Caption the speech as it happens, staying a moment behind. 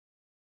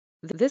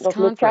This Donc,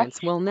 le CAF,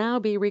 conference will now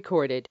be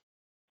recorded.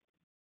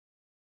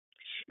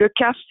 le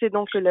CAF, c'est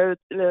donc le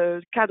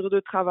cadre de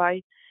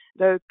travail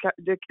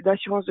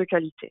d'assurance de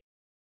qualité.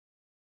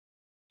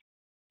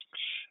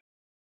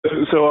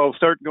 So I'll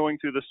start going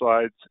through the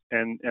slides,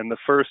 and the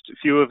first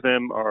few of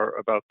them are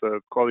about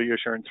the quality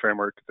assurance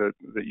framework that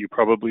you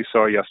probably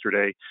saw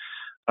yesterday,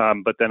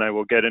 but then I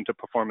will get into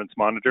performance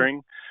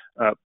monitoring.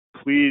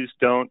 Please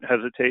don't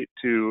hesitate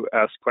to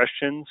ask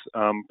questions.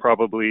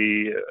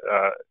 Probably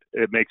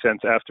it makes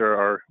sense after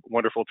our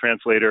wonderful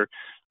translator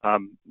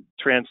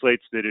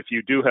translates that if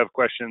you do have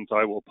questions,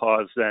 I will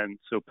pause then,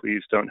 so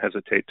please don't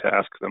hesitate to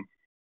ask them.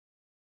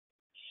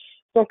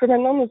 Donc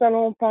maintenant, nous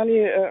allons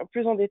parler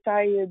plus en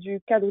détail du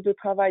cadre de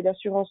travail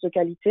d'assurance de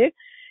qualité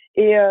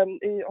et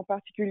en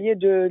particulier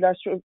du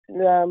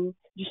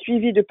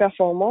suivi de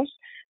performance.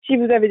 Si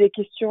vous avez des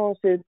questions,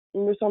 il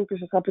me semble que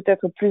ce sera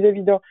peut-être plus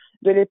évident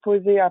de les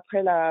poser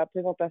après la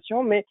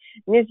présentation, mais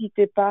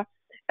n'hésitez pas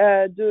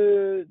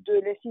de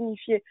les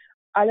signifier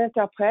à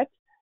l'interprète,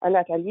 à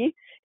Nathalie,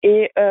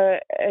 et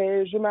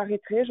je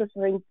m'arrêterai, je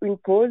ferai une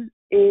pause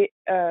et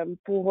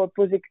pour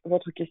poser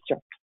votre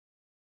question.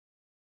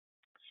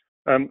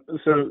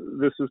 So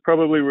this was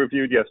probably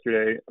reviewed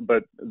yesterday,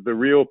 but the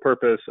real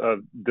purpose of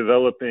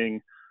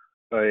developing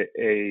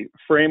a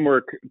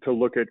framework to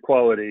look at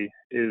quality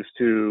is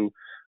to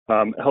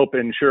help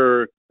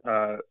ensure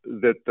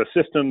that the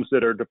systems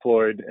that are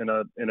deployed in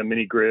a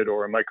mini grid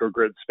or a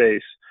microgrid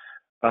space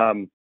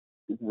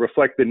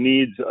reflect the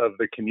needs of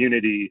the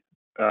community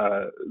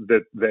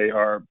that they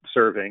are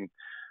serving,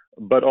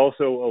 but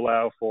also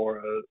allow for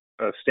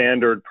a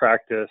standard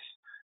practice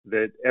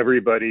that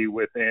everybody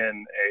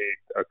within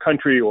a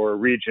country or a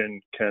region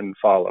can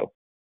follow.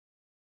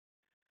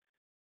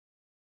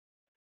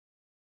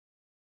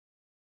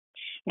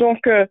 Donc,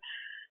 ça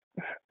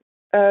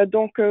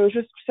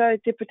a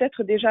été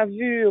peut-être déjà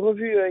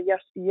revu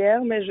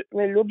hier,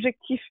 mais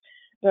l'objectif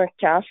d'un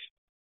CAF,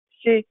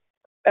 c'est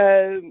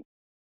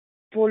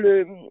pour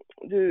le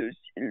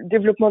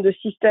développement de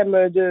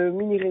systèmes de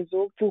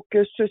mini-réseaux, pour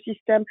que ce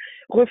système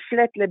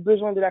reflète les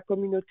besoins de la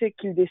communauté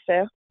qu'il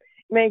dessert,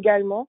 mais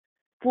également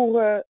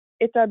pour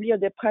établir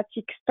des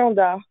pratiques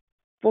standards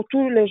pour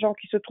tous les gens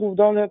qui se trouvent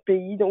dans un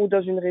pays ou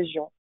dans une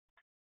région,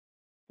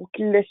 pour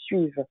qu'ils les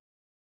suivent.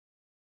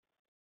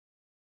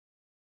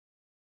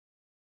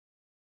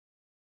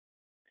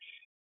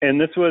 And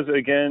this was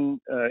again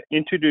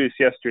introduced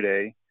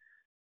yesterday,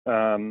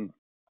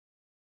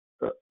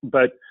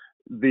 but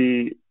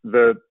the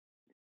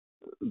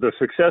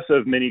success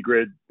of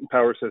mini-grid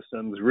power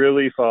systems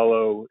really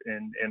follow,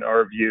 in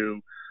our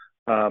view,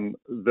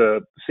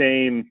 the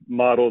same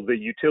model that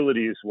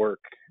utilities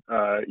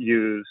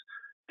use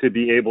to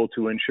be able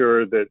to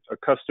ensure that a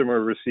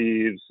customer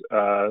receives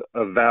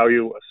a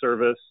value, a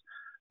service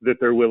that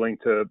they're willing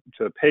to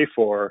pay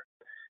for,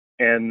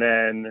 and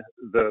then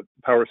the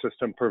power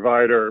system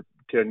provider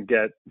can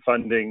get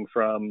funding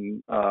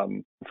from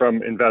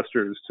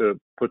investors to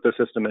put the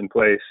system in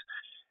place.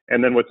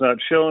 And then what's not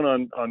shown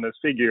on this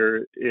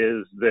figure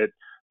is that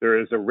there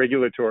is a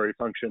regulatory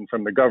function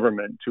from the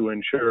government to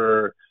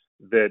ensure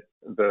that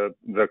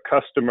the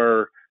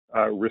customer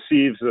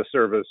receives the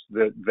service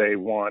that they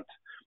want,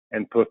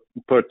 and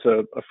puts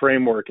a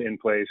framework in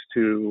place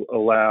to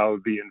allow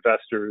the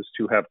investors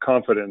to have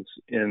confidence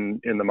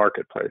in the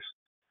marketplace.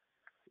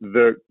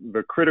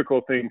 The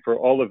critical thing for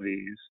all of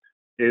these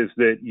is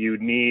that you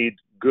need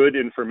good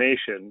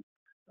information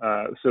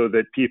so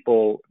that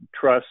people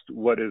trust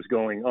what is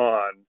going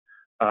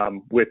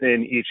on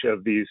within each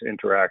of these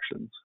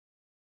interactions.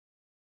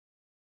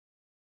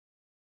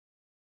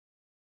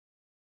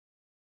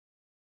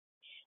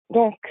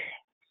 Donc,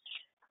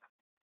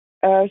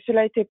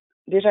 cela a été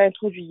déjà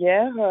introduit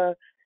hier,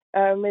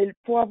 mais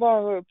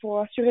pour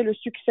assurer le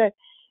succès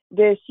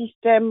des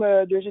systèmes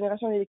de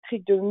génération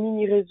électrique de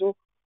mini-réseaux,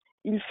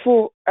 il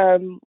faut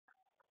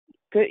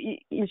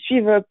qu'ils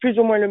suivent plus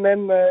ou moins le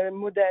même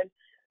modèle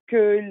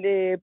que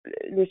les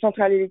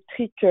centrales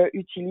électriques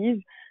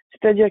utilisent,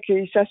 c'est-à-dire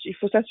qu'il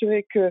faut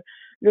s'assurer que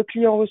le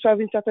client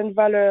reçoive une certaine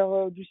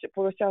valeur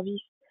pour le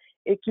service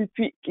et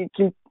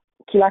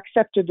qu'il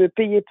accepte de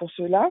payer pour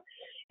cela,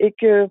 et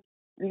que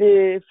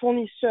les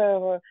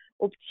fournisseurs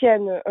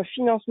obtiennent un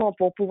financement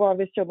pour pouvoir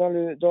investir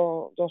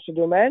dans ce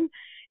domaine.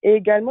 Et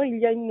également, il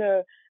y a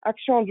une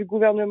action du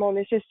gouvernement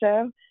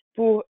nécessaire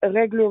pour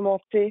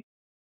réglementer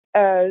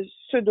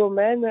ce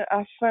domaine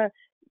afin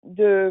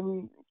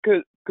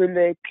que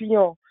les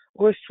clients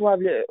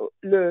reçoivent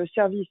le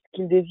service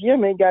qu'ils désirent,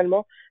 mais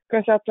également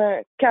qu'un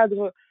certain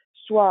cadre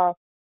soit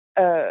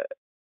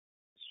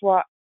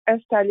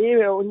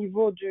installé au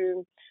niveau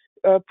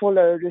pour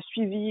le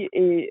suivi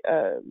et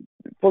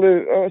pour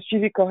un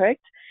suivi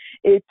correct.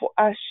 Et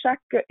à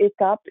chaque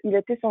étape, il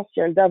est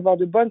essentiel d'avoir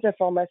de bonnes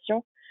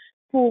informations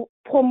pour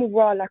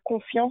promouvoir la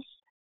confiance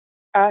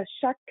à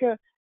chaque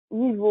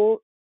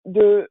niveau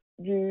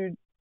du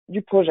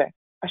projet,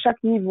 à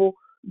chaque niveau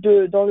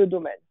dans le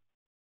domaine,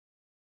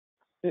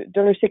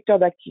 dans le secteur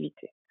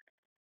d'activité.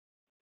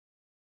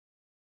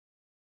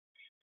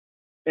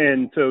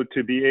 And so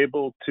to be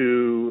able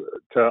to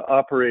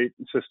operate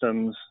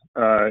systems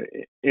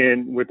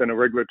within a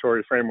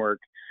regulatory framework,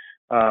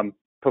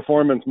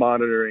 performance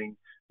monitoring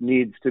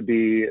needs to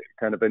be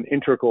kind of an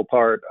integral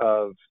part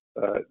of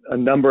a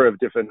number of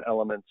different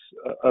elements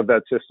of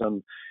that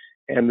system.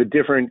 And the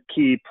different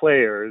key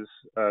players,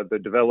 the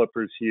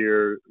developers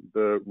here,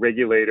 the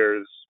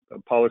regulators,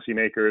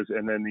 policymakers,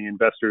 and then the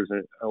investors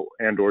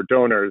and or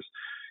donors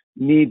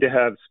need to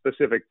have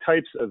specific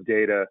types of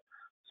data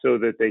so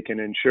that they can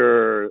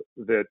ensure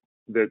that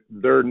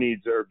their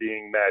needs are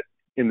being met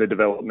in the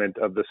development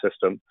of the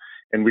system.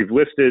 And we've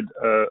listed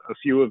a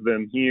few of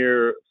them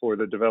here for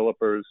the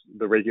developers,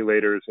 the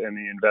regulators, and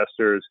the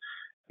investors.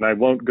 And I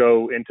won't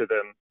go into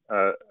them,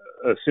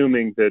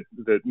 assuming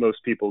that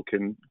most people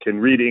can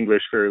read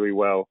English fairly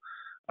well.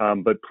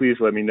 But please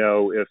let me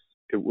know if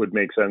it would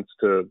make sense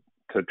to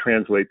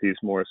translate these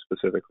more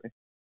specifically.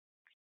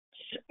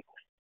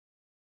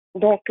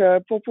 Donc,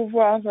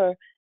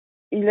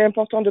 il est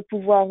important de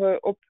pouvoir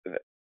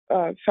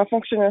faire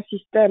fonctionner un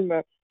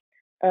système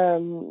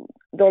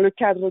dans le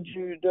cadre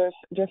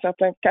d'un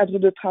certain cadre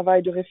de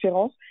travail de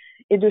référence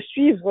et de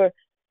suivre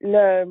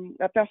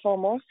la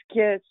performance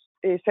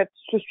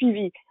ce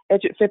suivi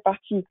fait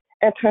partie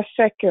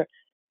intrinsèque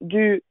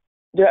du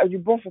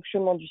bon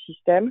fonctionnement du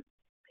système.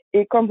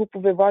 Et comme vous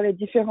pouvez voir, les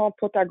différents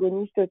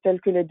protagonistes tels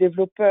que les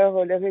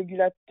développeurs, les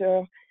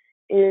régulateurs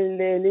et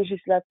les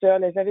législateurs,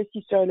 les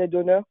investisseurs et les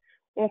donneurs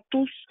ont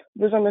tous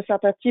besoin d'un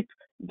certain type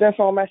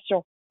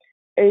d'informations.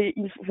 Et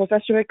il faut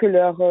s'assurer que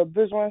leurs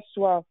besoins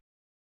soient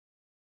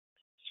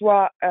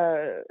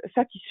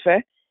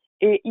satisfaits.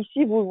 Et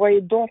ici, vous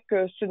voyez donc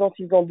ce dont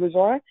ils ont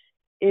besoin.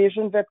 Et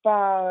je ne vais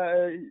pas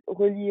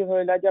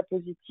relire la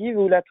diapositive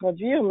ou la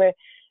traduire, mais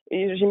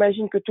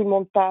j'imagine que tout le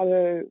monde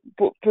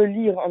peut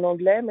lire en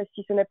anglais, mais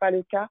si ce n'est pas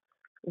le cas,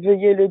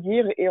 veuillez le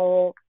dire et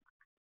on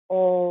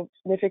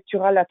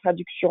effectuera la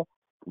traduction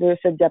de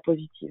cette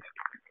diapositive.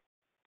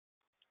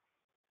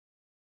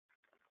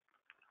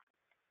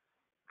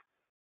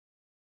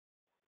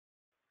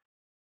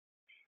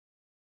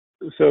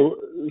 So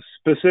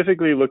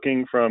specifically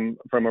looking from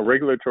a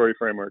regulatory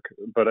framework,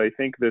 but I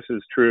think this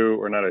is true,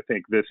 or not I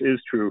think, this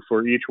is true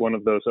for each one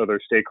of those other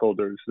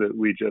stakeholders that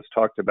we just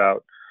talked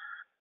about.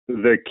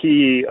 The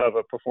key of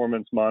a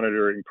performance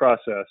monitoring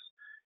process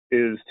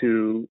is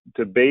to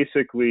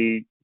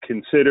basically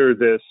consider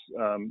this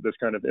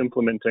kind of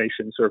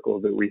implementation circle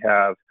that we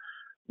have,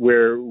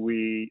 where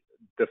we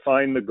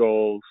define the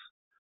goals,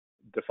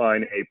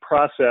 define a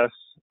process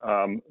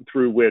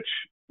through which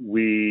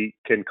we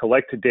can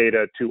collect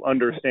data to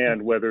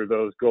understand whether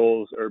those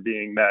goals are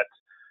being met.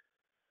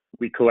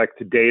 We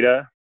collect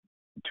data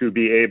to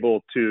be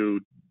able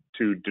to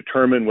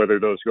determine whether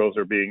those goals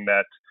are being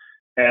met,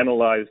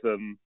 analyze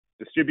them,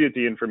 distribute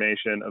the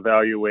information,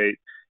 evaluate,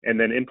 and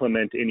then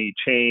implement any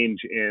change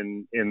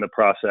in the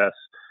process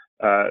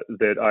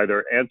that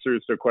either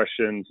answers the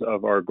questions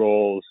of our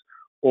goals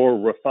or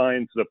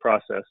refines the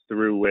process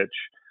through which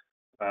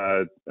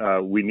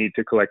we need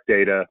to collect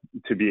data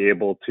to be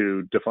able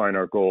to define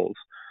our goals.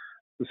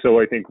 So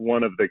I think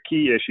one of the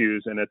key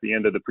issues, and at the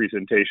end of the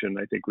presentation,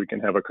 I think we can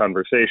have a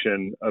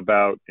conversation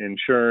about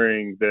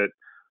ensuring that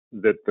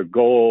the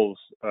goals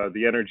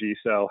the Energy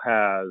Cell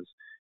has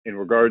in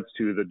regards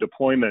to the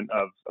deployment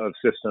of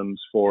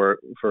systems for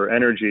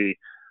energy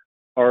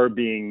are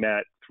being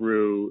met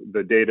through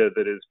the data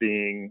that is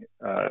being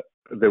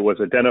that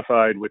was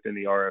identified within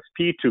the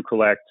RFP to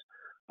collect,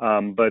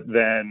 but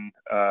then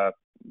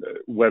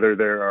whether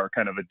there are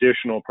kind of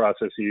additional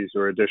processes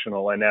or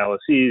additional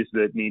analyses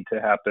that need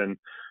to happen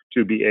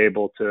to be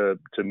able to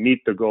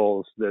meet the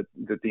goals that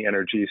the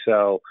Energy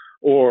Cell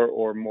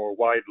or more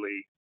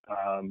widely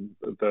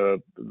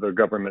the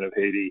Government of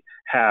Haiti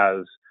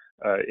has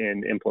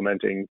in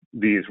implementing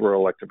these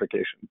rural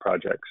electrification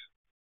projects.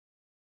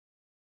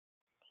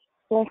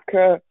 Donc,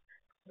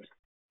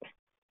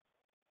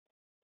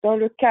 dans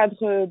le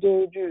cadre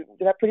de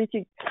la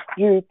politique,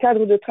 du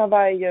cadre de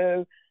travail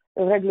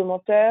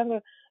réglementaire,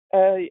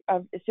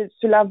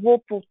 cela vaut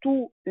pour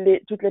toutes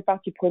les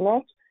parties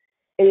prenantes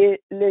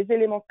et les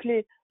éléments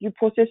clés du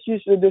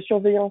processus de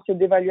surveillance et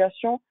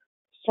d'évaluation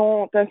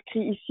sont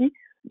inscrits ici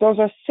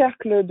dans un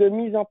cercle de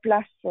mise en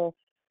place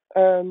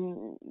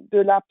de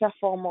la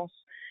performance.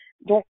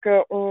 Donc,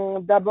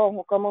 d'abord,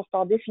 on commence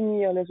par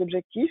définir les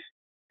objectifs,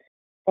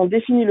 on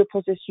définit le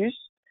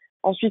processus,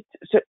 ensuite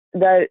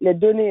les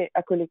données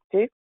à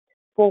collecter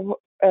pour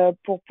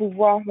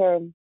pouvoir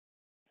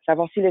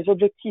savoir si les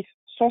objectifs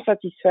sont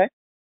satisfaits.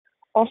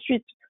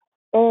 Ensuite,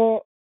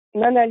 on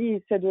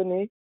analyse ces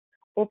données,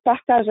 on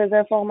partage les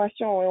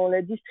informations et on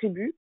les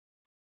distribue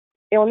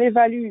et on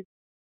évalue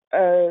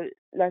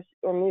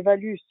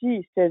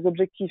si ces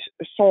objectifs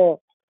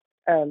sont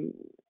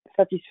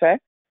satisfaits.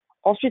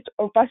 Ensuite,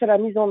 on passe à la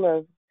mise en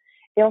œuvre.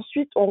 Et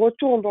ensuite, on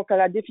retourne donc à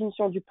la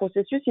définition du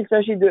processus. Il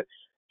s'agit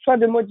soit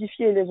de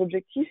modifier les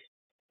objectifs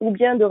ou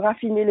bien de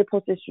raffiner les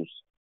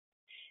processus.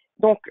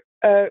 Donc,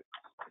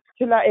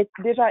 cela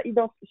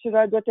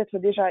doit être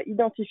déjà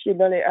identifié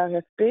dans les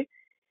RFP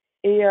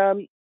et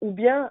ou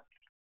bien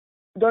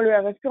dans le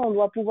RFP, on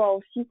doit pouvoir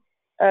aussi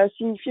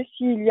signifier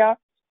s'il y a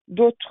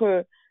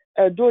d'autres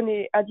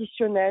données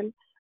additionnelles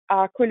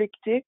à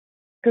collecter,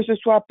 que ce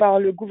soit par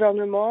le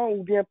gouvernement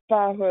ou bien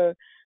par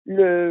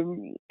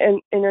le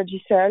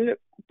Energy Cell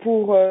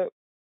pour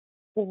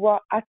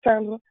pouvoir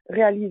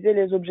réaliser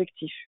les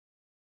objectifs.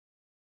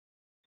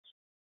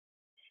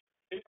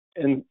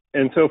 And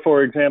so,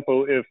 for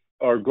example, if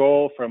our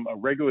goal from a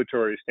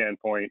regulatory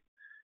standpoint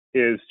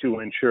is to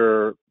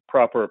ensure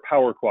proper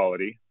power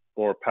quality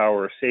or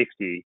power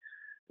safety,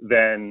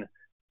 then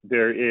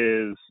there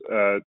is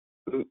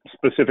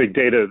specific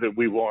data that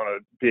we want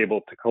to be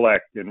able to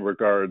collect in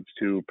regards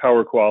to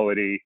power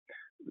quality,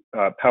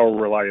 power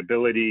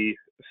reliability,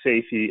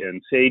 safety,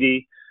 and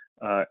SAIDI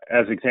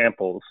as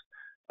examples.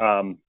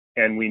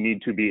 And we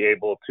need to be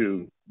able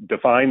to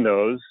define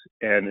those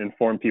and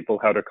inform people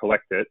how to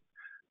collect it.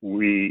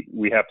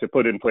 We have to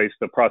put in place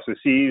the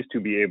processes to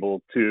be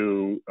able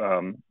to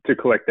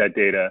collect that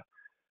data.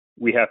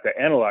 We have to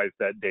analyze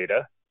that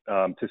data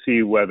to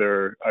see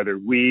whether either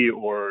we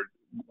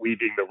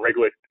being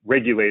the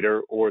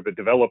regulator or the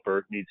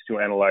developer needs to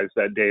analyze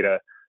that data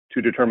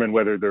to determine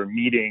whether they're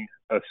meeting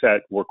a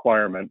set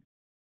requirement.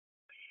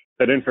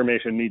 That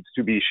information needs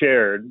to be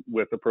shared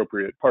with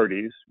appropriate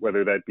parties,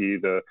 whether that be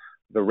the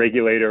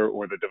regulator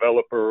or the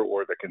developer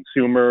or the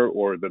consumer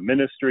or the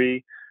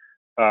ministry.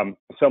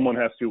 Someone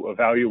has to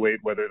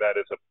evaluate whether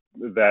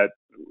that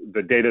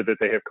the data that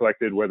they have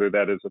collected, whether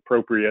that is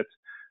appropriate,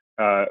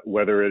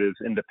 whether it is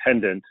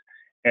independent,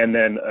 and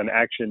then an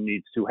action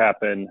needs to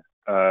happen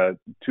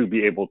to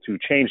be able to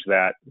change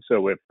that.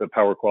 So if the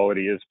power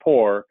quality is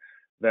poor,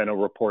 then a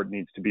report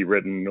needs to be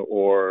written,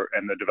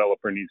 and the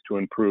developer needs to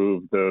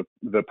improve the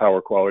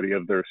power quality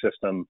of their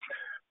system.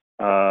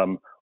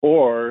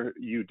 Or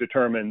you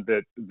determine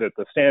that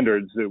the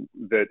standards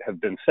that have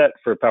been set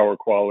for power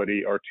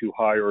quality are too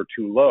high or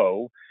too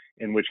low,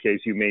 in which case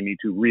you may need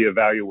to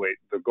reevaluate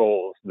the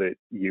goals that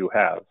you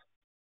have.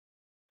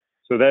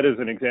 So that is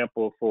an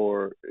example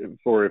for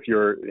if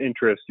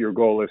your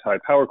goal is high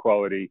power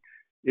quality.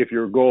 If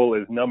your goal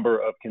is number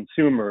of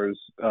consumers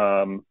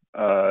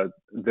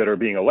that are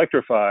being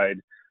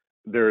electrified,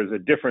 there is a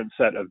different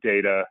set of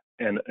data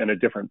and a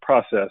different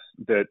process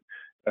that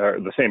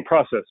the same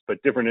process,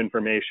 but different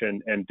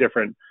information and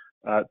different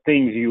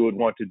things you would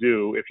want to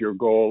do if your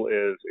goal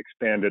is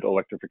expanded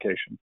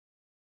electrification.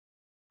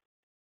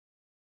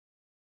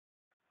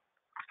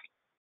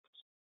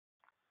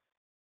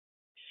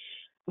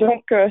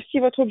 Donc, si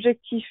votre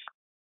objectif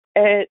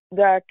est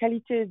la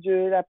qualité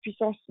de la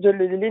puissance de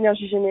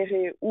l'énergie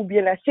générée ou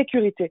bien la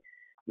sécurité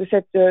de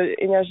cette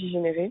énergie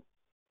générée,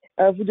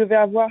 vous devez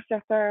avoir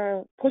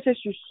certains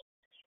processus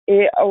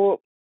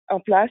en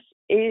place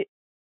et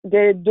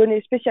des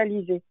données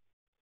spécialisées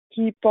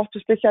qui portent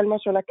spécialement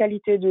sur la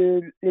qualité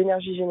de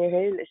l'énergie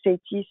générée, le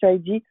safety,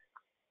 SAIDI,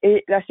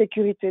 et la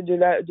sécurité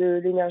de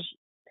l'énergie.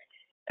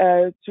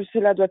 Tout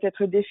cela doit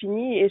être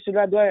défini et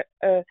cela doit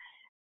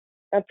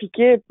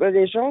impliquer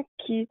les gens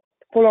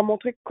pour leur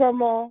montrer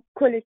comment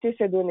collecter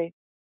ces données.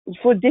 Il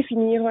faut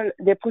définir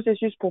des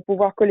processus pour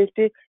pouvoir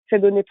collecter ces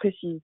données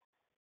précises.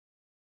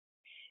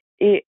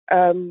 Et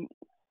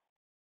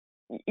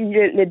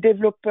les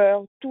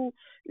développeurs, tous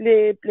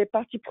les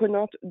parties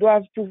prenantes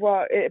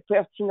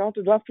pertinentes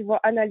doivent pouvoir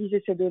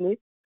analyser ces données,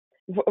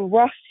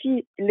 voir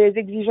si les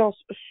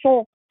exigences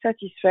sont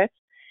satisfaites,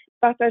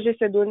 partager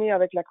ces données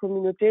avec la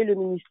communauté, le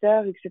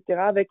ministère, etc.,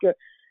 avec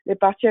les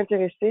parties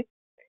intéressées,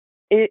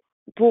 et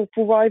pour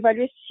pouvoir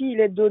évaluer si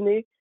les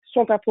données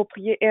sont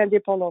appropriées et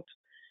indépendantes.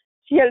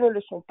 Si elles ne le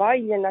sont pas,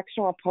 il y a une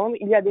action à prendre,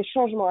 il y a des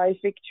changements à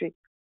effectuer.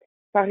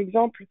 Par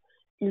exemple,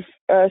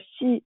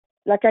 si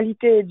la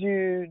qualité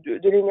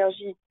de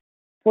l'énergie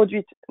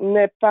produite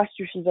n'est pas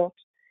suffisante,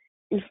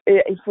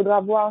 il faudra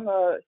voir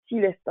si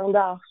les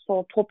standards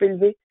sont trop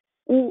élevés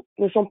ou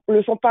ne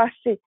sont pas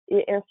assez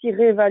et ainsi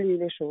réévaluer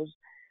les choses.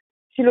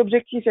 Si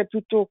l'objectif est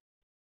plutôt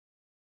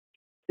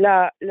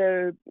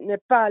n'est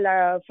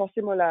pas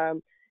forcément la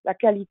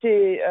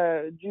qualité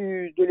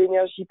de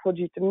l'énergie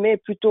produite, mais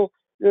plutôt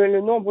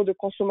le nombre de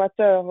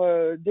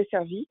consommateurs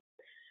desservis,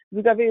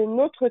 vous avez un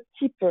autre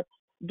type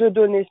de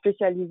données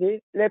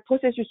spécialisées. Les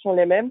processus sont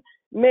les mêmes,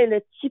 mais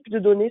les types de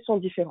données sont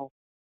différents.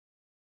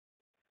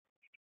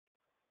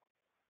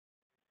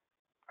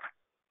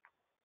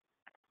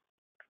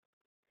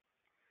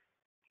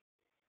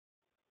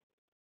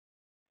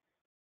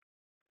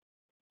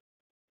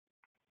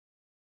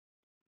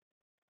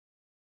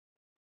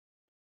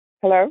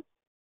 Hello?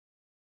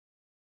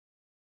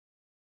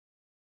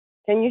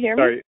 Can you hear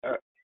me? Sorry.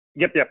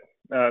 Yep.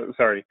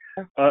 Sorry.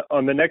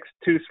 On the next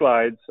two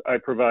slides, I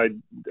provide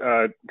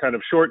kind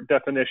of short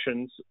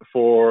definitions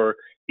for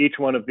each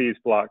one of these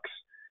blocks.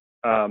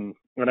 And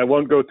I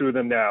won't go through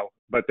them now,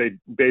 but they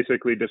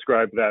basically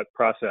describe that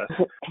process.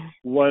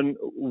 One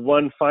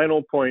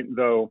final point,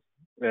 though,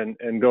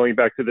 and going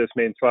back to this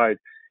main slide,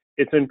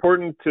 it's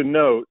important to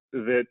note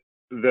that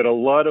a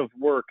lot of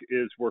work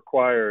is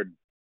required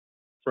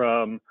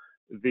from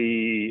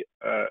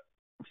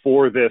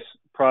for this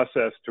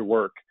process to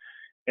work.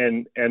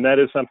 and that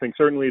is something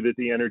certainly that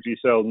the Energy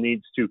Cell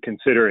needs to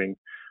considering.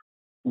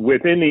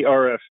 Within the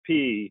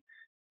RFP,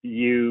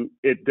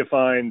 it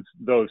defines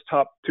those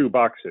top two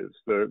boxes,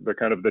 the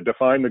kind of the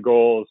define the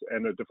goals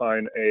and the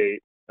define a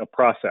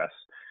process.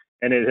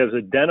 And it has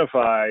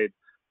identified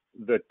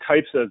the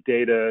types of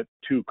data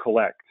to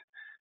collect.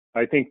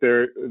 I think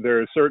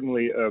there is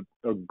certainly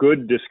a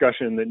good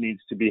discussion that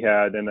needs to be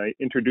had, and I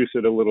introduce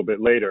it a little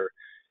bit later,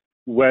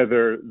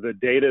 whether the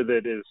data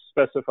that is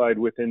specified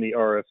within the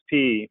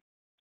RFP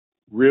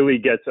really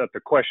gets at the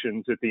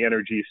questions that the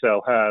Energy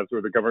Cell has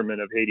or the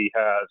Government of Haiti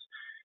has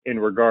in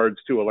regards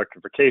to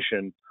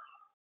electrification.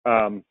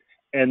 And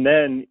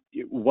then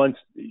once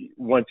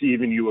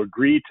even you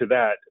agree to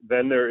that,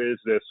 then there is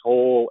this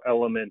whole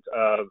element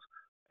of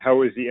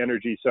how is the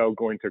Energy Cell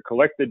going to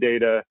collect the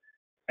data,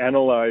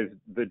 analyze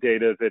the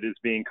data that is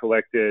being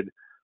collected,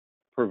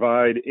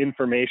 provide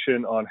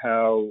information on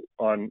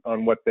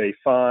on what they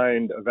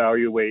find,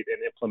 evaluate,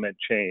 and implement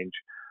change.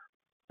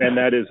 And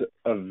that is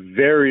a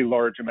very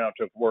large amount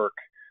of work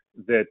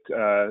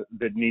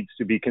that needs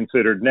to be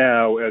considered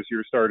now as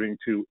you're starting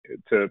to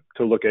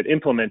look at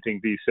implementing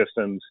these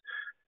systems,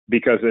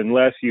 because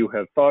unless you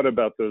have thought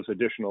about those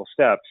additional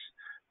steps,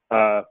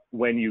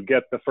 when you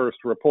get the first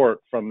report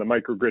from the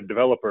microgrid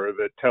developer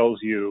that tells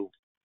you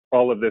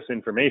all of this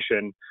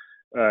information,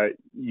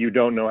 you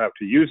don't know how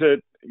to use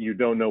it, you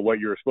don't know what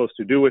you're supposed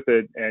to do with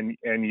it,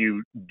 and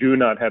you do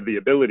not have the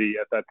ability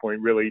at that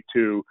point really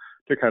to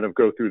kind of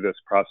go through this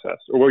process.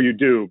 Or well, you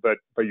do, but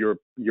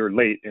you're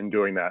late in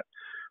doing that.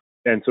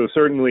 And so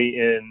certainly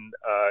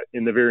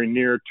in the very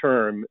near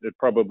term, it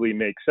probably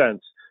makes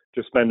sense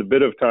to spend a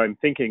bit of time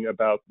thinking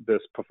about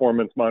this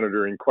performance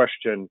monitoring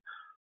question,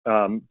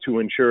 to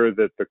ensure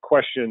that the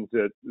questions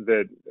that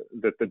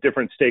the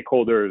different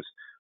stakeholders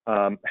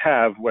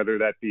have, whether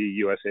that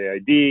be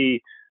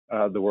USAID,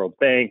 the World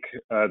Bank,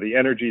 the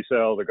Energy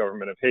Cell, the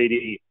Government of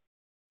Haiti,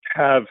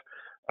 have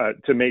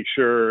to make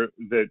sure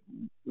that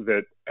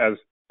as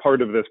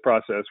part of this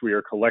process, we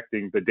are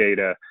collecting the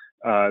data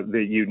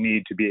that you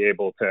need to be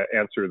able to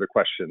answer the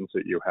questions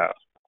that you have.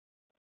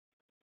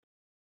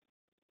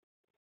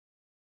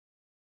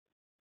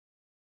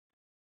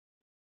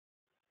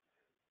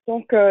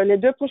 Donc, les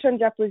deux prochaines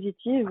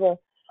diapositives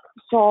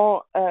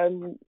sont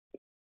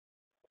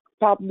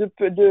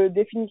de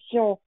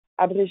définition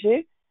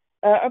abrégée.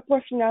 Un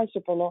point final,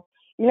 cependant.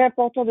 Il est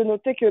important de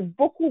noter que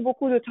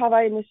beaucoup de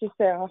travail est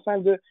nécessaire afin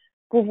de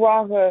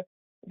pouvoir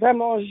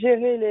vraiment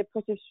gérer le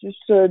processus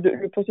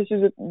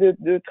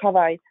de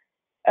travail.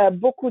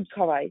 Beaucoup de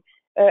travail.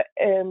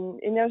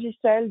 Energy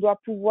Cell doit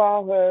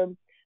pouvoir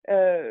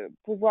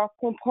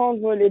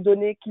comprendre les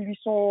données qui lui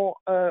sont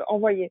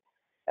envoyées.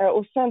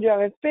 Au sein du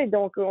RFP,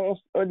 donc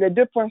les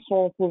deux points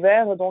sont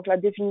couverts, donc la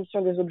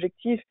définition des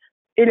objectifs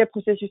et les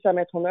processus à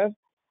mettre en œuvre.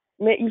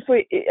 Mais il faut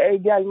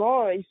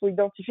également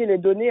identifier les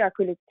données à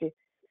collecter.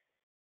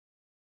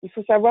 Il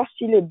faut savoir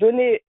si les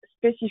données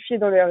spécifiées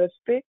dans le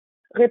RFP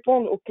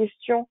répondent aux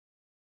questions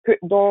que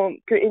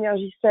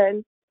Energy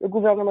Cell, le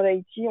gouvernement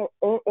d'Haïti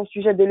ont au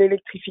sujet de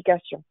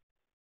l'électrification.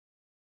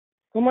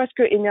 Comment est-ce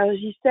que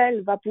Energy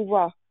Cell va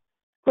pouvoir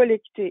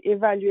collecter,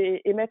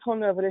 évaluer et mettre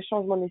en œuvre les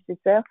changements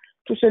nécessaires?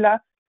 Tout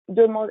cela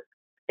demande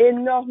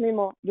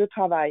énormément de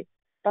travail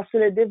parce que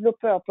les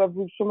développeurs peuvent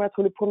vous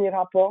soumettre le premier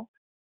rapport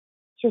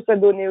sur ces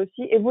données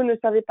aussi et vous ne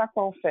savez pas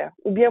quoi en faire.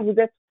 Ou bien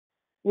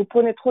vous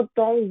prenez trop de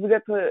temps ou vous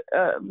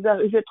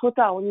arrivez trop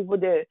tard au niveau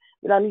de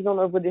la mise en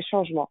œuvre des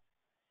changements.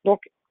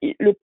 Donc, il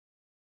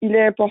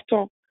est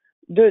important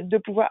de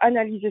pouvoir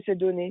analyser ces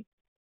données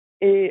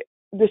et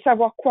de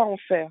savoir quoi en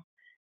faire.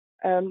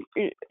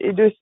 Et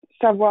de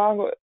savoir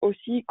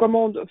aussi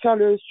comment faire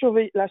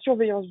la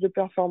surveillance de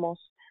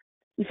performance.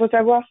 Il faut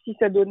savoir si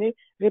ces données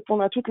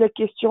répondent à toutes les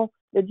questions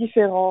des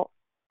différents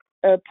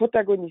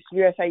protagonistes,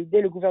 l'USAID,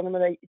 le gouvernement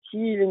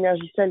d'Haïti,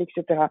 l'Energy Cell,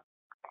 etc.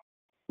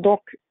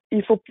 Donc,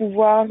 il faut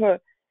pouvoir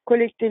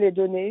collecter les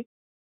données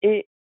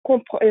et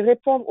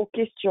répondre aux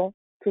questions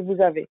que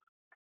vous avez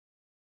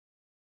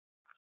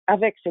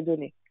avec ces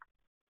données.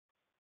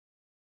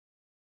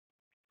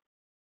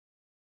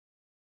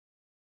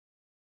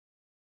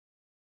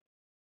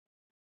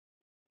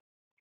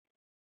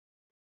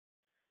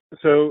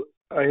 So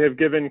I have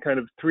given kind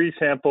of three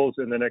samples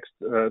in the next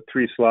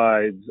three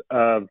slides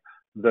of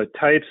the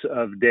types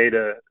of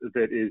data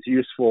that is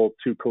useful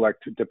to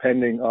collect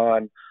depending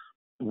on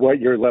what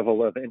your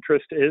level of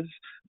interest is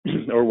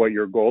or what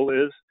your goal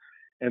is.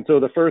 And so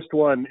the first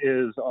one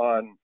is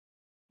on,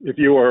 if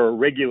you are a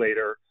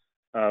regulator,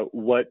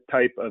 what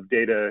type of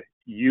data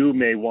you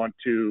may want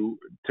to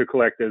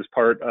collect as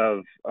part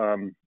of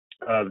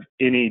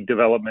any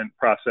development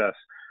process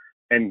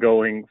and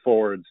going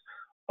forwards.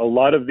 A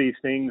lot of these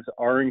things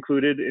are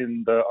included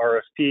in the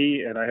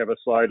RFP, and I have a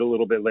slide a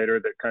little bit later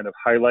that kind of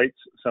highlights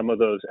some of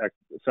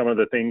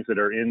the things that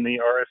are in the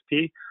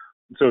RFP.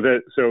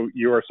 So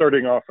you are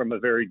starting off from a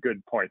very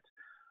good point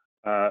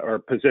or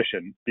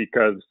position,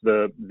 because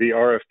the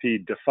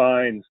RFP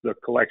defines the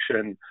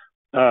collection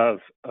of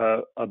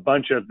a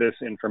bunch of this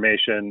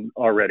information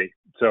already.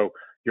 So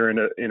you're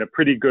in a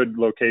pretty good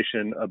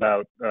location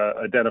about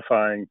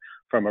identifying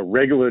from a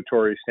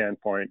regulatory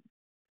standpoint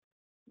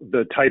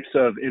the types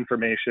of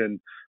information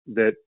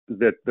that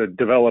the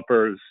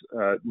developers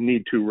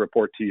need to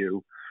report to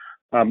you.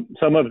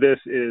 Some of this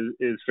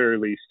is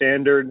fairly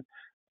standard.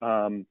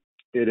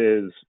 It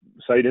is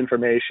site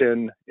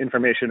information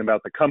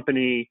about the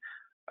company,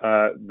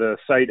 the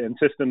site and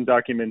system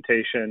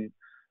documentation.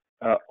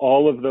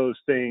 All of those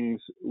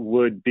things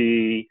would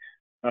be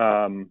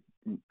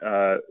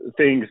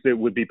things that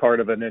would be part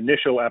of an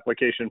initial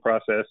application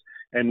process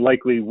and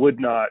likely would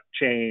not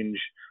change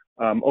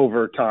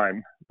over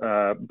time,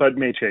 but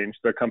may change.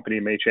 The company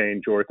may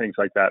change or things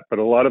like that. But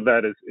a lot of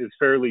that is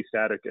fairly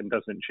static and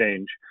doesn't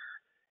change.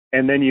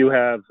 And then you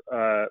have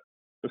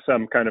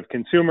some kind of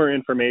consumer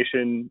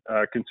information,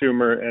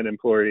 consumer and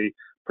employee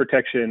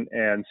protection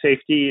and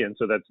safety. And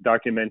so that's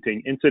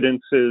documenting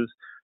incidences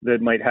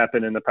that might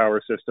happen in the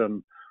power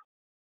system.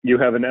 You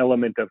have an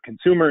element of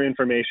consumer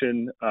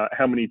information,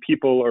 how many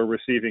people are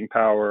receiving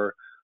power,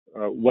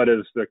 what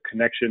is the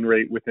connection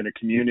rate within a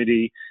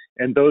community,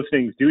 and those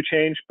things do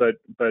change, but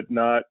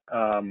not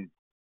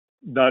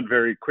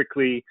very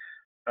quickly.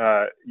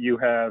 You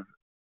have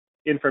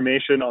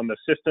information on the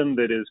system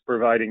that is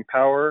providing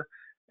power,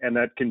 and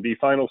that can be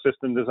final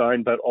system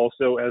design, but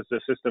also as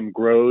the system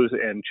grows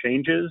and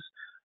changes,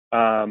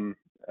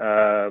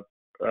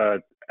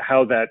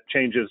 how that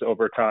changes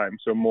over time.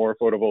 So more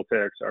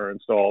photovoltaics are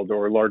installed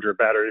or larger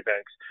battery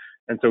banks.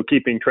 And so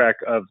keeping track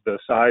of the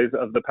size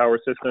of the power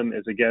system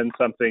is, again,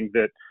 something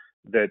that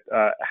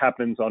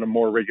happens on a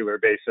more regular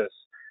basis.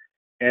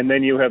 And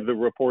then you have the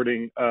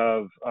reporting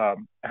of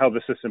how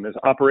the system is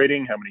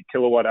operating, how many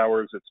kilowatt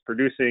hours it's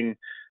producing,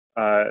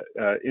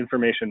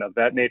 information of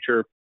that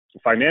nature,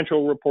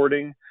 financial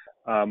reporting,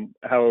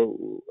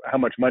 how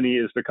much money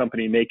is the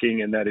company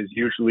making, and that is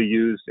usually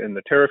used in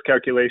the tariff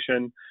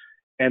calculation.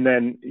 And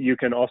then you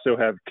can also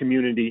have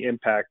community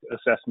impact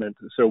assessment.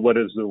 So what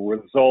is the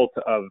result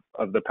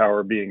of the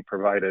power being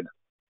provided?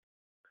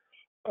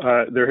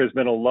 There has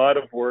been a lot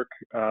of work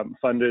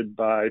funded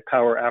by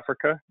Power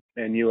Africa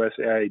and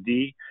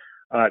USAID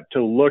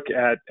to look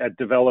at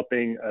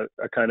developing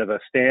a kind of a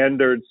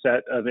standard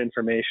set of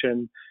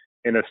information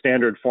in a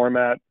standard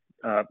format,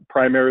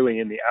 primarily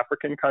in the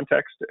African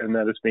context, and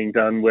that is being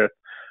done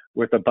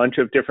with a bunch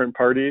of different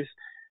parties.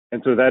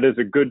 And so that is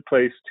a good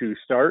place to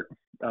start,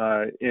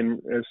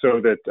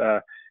 so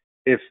that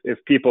if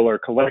people are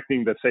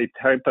collecting the same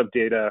type of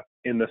data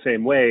in the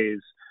same ways,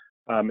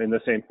 in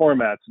the same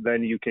formats,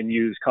 then you can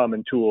use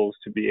common tools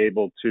to be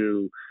able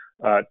to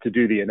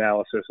do the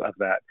analysis of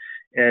that.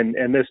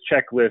 And this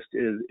checklist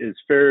is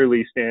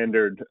fairly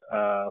standard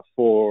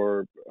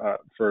for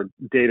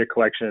data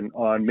collection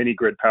on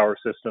mini-grid power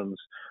systems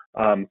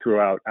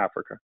throughout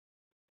Africa.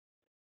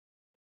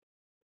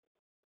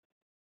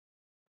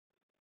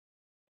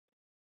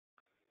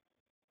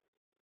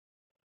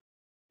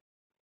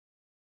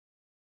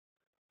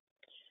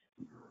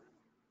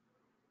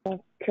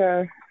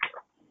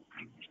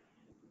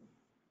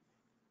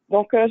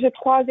 Donc, j'ai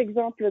 3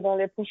 exemples dans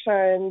les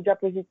prochaines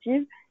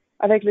diapositives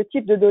avec le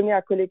type de données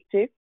à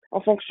collecter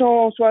en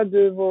fonction soit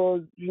de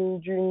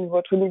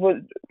votre niveau,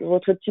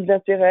 votre type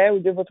d'intérêt ou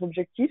de votre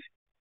objectif.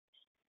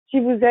 Si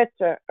vous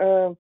êtes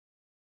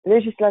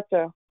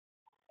législateur,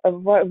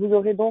 vous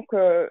aurez donc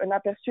un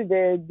aperçu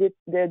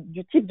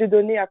du type de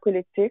données à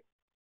collecter.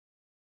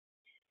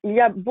 Il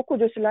y a beaucoup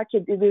de cela qui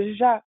est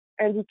déjà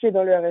indiqué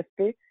dans le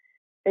RFP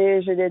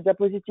et j'ai des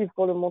diapositives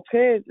pour le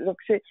montrer. Donc,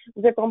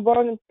 vous êtes en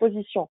bonne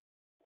position.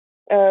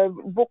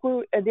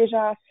 Beaucoup est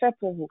déjà fait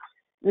pour vous.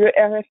 Le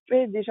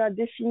RFP déjà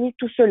définit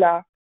tout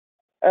cela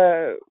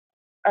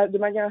de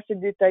manière assez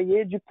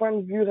détaillée du point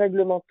de vue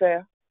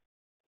réglementaire.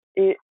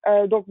 Et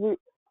donc,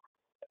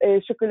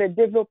 ce que les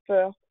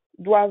développeurs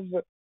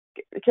doivent,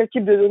 quel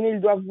type de données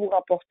ils doivent vous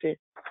rapporter.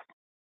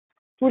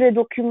 Tous les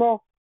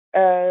documents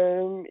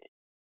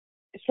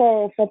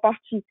font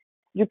partie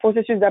du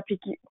processus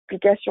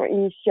d'application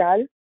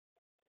initial.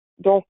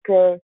 Donc,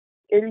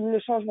 et ils ne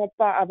changeront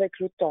pas avec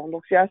le temps.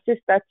 Donc, c'est assez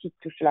statique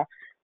tout cela.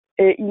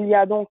 Et il y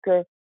a donc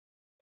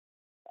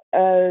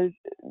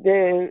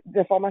des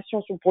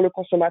informations pour le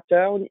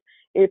consommateur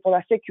et pour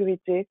la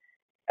sécurité,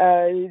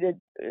 le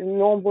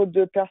nombre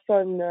de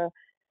personnes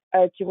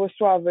qui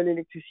reçoivent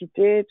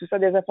l'électricité, tout ça,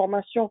 des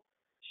informations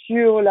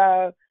sur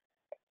la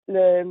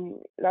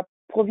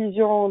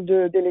provision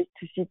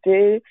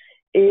d'électricité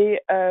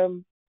et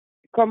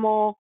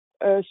comment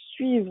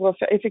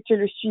effectuer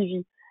le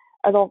suivi.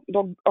 Alors,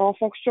 donc, en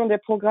fonction des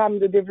programmes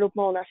de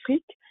développement en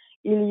Afrique,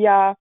 il y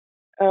a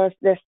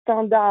des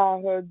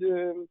standards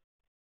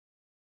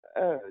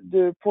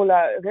pour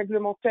la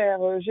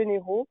réglementaire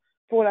généraux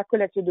pour la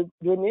collecte de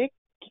données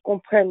qui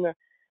comprennent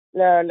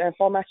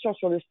l'information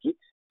sur le site,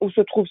 où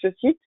se trouve ce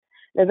site,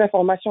 les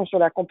informations sur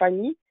la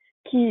compagnie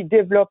qui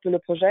développe le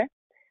projet,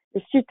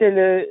 le site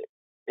et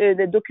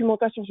les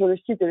documentations sur le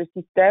site et le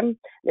système,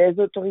 les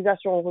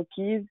autorisations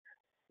requises,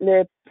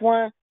 les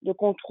points de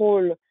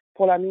contrôle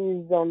pour la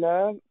mise en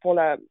œuvre, pour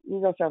la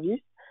mise en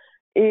service,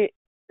 et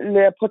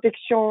la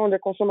protection des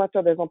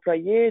consommateurs, des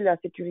employés, la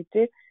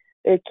sécurité,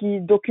 et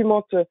qui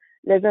documente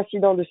les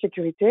incidents de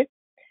sécurité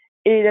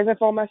et les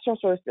informations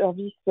sur le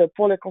service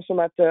pour le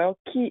consommateur,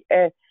 qui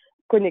est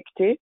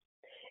connecté,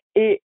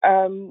 et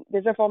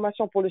des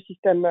informations pour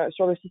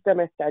sur le système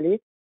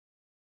installé,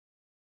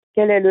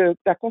 quelle est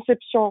la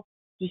conception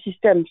du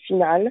système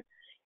final,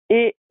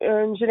 et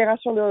une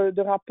génération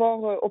de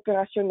rapports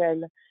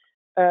opérationnels.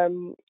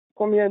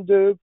 Combien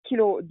de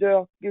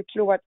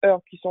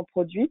kilowattheures qui sont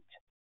produites,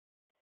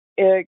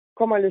 et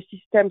comment le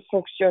système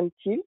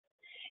fonctionne-t-il,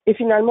 et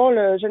finalement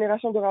la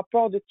génération de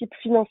rapports de type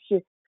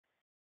financier.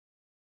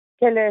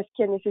 Quel est ce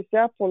qui est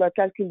nécessaire pour le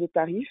calcul des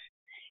tarifs,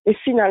 et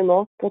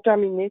finalement, pour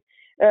terminer,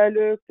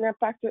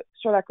 l'impact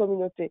sur la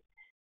communauté.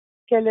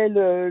 Quel est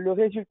le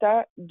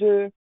résultat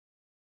de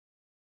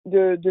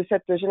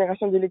cette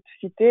génération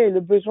d'électricité et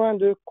le besoin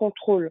de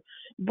contrôle.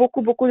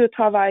 Beaucoup de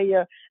travail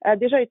a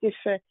déjà été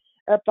fait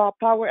par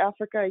Power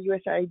Africa et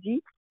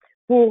USAID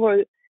pour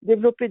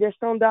développer des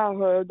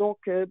standards,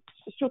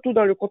 surtout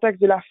dans le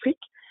contexte de l'Afrique.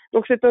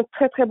 Donc, c'est un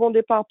très, très bon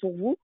départ pour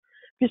vous,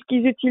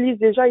 puisqu'ils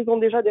ont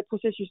déjà des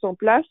processus en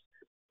place,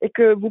 et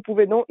que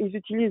ils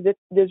utilisent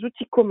des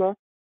outils communs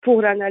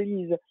pour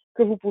l'analyse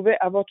que vous pouvez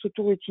à votre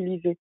tour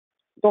utiliser.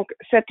 Donc,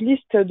 cette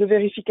liste de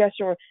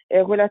vérification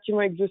est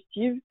relativement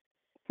exhaustive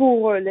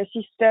pour les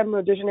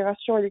systèmes de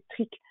génération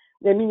électrique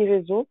des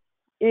mini-réseaux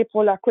et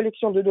pour la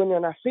collection de données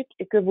en Afrique,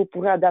 et que vous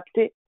pourrez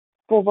adapter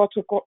pour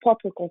votre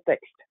propre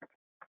contexte.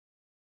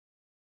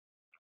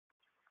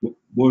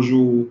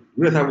 Bonjour, je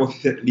voulais savoir si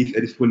cette liste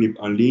est disponible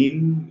en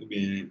ligne, ou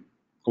bien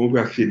comment on peut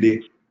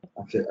accéder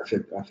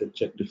à cette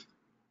checklist.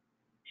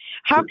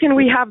 How can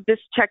we have this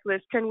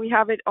checklist? Can we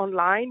have it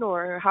online,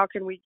 or how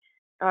can we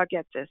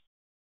get this?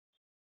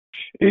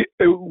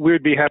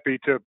 We'd be happy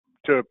to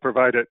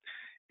provide it.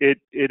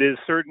 It is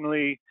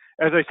certainly,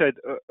 as I said,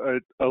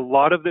 a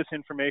lot of this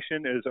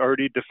information is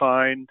already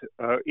defined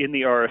in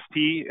the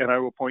RFP, and I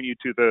will point you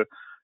to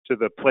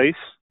the place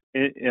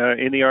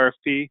in the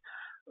RFP.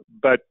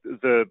 But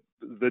the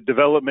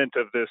development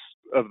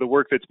of the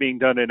work that's being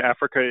done in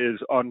Africa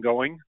is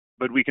ongoing.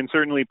 But we can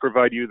certainly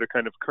provide you the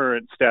kind of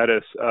current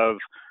status of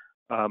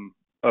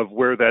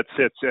where that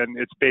sits, and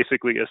it's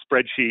basically a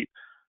spreadsheet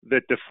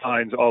that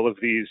defines all of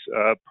these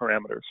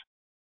parameters.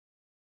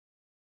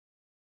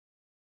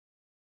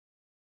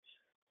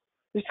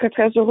 Je serais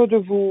très heureux de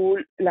vous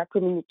la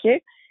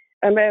communiquer,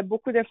 mais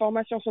beaucoup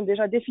d'informations sont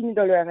déjà définies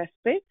dans le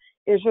RFP,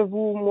 et je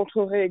vous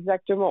montrerai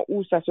exactement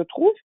où ça se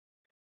trouve.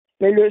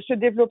 Mais ce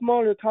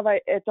développement, le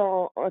travail est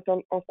en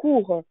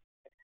cours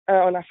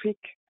en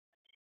Afrique,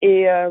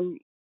 et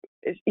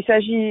il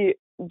s'agit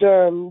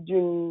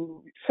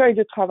d'une feuille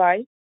de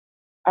travail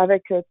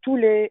avec tous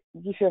les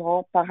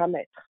différents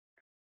paramètres.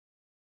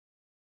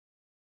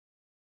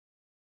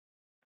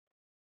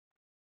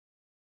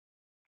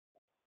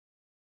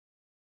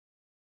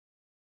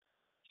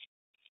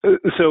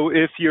 So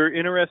if you're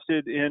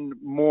interested in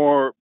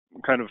more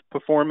kind of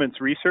performance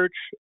research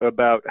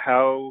about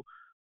how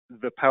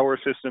the power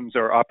systems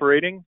are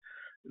operating,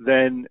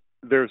 then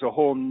there's a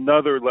whole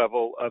nother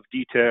level of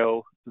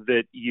detail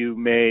that you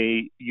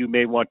may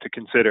want to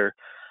consider.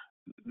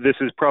 This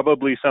is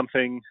probably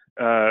something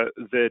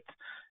that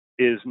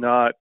is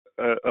not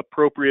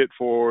appropriate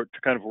to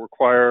kind of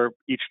require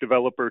each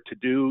developer to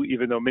do,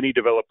 even though many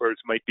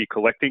developers might be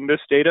collecting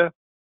this data.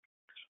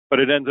 But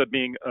it ends up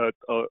being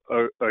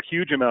a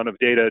huge amount of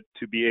data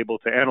to be able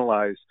to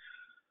analyze.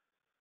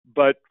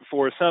 But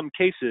for some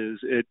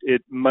cases,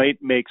 it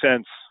might make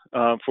sense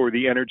for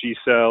the energy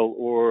cell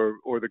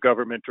or the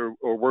government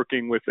or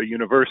working with a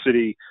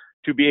university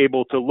to be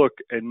able to look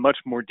in much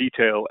more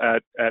detail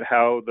at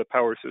how the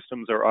power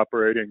systems are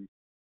operating,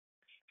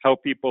 how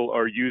people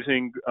are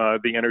using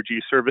the energy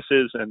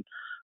services. And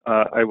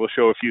I will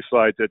show a few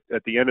slides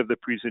at the end of the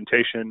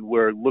presentation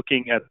where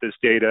looking at this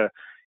data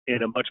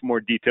in a much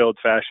more detailed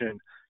fashion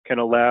can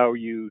allow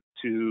you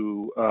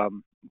to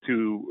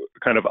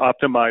kind of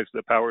optimize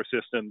the power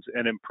systems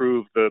and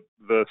improve the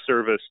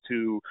service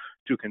to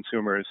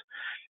consumers.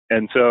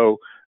 And so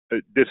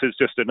this is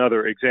just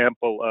another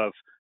example of,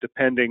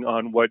 depending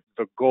on what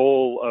the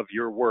goal of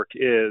your work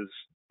is,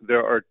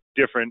 there are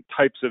different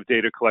types of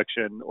data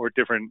collection or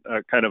different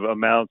kind of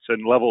amounts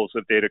and levels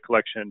of data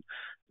collection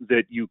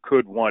that you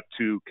could want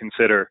to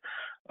consider.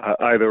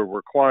 Either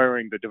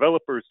requiring the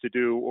developers to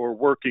do or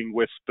working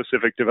with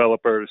specific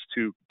developers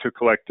to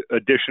collect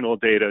additional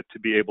data to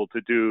be able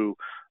to do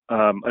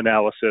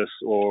analysis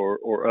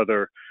or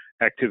other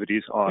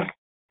activities on.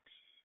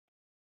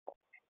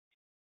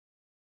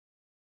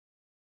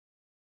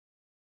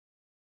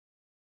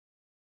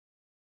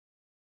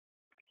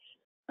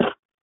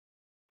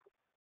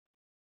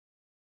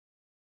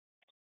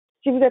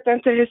 Si vous êtes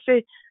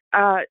intéressé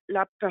à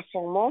la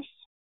performance,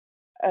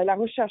 la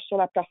recherche sur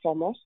la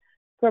performance,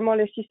 comment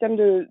les systèmes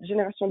de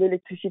génération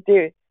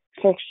d'électricité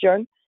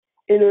fonctionnent,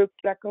 et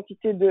la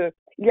quantité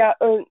il y a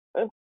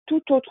un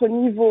tout autre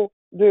niveau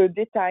de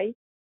détail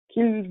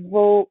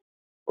dont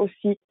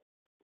il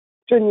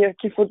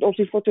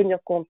faut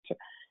tenir compte.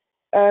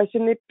 Ce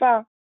n'est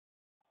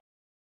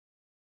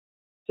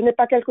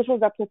pas quelque chose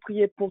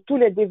d'approprié pour tous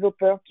les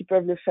développeurs qui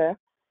peuvent le faire,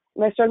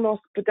 mais seulement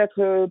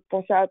peut-être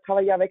penser à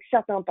travailler avec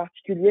certains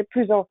particuliers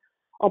plus en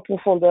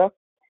profondeur,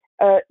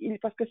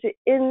 parce que c'est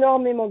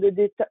énormément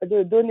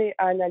de données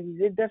à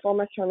analyser,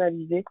 d'informations à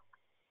analyser,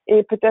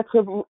 et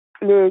peut-être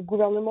le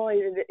gouvernement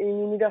et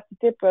une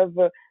université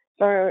peuvent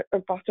faire un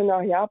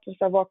partenariat pour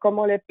savoir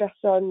comment les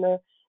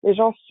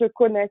gens se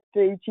connectent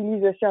et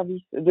utilisent les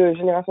services de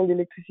génération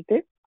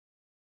d'électricité.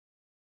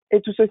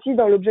 Et tout ceci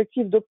dans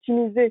l'objectif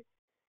d'optimiser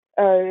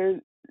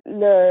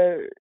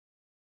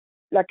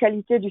la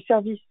qualité du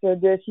service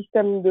des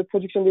systèmes de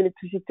production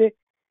d'électricité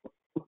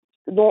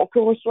que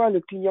reçoit le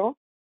client.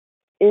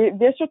 Et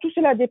bien sûr, tout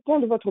cela dépend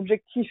de votre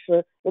objectif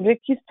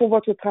pour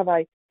votre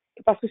travail,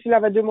 parce que cela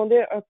va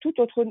demander un tout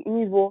autre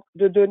niveau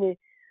de données.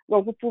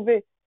 Donc, vous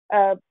pouvez,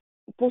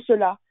 pour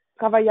cela,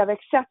 travailler avec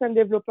certains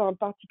développeurs en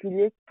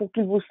particulier pour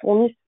qu'ils vous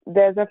fournissent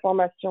des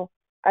informations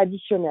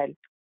additionnelles.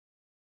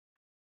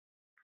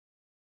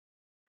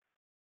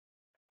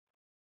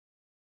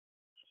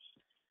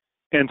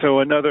 And so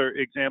another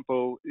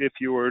example, if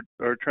you are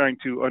trying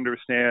to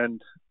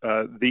understand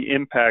the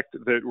impact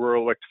that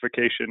rural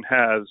electrification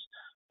has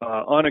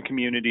on a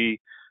community,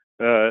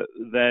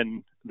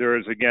 then there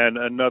is again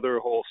another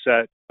whole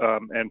set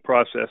and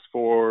process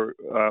for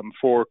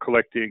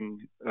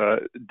collecting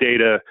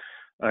data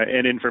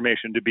and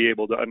information to be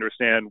able to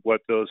understand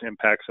what those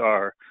impacts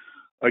are.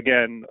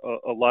 Again,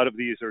 a lot of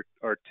these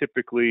are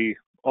typically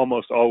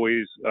almost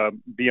always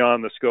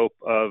beyond the scope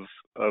of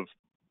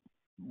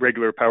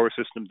regular power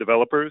system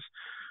developers,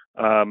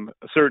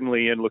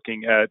 certainly in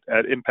looking at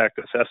impact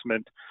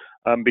assessment,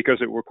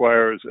 because it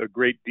requires a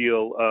great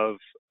deal of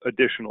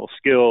additional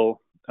skill,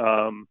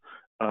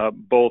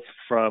 both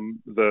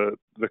from the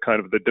kind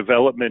of the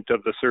development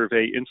of the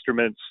survey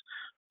instruments,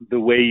 the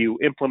way you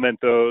implement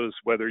those,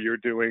 whether you're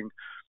doing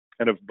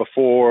kind of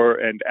before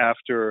and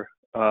after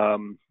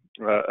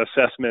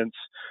assessments,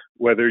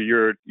 whether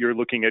you're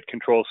looking at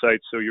control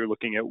sites, so you're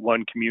looking at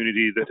one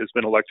community that has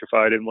been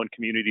electrified and one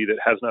community that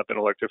has not been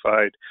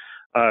electrified.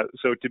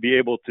 So to be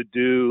able to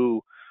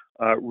do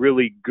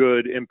really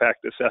good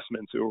impact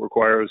assessments, it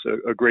requires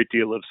a great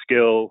deal of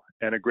skill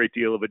and a great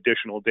deal of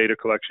additional data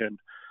collection.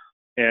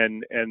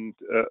 And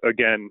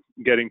again,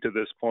 getting to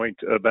this point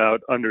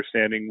about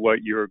understanding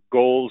what your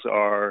goals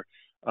are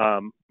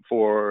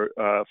for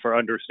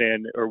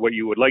understand, or what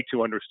you would like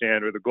to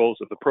understand, or the goals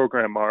of the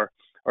program are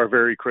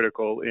very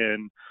critical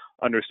in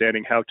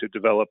understanding how to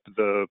develop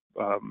the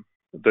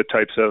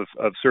types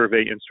of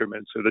survey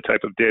instruments or the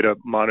type of data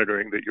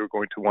monitoring that you're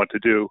going to want to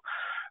do.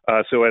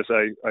 So as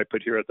I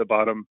put here at the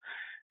bottom,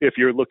 if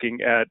you're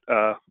looking at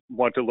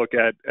want to look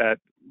at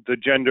the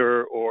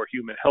gender or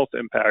human health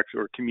impacts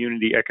or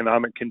community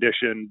economic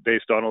condition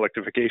based on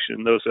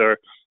electrification, those are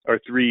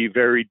three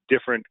very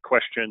different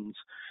questions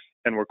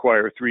and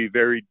require three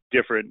very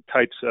different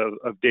types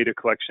of data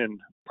collection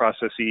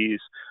processes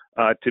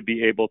to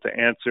be able to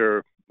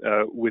answer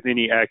with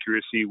any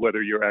accuracy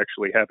whether you're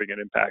actually having an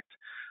impact.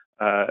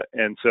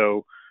 And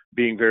so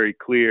being very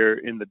clear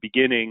in the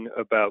beginning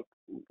about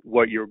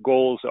what your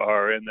goals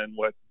are and then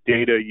what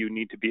data you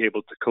need to be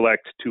able to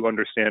collect to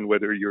understand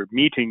whether you're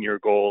meeting your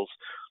goals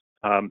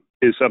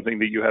is something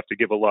that you have to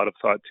give a lot of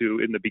thought to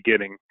in the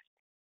beginning,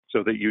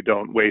 so that you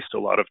don't waste a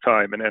lot of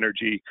time and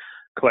energy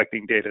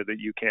collecting data that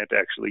you can't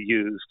actually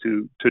use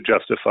to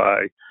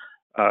justify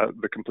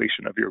the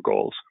completion of your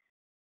goals.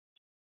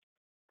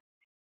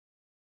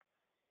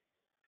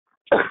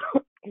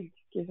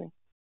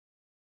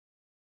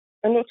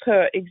 Un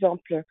autre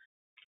exemple.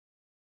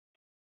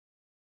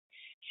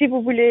 Si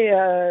vous voulez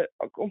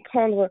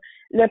comprendre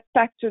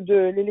l'impact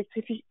de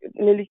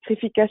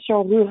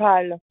l'électrification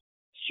rurale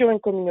sur une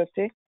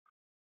communauté,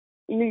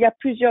 il y a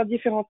plusieurs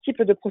différents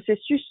types de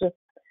processus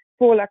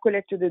pour la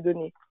collecte de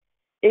données,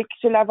 et que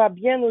cela va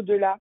bien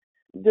au-delà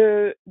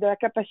de la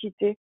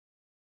capacité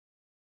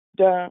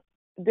d'un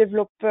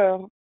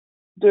développeur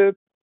de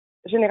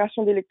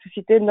génération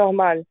d'électricité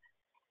normale,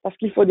 parce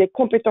qu'il faut des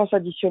compétences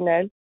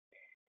additionnelles.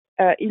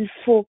 Il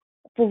faut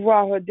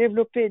pouvoir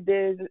développer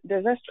des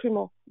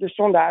instruments de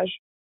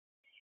sondage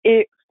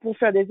et pour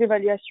faire des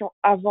évaluations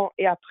avant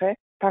et après.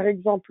 Par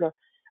exemple,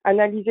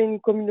 analyser une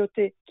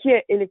communauté qui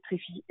est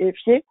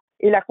électrifiée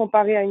et la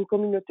comparer à une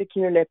communauté qui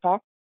ne l'est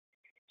pas.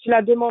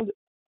 Cela demande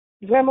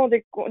vraiment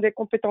des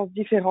compétences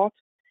différentes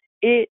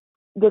et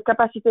des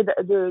capacités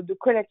de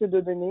collecte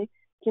de données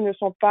qui ne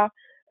sont pas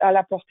à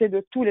la portée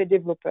de tous les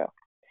développeurs.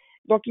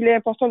 Donc, il est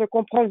important de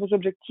comprendre vos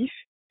objectifs,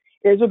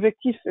 et les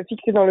objectifs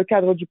fixés dans le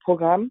cadre du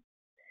programme,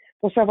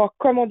 pour savoir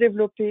comment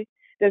développer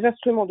des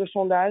instruments de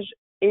sondage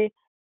et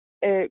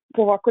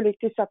pouvoir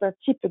collecter certains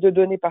types de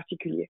données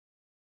particuliers.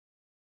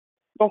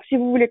 Donc, si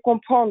vous voulez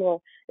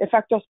comprendre les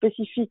facteurs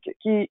spécifiques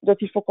dont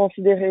il faut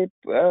considérer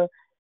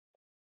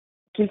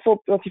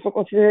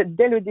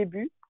dès le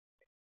début,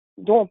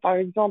 dont par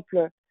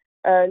exemple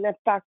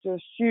l'impact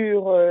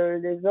sur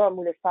les hommes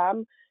ou les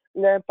femmes,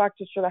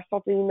 l'impact sur la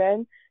santé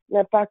humaine,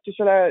 l'impact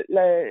sur la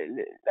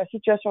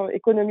situation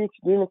économique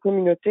d'une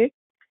communauté,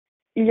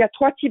 il y a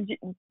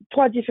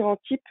trois différents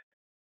types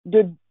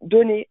de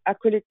données à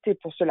collecter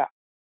pour cela.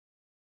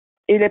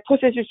 Et les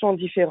processus sont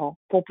différents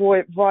pour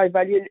pouvoir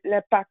évaluer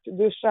l'impact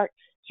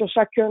sur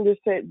chacune de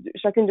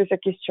ces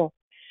questions.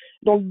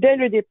 Donc, dès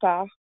le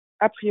départ,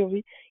 a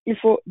priori, il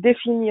faut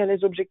définir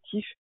les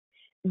objectifs,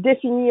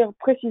 définir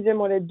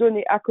précisément les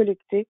données à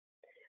collecter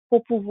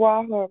pour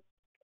pouvoir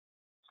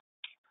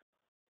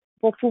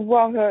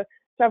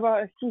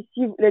savoir si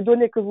les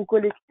données que vous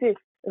collectez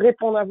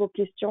répondent à vos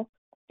questions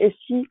et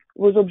si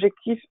vos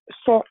objectifs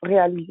sont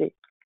réalisés.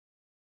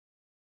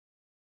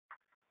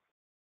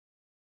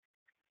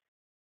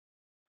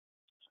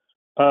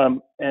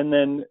 And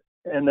then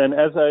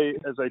as I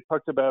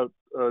talked about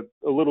a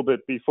little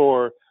bit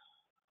before,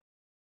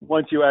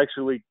 once you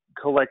actually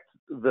collect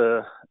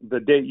the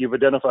data, you've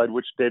identified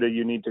which data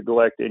you need to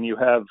collect, and you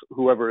have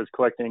whoever is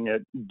collecting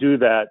it do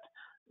that.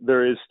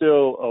 There is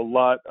still a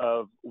lot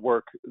of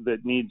work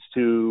that needs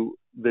to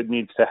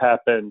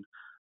happen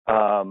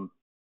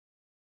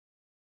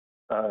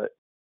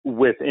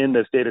within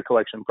this data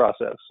collection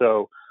process.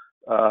 So,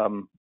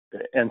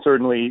 and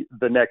certainly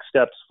the next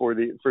steps for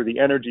the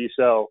energy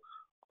cell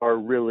are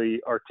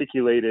really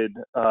articulated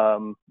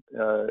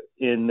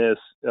in this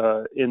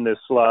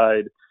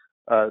slide.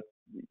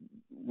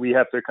 We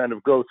have to kind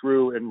of go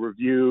through and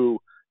review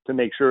to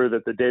make sure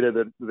that the data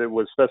that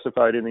was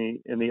specified in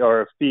the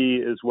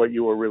RFP is what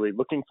you are really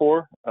looking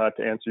for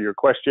to answer your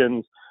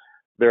questions.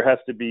 There has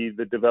to be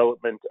the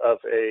development of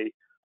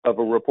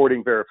a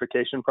reporting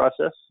verification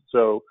process.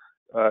 So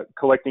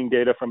collecting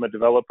data from a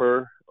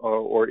developer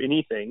or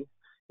anything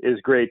is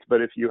great,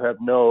 but if you have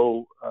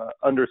no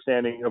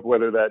understanding of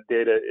whether that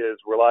data is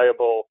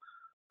reliable,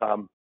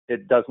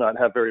 it does not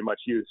have very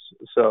much use.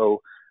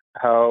 So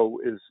how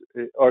is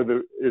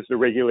the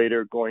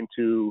regulator going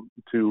to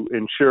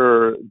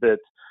ensure that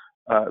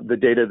the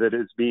data that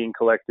is being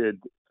collected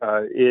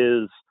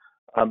is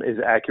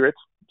accurate,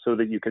 so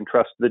that you can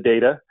trust the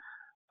data?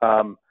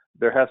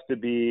 There has to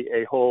be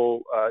a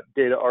whole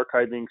data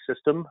archiving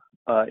system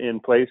in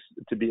place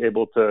to be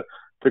able to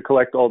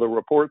collect all the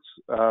reports,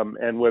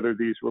 and whether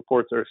these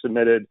reports are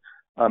submitted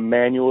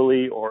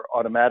manually or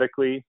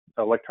automatically,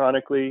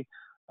 electronically.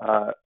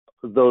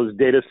 Those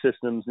data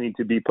systems need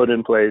to be put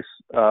in place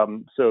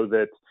so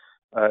that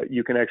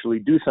you can actually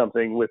do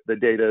something with the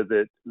data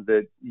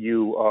that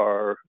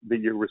you're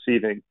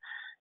receiving.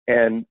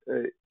 And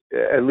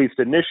at least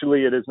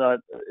initially, it's not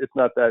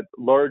that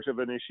large of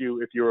an issue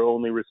if you're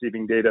only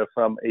receiving data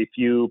from a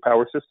few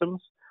power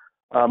systems.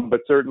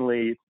 But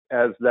certainly,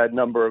 as that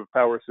number of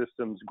power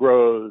systems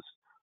grows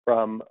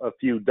from a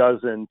few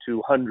dozen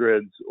to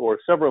hundreds or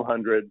several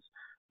hundreds,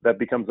 that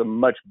becomes a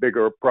much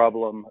bigger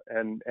problem,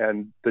 and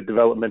the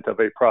development of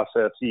a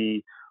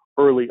processee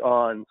early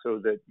on so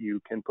that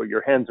you can put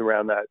your hands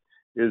around that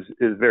is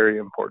very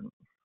important.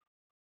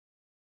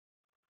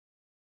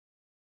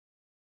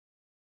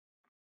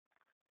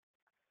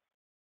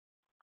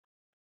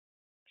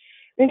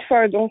 Une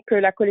fois donc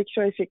la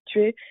collection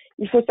effectuée,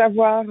 il faut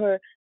savoir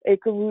et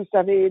que vous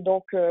savez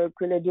donc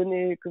que les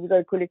données, que vous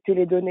avez collecté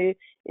les données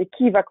et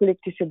qui va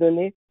collecter ces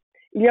données.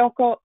 Il y a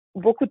encore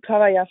beaucoup de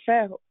travail à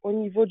faire au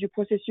niveau du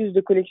processus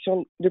de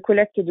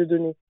collecte de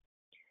données.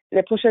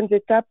 Les prochaines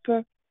étapes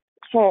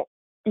sont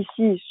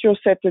ici sur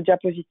cette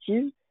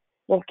diapositive.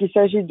 Donc, il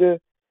s'agit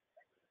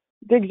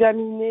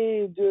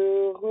d'examiner,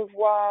 de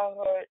revoir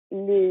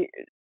les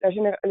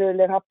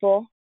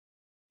rapports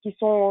qui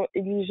sont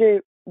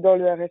exigés dans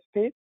le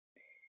RFP,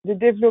 de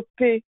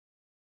développer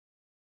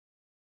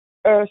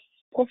un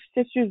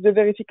processus de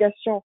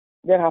vérification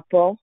des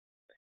rapports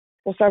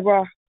pour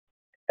savoir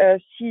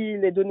si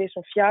les données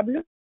sont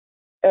fiables,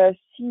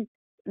 si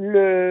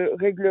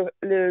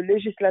le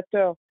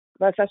législateur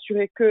va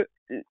s'assurer que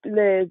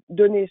les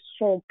données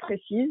sont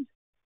précises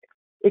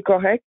et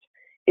correctes.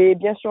 Et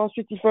bien sûr,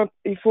 ensuite,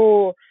 il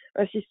faut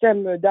un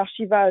système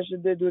d'archivage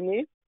des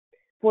données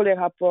pour les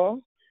rapports.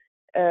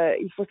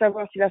 Il faut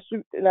savoir si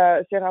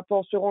ces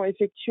rapports seront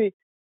effectués,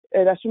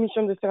 la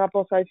soumission de ces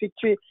rapports sera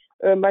effectuée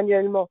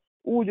manuellement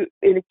ou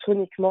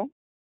électroniquement.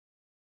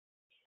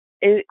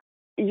 Et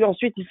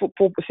ensuite,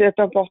 c'est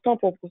important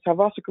pour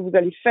savoir ce que vous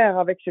allez faire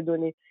avec ces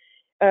données.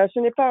 Ce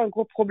n'est pas un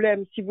gros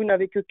problème si vous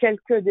n'avez que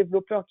quelques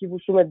développeurs qui vous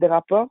soumettent des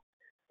rapports,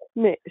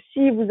 mais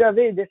si vous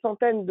avez des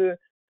centaines de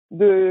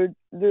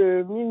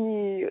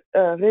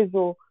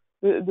mini-réseaux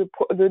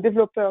de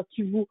développeurs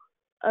qui vous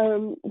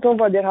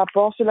envoient des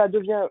rapports, cela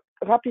devient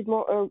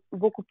rapidement un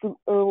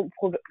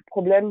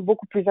problème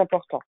beaucoup plus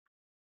important.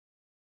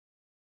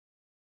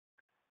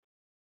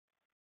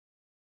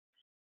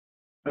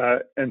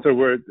 And so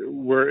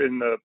we're in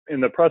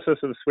the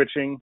process of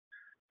switching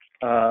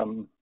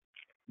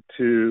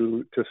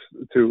to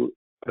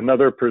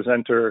another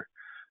presenter.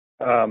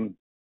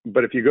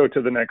 But if you go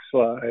to the next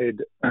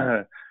slide,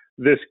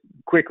 this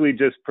quickly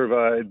just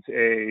provides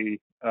a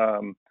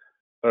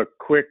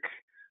quick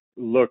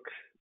look.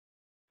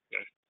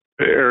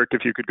 Eric,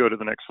 if you could go to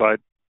the next slide.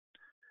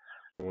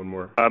 One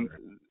more.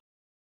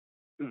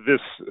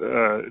 This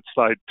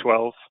slide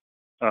 12.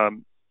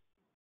 Slide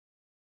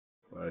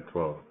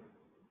 12.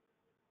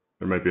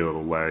 There might be a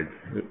little lag.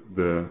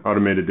 The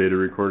automated data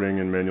recording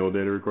and manual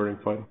data recording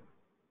slide.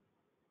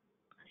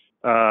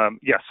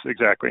 Yes,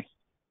 exactly.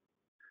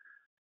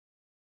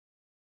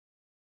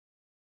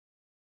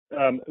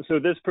 So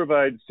this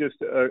provides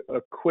just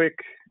a quick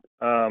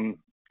kind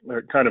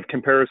of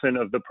comparison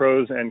of the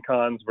pros and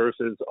cons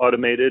versus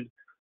automated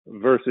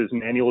versus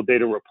manual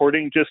data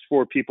reporting, just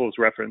for people's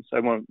reference. I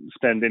won't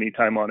spend any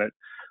time on it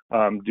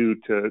due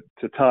to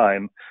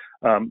time,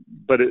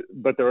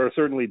 but there are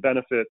certainly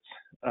benefits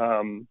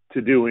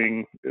to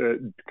doing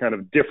kind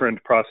of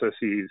different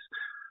processes.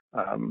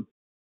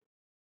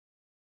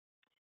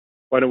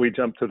 Why don't we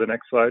jump to the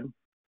next slide?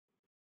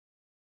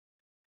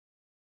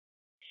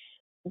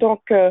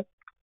 Donc,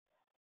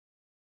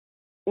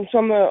 nous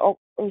sommes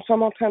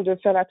en train de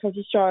faire la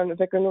transition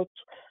avec un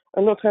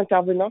autre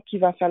intervenant qui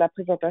va faire la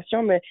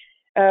présentation, mais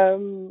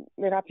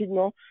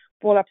rapidement,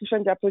 pour la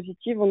prochaine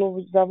diapositive,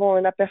 nous avons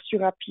un aperçu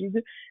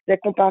rapide des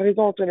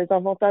comparaisons entre les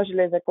avantages et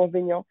les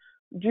inconvénients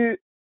de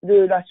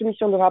la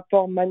soumission de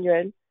rapports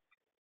manuels,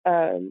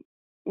 mais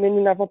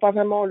nous n'avons pas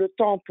vraiment le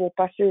temps pour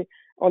passer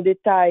en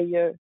détail,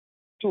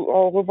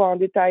 revoir en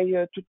détail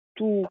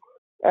tous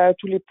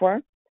les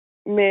points.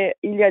 Mais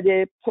il y a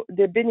des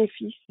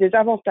bénéfices, des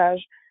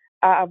avantages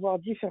à avoir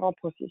différents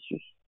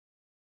processus.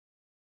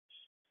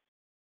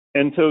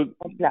 And so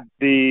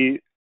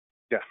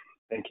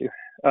thank you.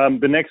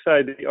 The next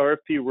slide, the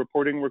RFP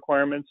reporting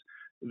requirements,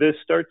 this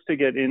starts to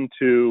get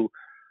into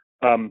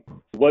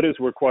what is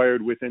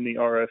required within the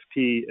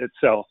RFP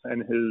itself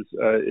and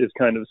is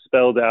kind of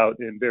spelled out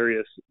in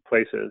various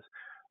places.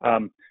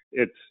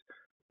 It's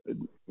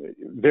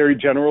very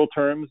general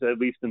terms, at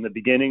least in the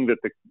beginning,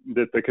 that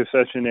the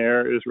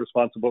concessionaire is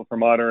responsible for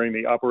monitoring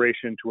the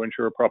operation to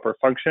ensure proper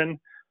function,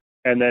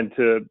 and then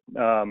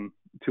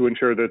to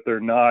ensure that they're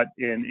not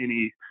in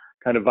any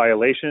kind of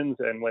violations,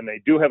 and when they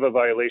do have a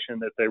violation,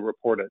 that they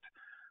report it.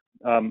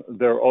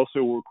 They're also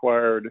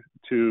required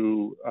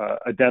to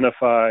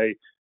identify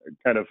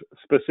kind of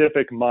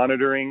specific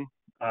monitoring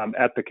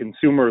at the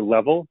consumer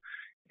level.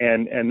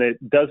 And it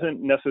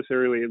doesn't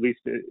necessarily, at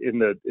least in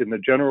the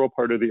general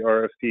part of the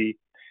RFP,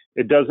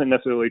 it doesn't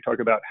necessarily talk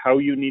about how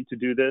you need to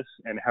do this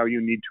and how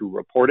you need to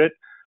report it,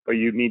 but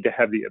you need to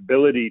have the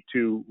ability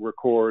to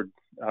record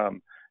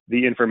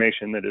the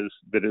information that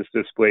is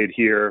displayed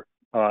here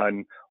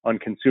on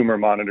consumer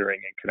monitoring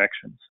and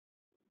connections.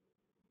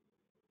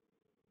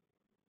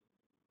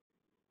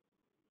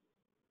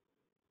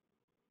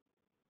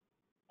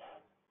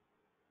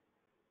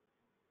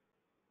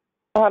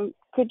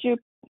 Could you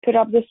put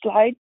up the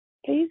slide,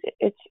 please?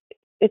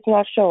 It's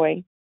not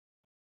showing.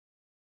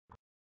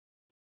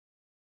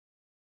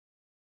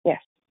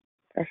 Yes,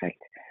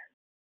 perfect.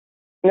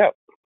 No,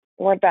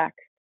 went back.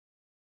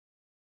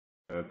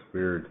 That's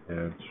weird.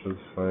 Yeah, it shows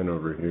fine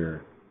over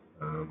here.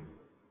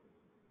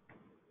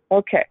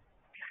 OK.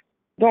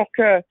 Donc,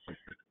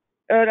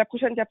 la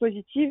prochaine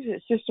diapositive,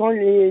 ce sont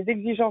les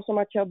exigences en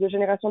matière de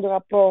génération de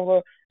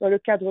rapports dans le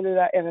cadre de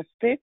la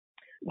RFP.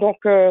 Donc,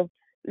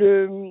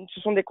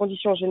 ce sont des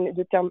conditions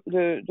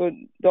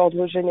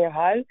d'ordre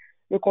général.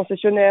 Le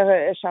concessionnaire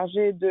est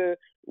chargé de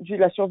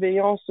la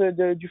surveillance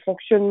du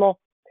fonctionnement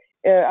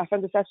afin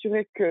de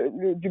s'assurer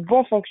du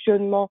bon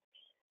fonctionnement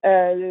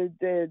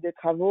des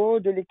travaux,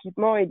 de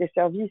l'équipement et des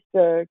services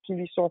qui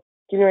lui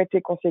ont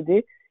été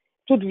concédés.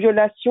 Toute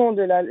violation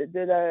des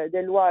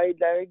lois et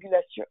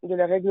de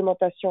la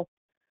réglementation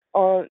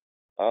en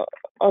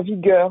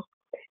vigueur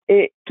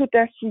et tout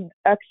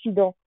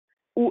accident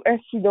ou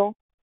incident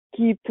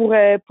qui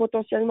pourrait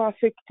potentiellement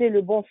affecter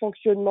le bon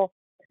fonctionnement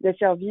des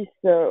services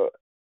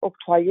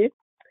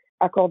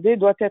accordés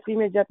doit être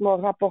immédiatement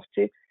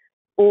rapporté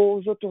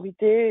aux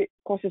autorités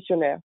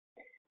concessionnaires.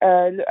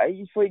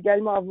 Il faut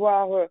également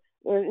avoir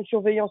une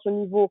surveillance au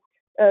niveau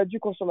du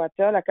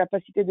consommateur, la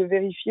capacité de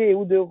vérifier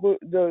ou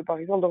par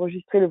exemple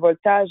d'enregistrer le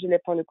voltage et les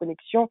points de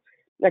connexion,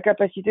 la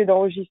capacité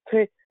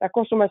d'enregistrer la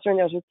consommation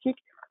énergétique,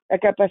 la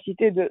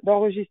capacité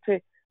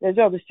d'enregistrer les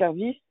heures de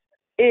service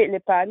et les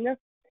pannes,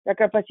 la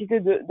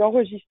capacité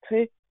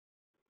d'enregistrer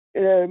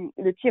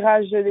le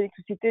tirage de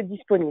l'électricité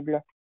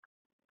disponible.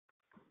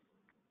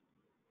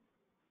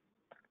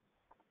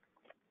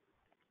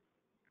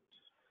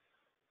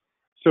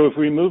 So if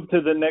we move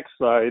to the next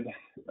slide,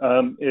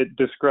 it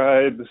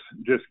describes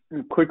just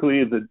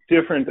quickly the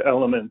different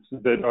elements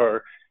that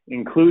are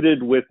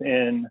included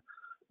within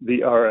the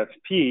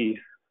RFP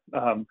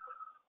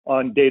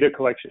on data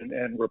collection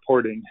and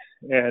reporting.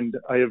 And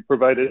I have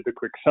provided a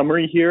quick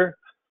summary here,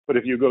 but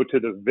if you go to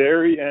the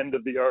very end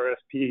of the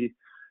RFP,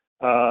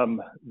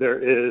 there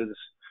is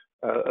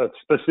a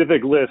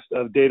specific list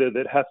of data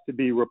that has to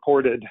be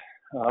reported,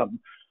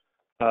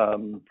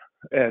 and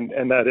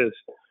that is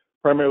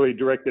primarily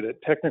directed at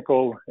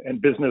technical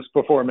and business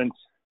performance.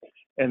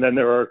 And then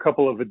there are a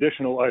couple of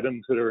additional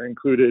items that are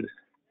included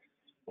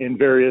in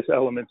various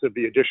elements of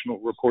the additional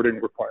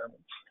reporting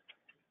requirements.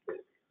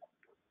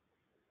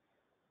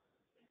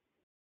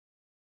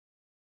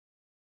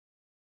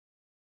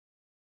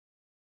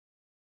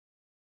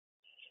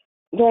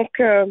 Donc,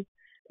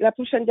 la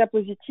prochaine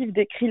diapositive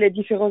décrit les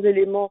différents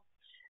éléments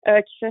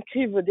qui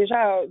s'inscrivent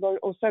déjà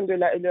au sein de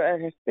la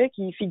RFP,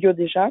 qui figurent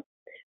déjà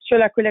sur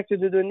la collecte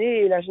de données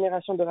et la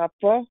génération de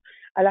rapports.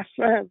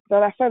 Dans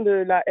la fin de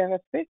la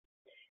RFP,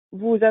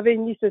 vous avez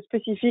une liste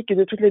spécifique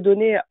de toutes les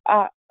données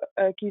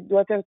qui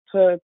doivent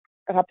être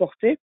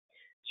rapportées,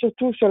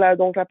 surtout sur la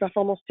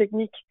performance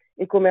technique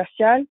et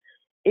commerciale.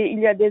 Et il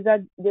y a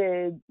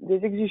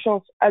des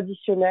exigences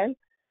additionnelles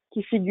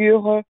qui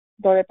figurent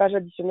dans les pages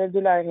additionnelles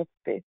de la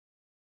RFP.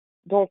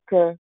 Donc,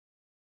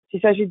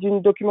 il s'agit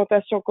d'une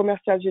documentation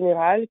commerciale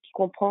générale qui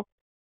comprend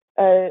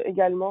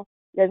également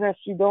les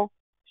incidents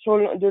sur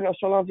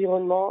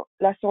l'environnement,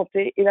 la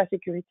santé et la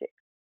sécurité.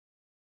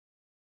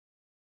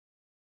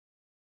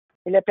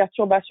 Et les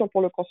perturbations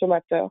pour le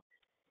consommateur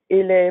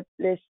et les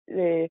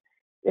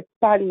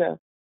pannes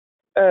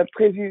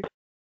prévues.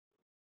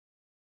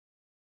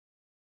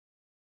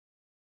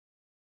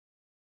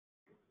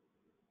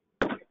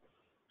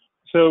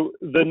 So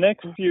the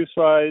next few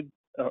slides,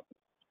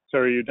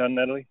 sorry, are you done,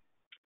 Natalie?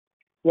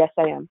 Yes,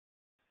 I am.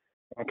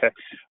 Okay.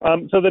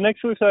 So the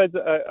next few slides,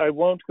 I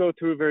won't go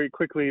through very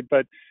quickly,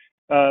 but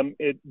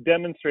it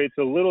demonstrates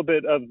a little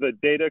bit of the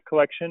data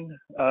collection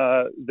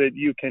that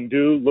you can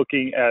do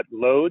looking at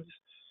loads.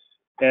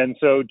 And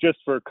so just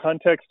for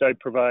context, I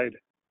provide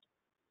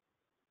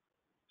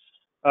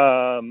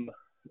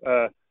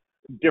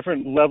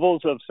different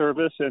levels of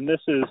service, and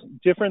this is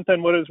different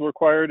than what is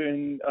required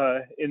in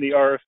the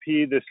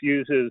RFP. This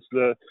uses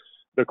the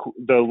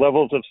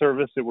levels of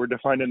service that were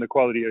defined in the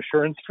quality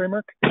assurance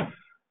framework.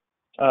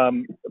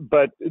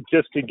 But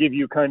just to give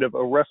you kind of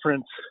a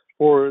reference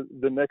for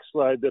the next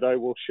slide that I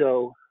will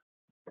show,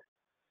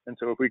 and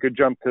so if we could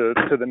jump to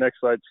the next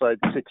slide, slide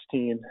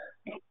 16.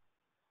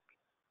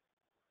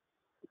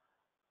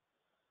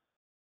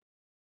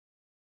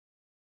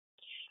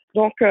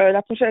 Donc,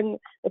 la prochaine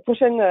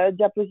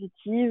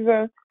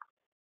diapositive,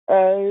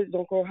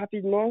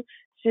 rapidement,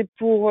 c'est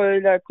pour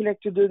la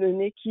collecte de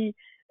données qui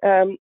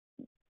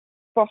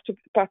porte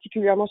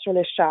particulièrement sur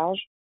les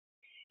charges.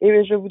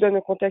 Et je vous donne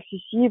un contexte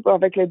ici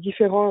avec les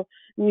différents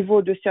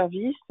niveaux de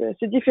service.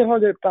 C'est différent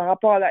par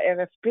rapport à la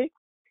RFP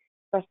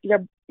parce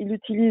qu'il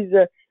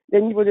utilise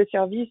les niveaux de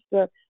service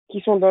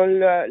qui sont dans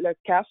le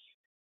CAF,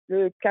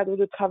 le cadre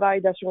de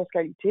travail d'assurance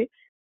qualité.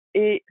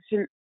 Et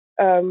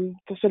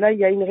pour cela, il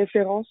y a une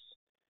référence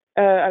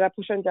à la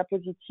prochaine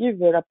diapositive,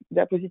 la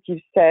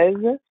diapositive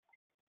 16.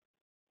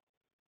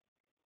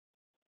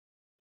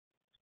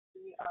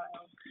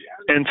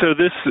 And so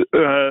this,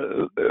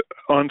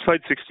 on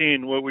slide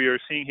 16, what we are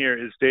seeing here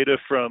is data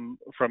from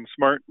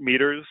smart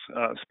meters,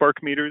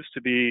 spark meters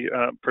to be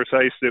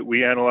precise, that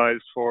we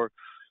analyzed for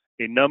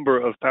a number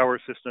of power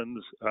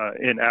systems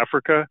in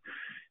Africa.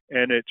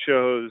 And it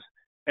shows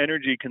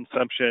energy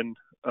consumption,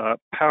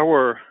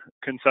 power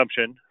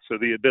consumption, so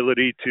the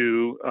ability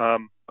to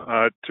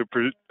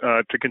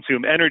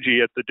consume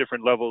energy at the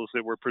different levels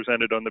that were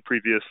presented on the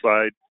previous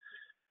slide.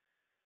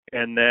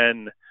 And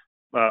then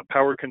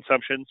power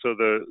consumption, so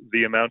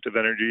the amount of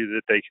energy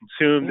that they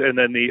consumed, and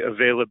then the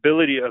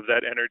availability of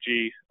that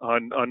energy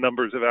on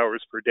numbers of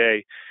hours per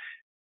day.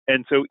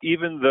 And so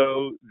even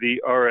though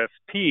the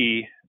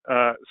RFP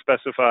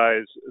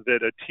specifies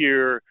that a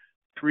tier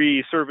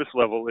 3 service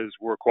level is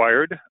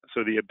required,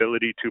 so the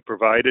ability to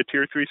provide a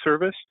tier 3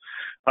 service,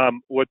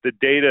 what this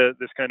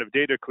kind of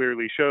data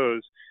clearly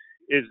shows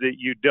is that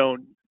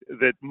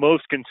that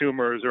most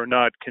consumers are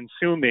not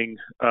consuming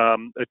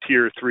a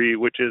tier 3,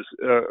 which is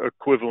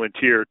equivalent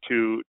tier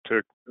to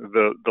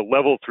the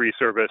level 3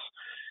 service.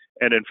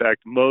 And in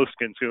fact, most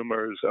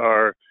consumers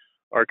are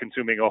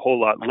consuming a whole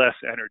lot less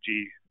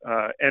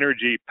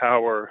energy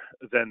power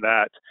than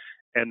that,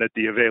 and that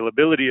the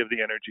availability of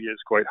the energy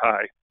is quite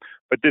high.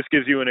 But this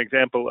gives you an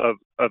example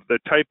of the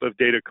type of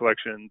data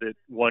collection that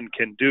one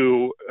can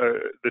do,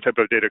 the type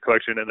of data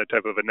collection and the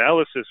type of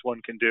analysis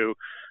one can do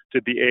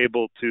to be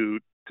able to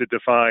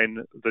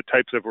define the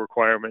types of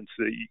requirements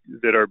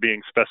that are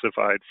being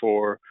specified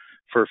for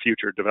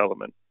future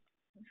development.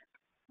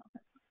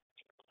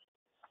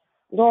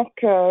 Donc,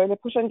 les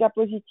prochaines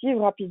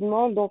diapositives,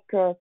 rapidement. Donc,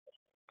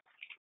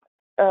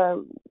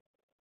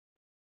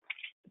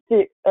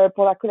 c'est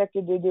pour la collecte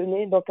de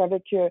données, donc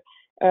avec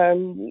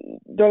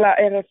dans la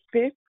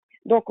RFP.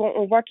 Donc,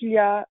 on voit qu'il y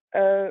a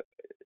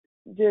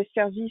des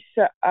services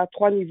à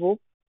 3 niveaux.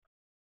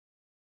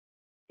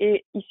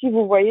 Et ici,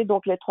 vous voyez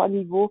donc les 3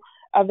 niveaux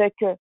avec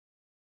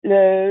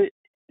la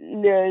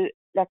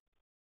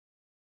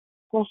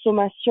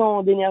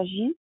consommation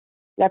d'énergie,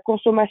 la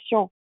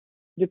consommation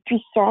de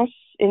puissance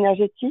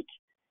énergétique,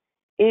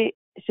 et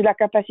c'est la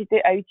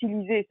capacité à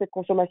utiliser cette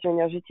consommation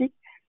énergétique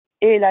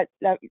et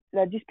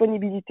la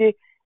disponibilité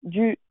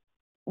de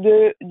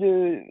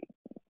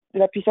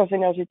la puissance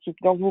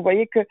énergétique. Donc, vous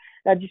voyez que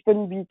la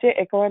disponibilité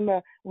est quand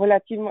même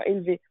relativement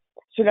élevée.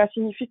 Cela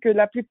signifie que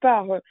la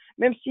plupart,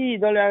 même si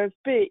dans la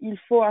l'AFP, il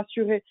faut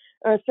assurer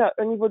un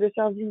niveau de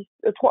service,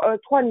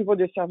 3 niveaux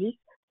de service,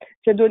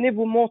 ces données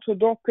vous montrent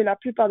donc que la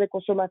plupart des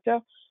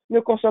consommateurs ne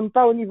consomment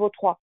pas au niveau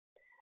 3.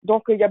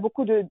 Donc, il y a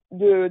beaucoup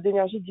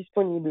d'énergie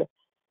disponible.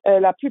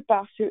 La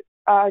plupart, c'est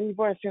à un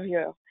niveau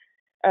inférieur.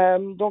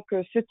 Donc,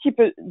 ce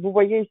type, vous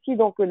voyez ici,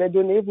 donc les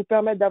données vous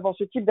permettent d'avoir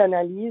ce type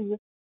d'analyse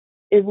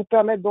et vous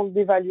permettent donc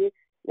d'évaluer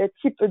les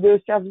types de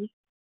services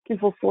qu'il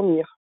faut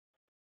fournir.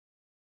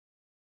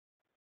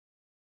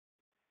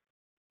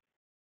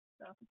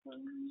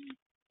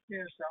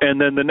 And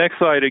then the next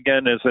slide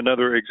again is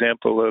another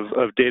example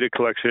of data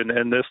collection,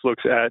 and this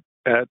looks at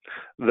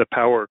the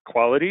power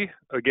quality,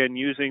 again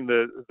using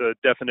the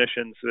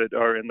definitions that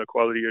are in the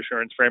quality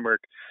assurance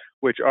framework,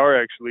 which are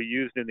actually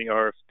used in the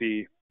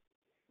RFP,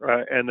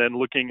 and then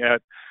looking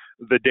at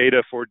the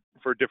data for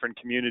different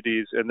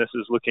communities, and this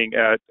is looking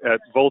at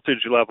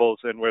voltage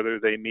levels and whether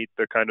they meet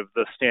the kind of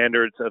the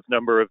standards of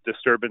number of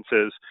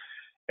disturbances,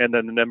 and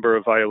then the number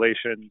of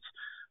violations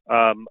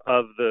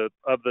of the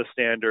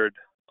standard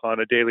on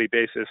a daily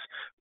basis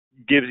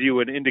gives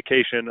you an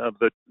indication of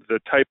the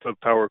type of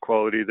power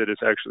quality that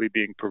is actually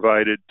being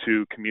provided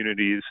to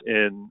communities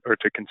or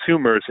to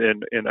consumers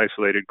in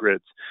isolated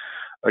grids.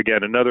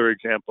 Again, another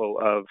example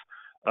of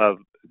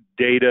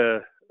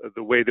data,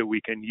 the way that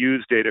we can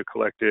use data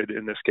collected,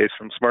 in this case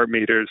from smart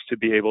meters, to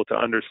be able to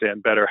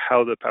understand better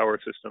how the power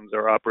systems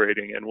are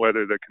operating and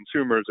whether the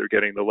consumers are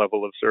getting the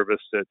level of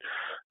service that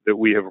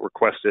we have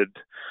requested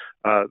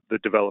the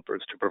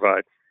developers to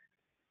provide.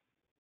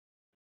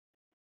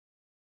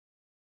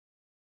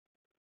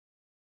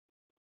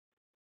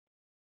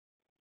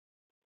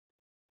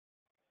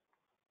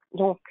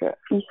 Donc,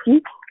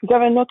 ici, vous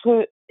avez un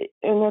autre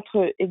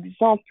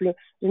exemple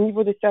du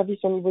niveau de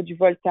service au niveau du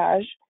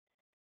voltage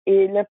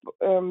et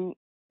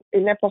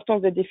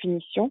l'importance des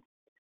définitions.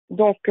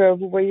 Donc,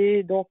 vous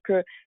voyez donc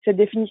ces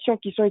définitions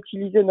qui sont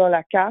utilisées dans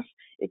la CAF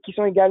et qui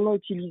sont également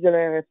utilisées dans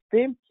la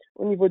RFP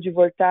au niveau du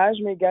voltage,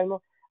 mais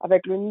également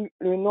avec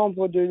le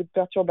nombre de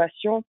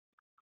perturbations,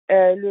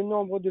 le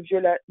nombre de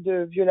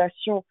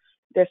violations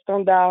des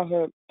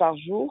standards par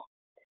jour.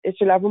 Et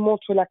cela vous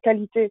montre la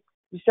qualité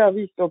du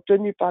service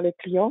obtenu par les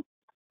clients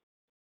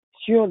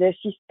sur des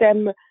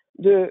systèmes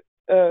de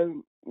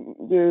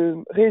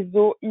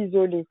réseaux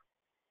isolés.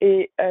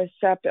 Et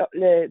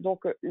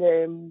donc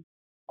les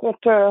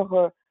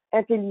compteurs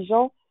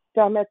intelligents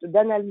permettent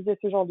d'analyser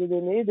ce genre de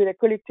données, de les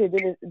collecter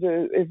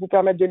et vous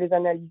permettent de les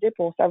analyser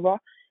pour savoir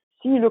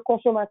si le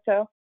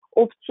consommateur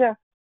obtient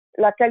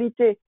la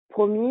qualité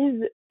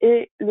promise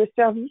et le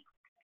service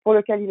pour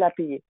lequel il a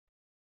payé.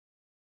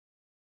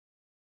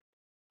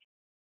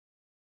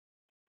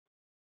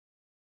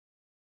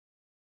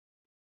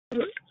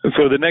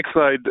 So the next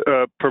slide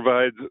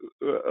provides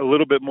a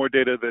little bit more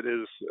data that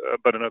is,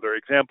 but another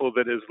example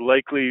that is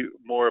likely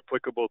more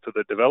applicable to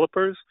the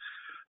developers,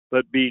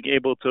 but being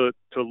able to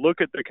look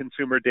at the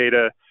consumer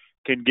data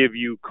can give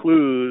you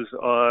clues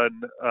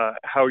on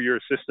how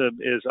your system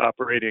is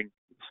operating.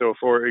 So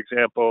for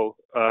example,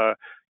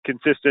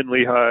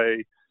 consistently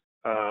high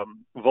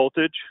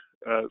voltage,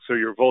 so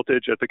your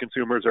voltage at the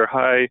consumers are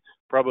high,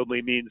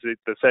 probably means that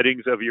the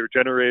settings of your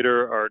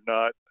generator are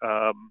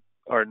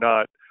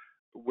not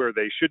where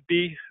they should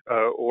be,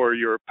 or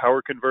your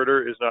power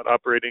converter is not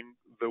operating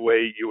the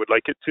way you would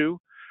like it to.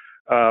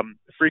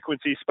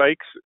 Frequency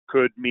spikes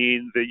could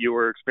mean that you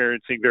are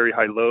experiencing very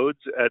high loads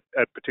at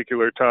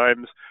particular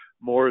times,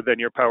 more than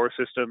your power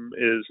system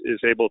is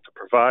able to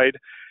provide.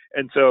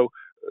 And so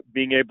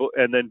being able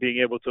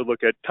to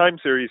look at time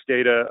series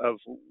data of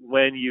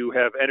when you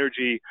have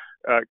energy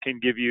can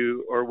give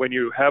you, or when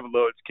you have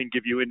loads, can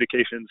give you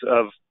indications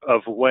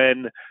of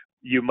when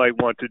you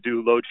might want to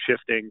do load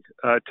shifting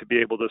to be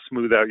able to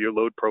smooth out your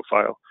load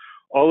profile.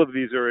 All of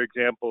these are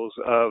examples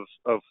of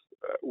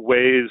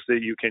ways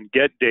that you can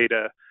get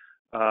data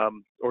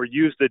or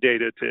use the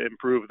data to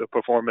improve the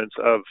performance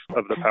of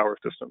the power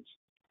systems.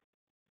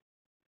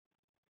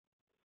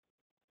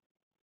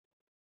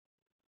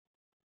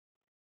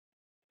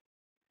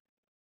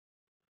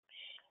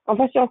 En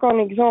fait, c'est encore un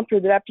exemple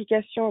de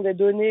l'application des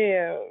données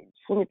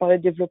fournies par les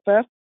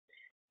développeurs.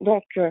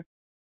 Donc,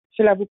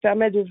 cela vous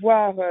permet de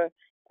voir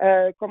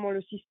comment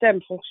le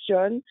système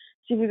fonctionne.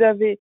 Si vous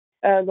avez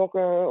donc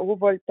un haut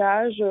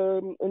voltage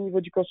au niveau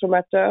du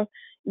consommateur,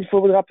 il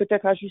faudra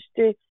peut-être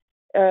ajuster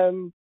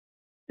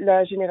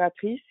la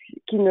génératrice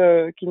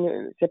les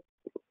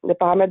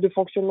paramètres de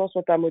fonctionnement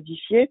sont à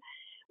modifier,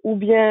 ou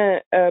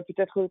bien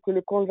peut-être que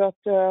le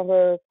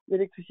converteur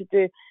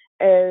d'électricité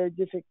est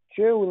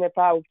défectueux ou n'est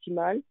pas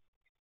optimal.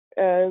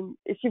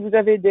 Et si vous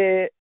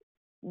avez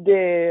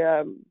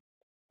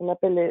on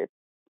appelle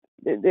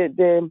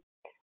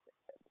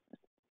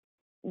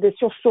des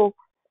sursauts,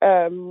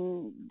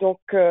 donc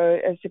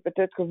c'est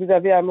peut-être que vous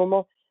avez à un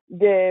moment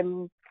des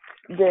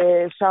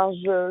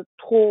charges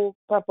trop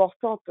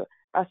importantes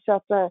à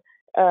certains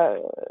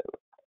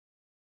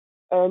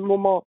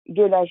moments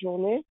de la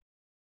journée.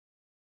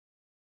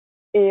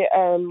 Et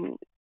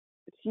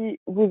si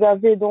vous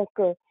avez donc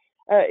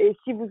des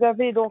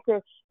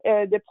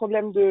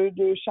problèmes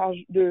de charge,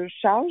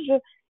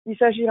 il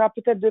s'agira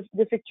peut-être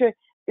d'effectuer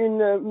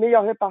une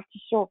meilleure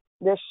répartition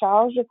des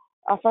charges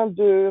afin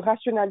de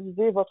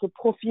rationaliser votre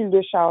profil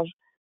de charge.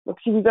 Donc,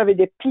 si vous avez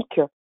des pics,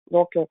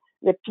 donc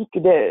les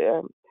pics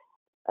de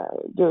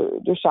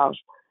charge,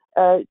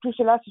 tout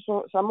cela,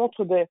 ça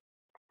montre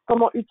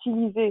comment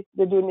utiliser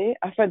des données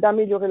afin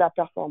d'améliorer la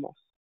performance.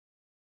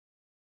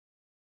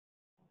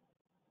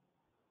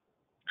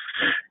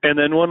 And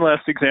then one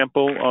last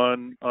example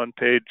on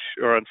page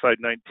or on slide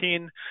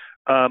 19,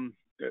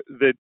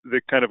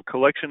 the kind of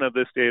collection of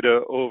this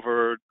data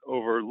over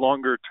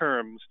longer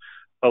terms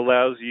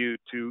allows you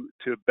to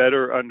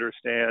better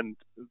understand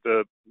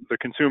the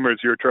consumers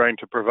you're trying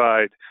to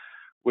provide,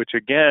 which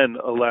again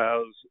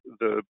allows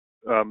the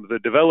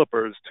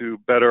developers to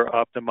better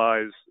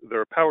optimize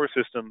their power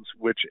systems,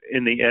 which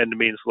in the end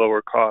means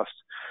lower costs.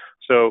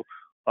 So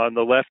on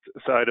the left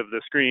side of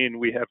the screen,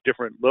 we have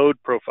different load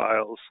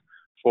profiles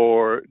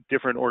for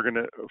different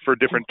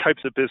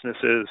types of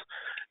businesses,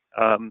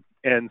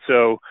 and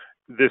so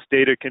this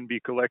data can be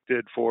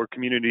collected for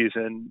communities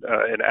in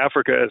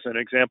Africa as an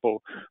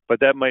example, but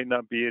that might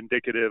not be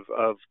indicative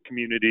of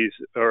communities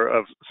or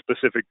of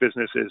specific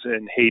businesses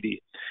in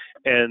Haiti.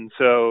 And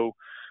so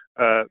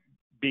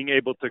being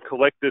able to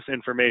collect this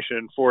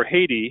information for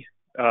Haiti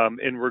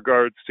in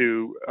regards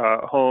to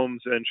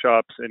homes and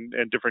shops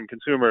and different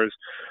consumers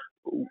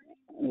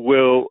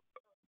will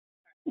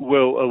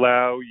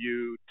allow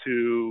you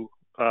to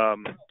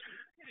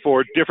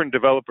for different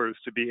developers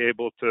to be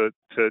able to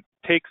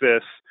take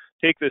this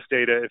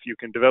data, if you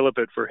can develop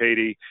it for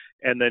Haiti,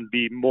 and then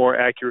be more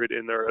accurate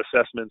in their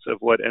assessments of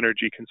what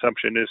energy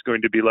consumption is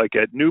going to be like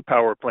at new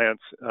power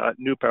plants,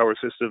 new power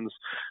systems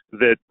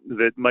that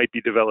might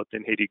be developed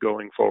in Haiti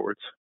going forwards.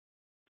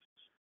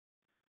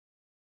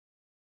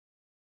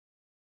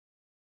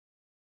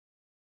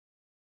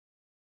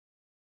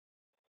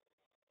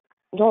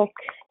 Donc,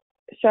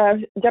 sur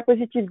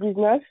diapositive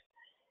 19,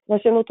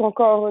 voici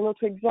encore un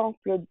autre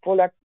exemple pour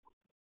la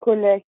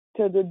collecte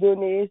de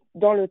données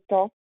dans le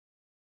temps.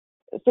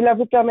 Cela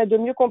vous permet de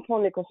mieux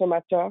comprendre les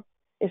consommateurs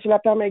et cela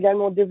permet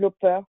également aux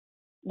développeurs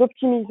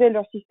d'optimiser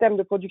leur système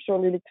de production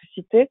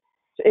d'électricité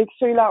et que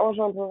cela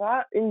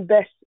engendrera une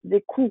baisse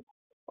des coûts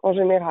en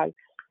général.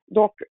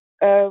 Donc,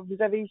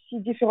 vous avez ici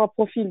différents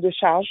profils de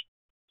charges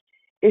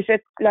et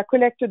la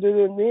collecte de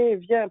données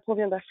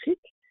provient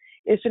d'Afrique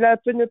et cela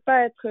peut ne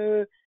pas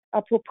être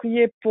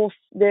approprié pour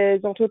des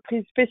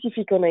entreprises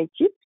spécifiques en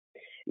Haïti,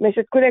 mais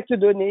cette collecte de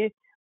données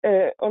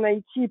en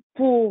Haïti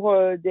pour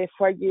des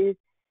foyers,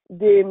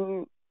 des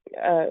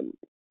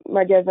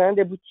magasins,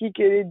 des boutiques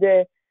et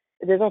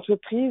des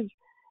entreprises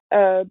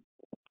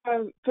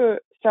peut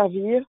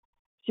servir,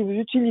 si vous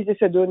utilisez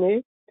ces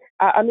données,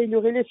 à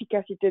améliorer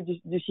l'efficacité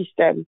du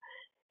système.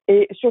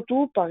 Et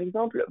surtout, par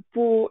exemple,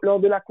 lors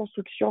de la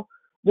construction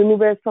de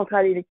nouvelles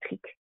centrales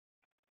électriques.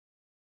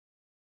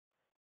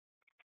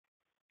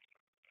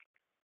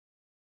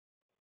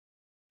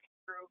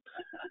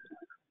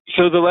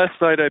 So the last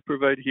slide I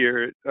provide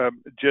here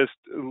just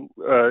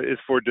is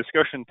for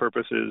discussion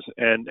purposes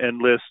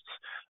and lists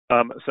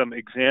some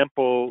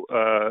example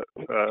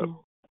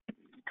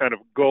kind of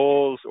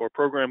goals or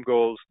program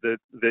goals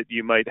that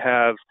you might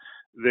have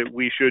that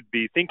we should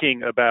be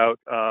thinking about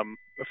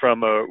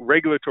from a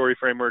regulatory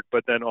framework,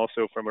 but then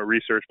also from a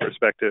research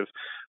perspective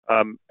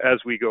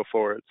as we go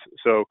forward.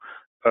 So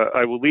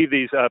I will leave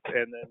these up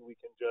and then we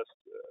can just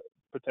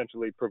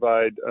potentially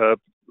provide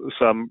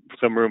some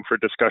room for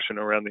discussion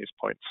around these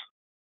points.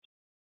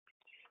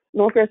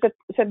 Donc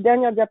cette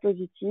dernière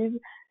diapositive,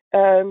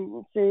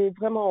 c'est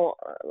vraiment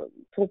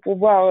pour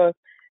pouvoir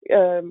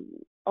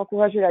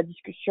encourager la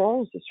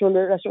discussion, c'est sur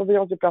la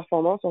surveillance de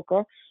performance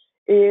encore,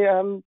 et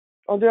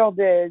en dehors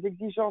des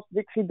exigences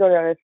décrites dans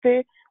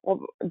l'RFP,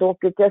 donc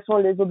quels sont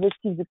les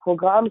objectifs du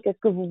programme, qu'est-ce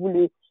que vous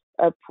voulez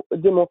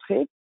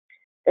démontrer,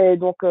 et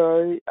donc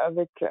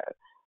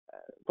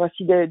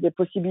voici des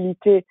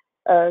possibilités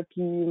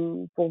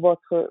pour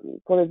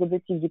les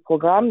objectifs du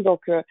programme.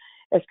 Donc,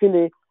 est-ce que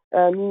les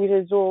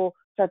mini-réseaux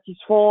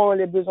satisfont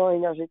les besoins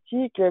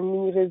énergétiques? Les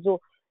mini-réseaux,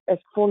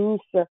 est-ce qu'ils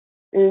fournissent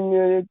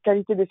une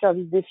qualité de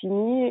service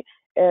définie?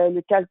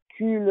 Le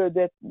calcul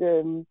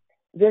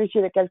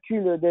vérifier les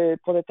calculs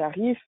pour les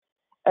tarifs,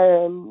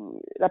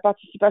 la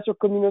participation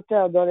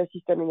communautaire dans les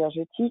systèmes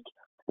énergétiques,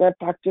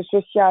 l'impact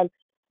social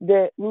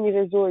des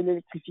mini-réseaux et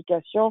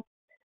l'électrification,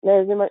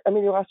 les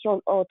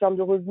améliorations en termes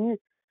de revenus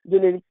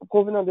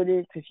provenant de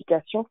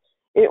l'électrification.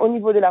 Et au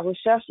niveau de la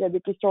recherche, il y a des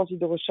questions aussi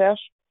de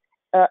recherche,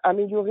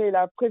 améliorer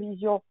la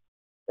prévision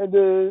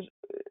de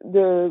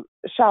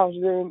charge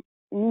de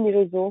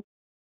mini-réseaux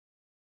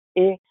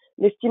et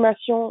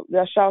l'estimation de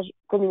la charge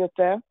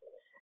communautaire,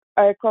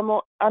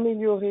 comment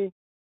améliorer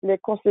les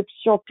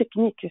conceptions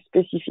techniques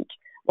spécifiques.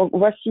 Donc,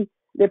 voici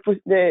des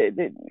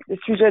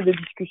sujets de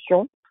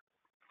discussion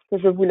que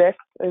je vous laisse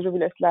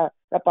la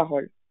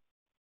parole.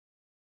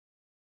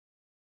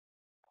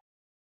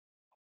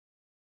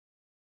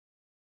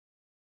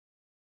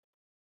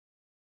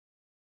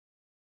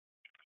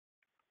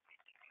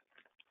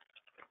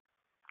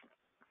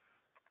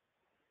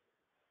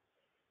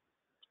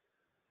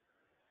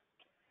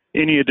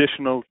 Any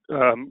additional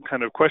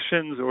kind of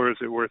questions, or is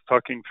it worth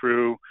talking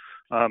through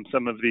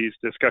some of these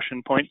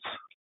discussion points?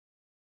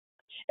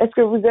 Est-ce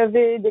que vous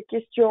avez des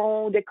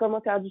questions ou des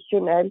commentaires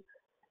additionnels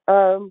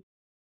après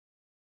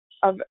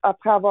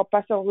avoir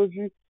passé en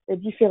revue les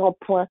différents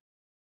points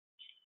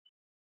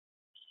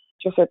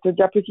sur cette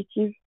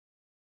diapositive?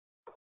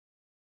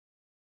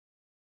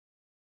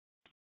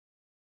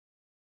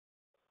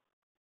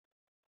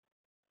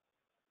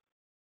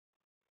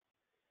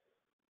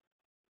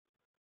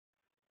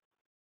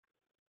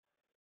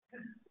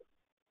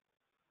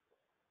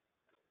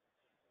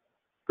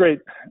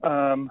 Great.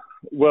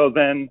 Well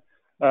then,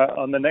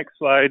 on the next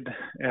slide,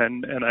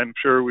 and I'm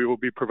sure we will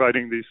be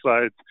providing these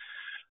slides,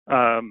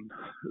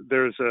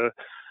 there's a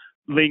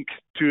link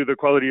to the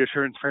quality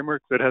assurance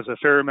framework that has a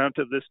fair amount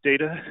of this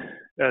data,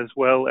 as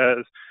well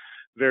as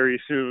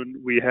very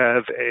soon we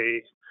have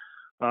a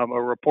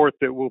report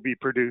that will be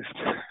produced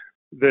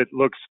that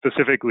looks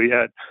specifically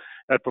at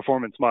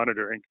performance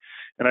monitoring.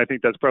 And I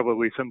think that's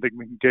probably something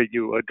we can get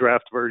you a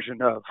draft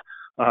version of,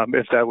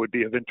 if that would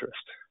be of interest.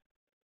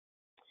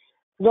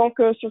 Donc,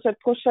 sur cette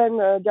prochaine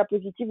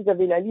diapositive, vous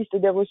avez la liste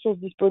des ressources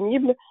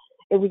disponibles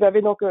et vous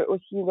avez donc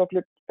aussi donc,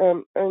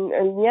 un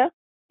lien,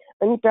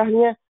 un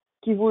hyperlien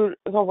qui vous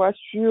envoie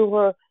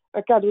sur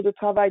un cadre de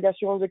travail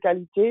d'assurance de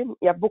qualité.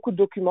 Il y a beaucoup de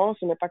documents,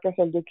 ce n'est pas qu'un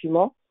seul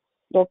document.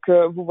 Donc,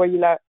 vous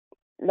voyez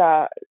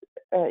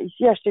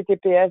ici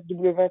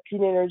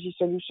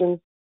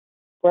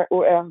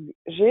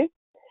https://cleanenergysolutions.org.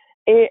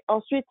 Et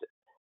ensuite,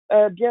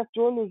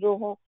 bientôt, nous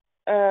aurons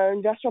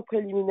une version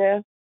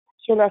préliminaire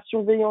sur la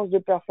surveillance de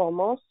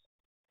performance.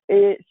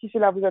 Et si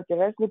cela vous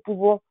intéresse, nous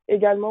pouvons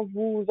également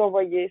vous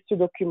envoyer ce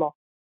document.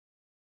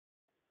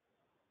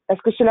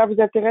 Est-ce que cela vous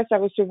intéresse à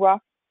recevoir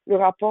le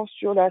rapport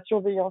sur la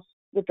surveillance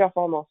de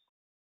performance?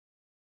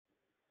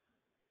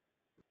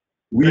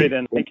 Oui. Great,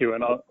 and thank you.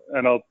 And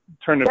I'll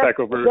turn it back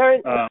over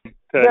to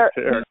Eric.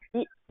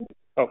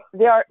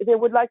 They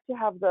would like to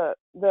have the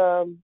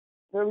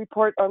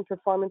report on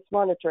performance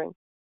monitoring.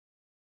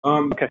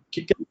 Okay.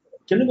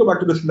 Can you go back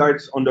to the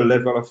slides on the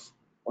level of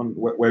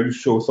where you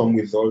show some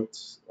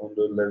results on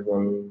the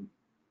level,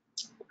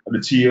 on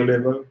the tier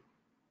level?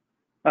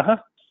 Uh-huh.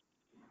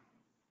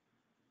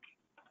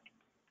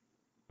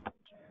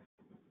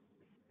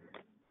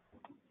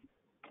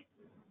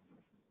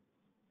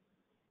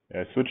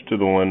 Yeah, I switched to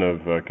the one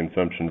of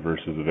consumption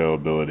versus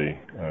availability,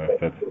 if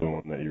that's the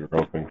one that you were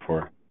hoping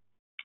for.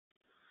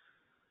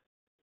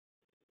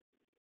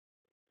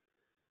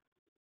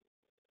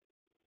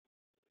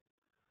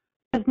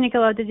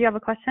 Nicola, did you have a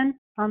question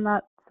on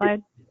that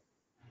slide?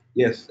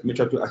 Yes, let me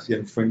try to ask you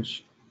in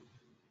French.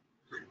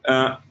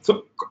 Maybe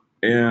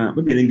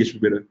in English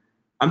better.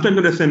 I'm trying to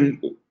understand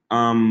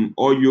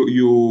how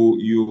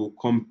you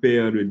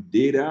compare the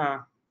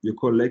data you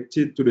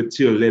collected to the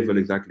tier level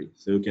exactly,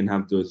 so you can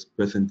have those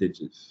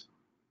percentages.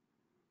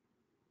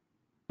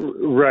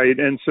 Right,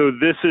 and so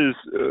this is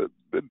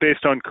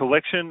based on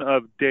collection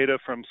of data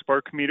from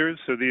Spark meters.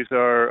 So these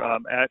are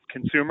at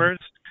consumers,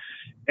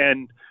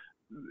 and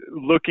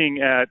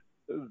looking at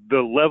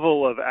the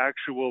level of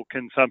actual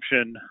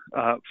consumption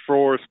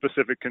for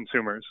specific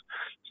consumers.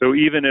 So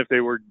even if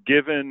they were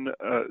given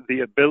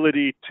the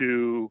ability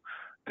to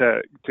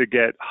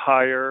get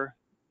higher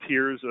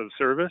tiers of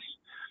service,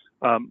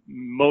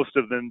 most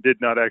of them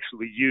did not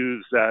actually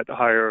use that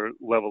higher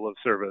level of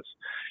service.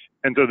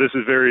 And so this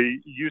is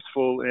very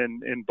useful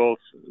in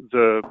both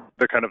the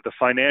kind of the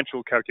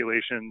financial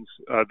calculations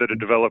that a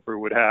developer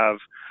would have,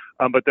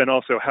 but then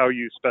also how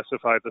you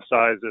specify the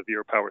size of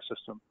your power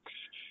system.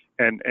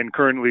 And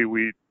currently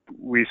we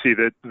see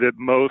that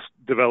most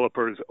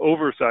developers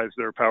oversize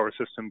their power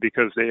system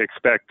because they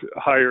expect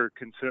higher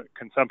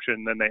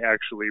consumption than they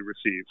actually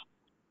receive.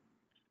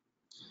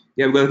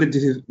 Yeah, well, this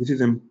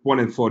is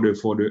important for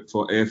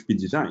AFP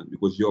design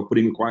because you're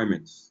putting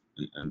requirements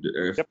on the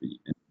AFP.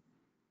 Yep.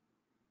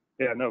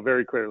 Yeah, no,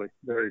 very clearly.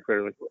 But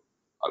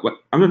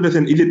I'm not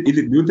understanding. Do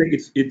you think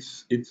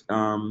it's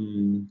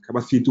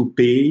capacity to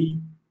pay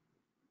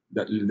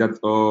that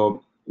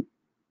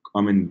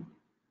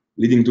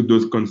leading to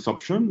those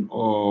consumption,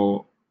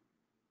 or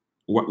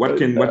what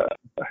can?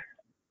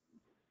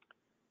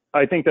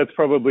 I think that's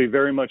probably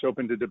very much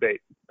open to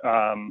debate,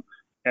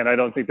 and I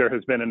don't think there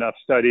has been enough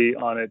study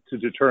on it to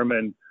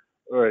determine,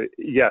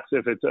 yes,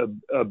 if it's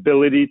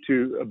ability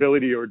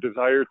or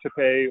desire to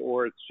pay,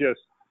 or it's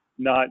just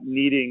not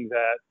needing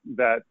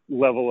that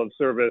level of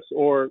service,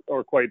 or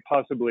quite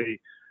possibly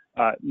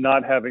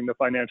not having the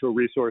financial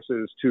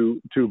resources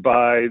to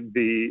buy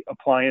the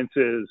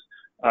appliances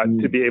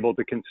to be able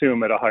to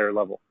consume at a higher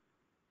level.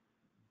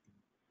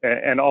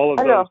 And all of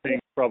those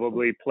things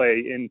probably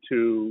play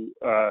into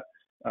the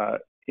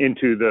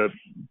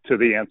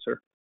answer.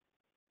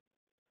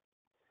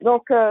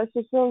 Donc,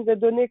 ce sont des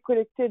données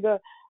collectées d'un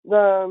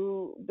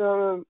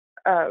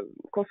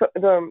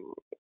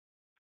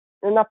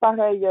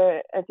appareil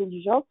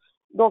intelligent,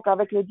 donc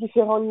avec les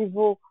différents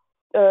niveaux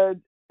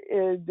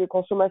de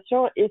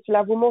consommation, et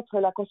cela vous montre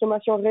la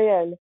consommation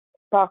réelle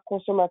par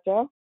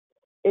consommateur,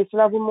 et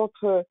cela vous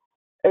montre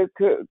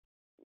que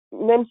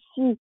même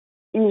si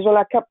ils ont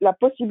la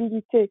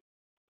possibilité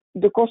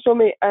de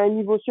consommer à un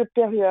niveau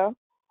supérieur,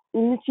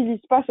 ils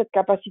n'utilisent pas cette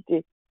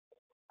capacité.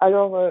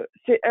 Alors,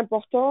 c'est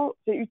important,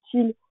 c'est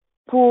utile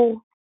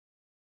pour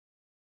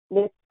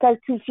les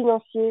calculs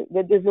financiers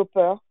des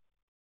développeurs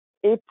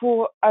et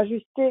pour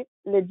ajuster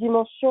les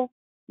dimensions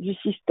du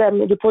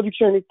système de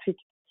production électrique.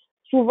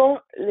 Souvent,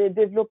 les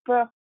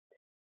développeurs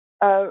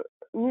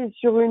misent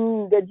sur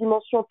des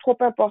dimensions trop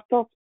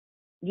importantes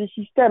du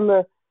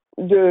système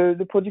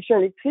de production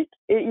électrique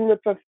et ils ne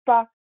peuvent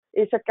pas,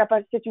 et cette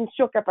capacité, c'est une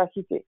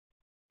surcapacité.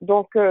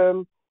 Donc,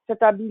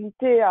 cette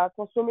habilité à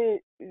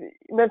consommer,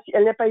 même si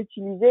elle n'est pas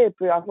utilisée, elle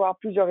peut avoir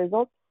plusieurs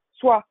raisons.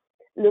 Soit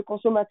le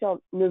consommateur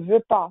ne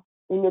veut pas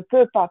ou ne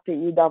peut pas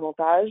payer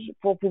davantage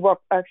pour pouvoir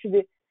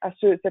accéder à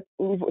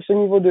ce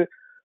niveau de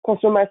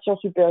consommation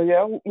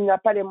supérieure, ou il n'a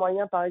pas les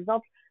moyens, par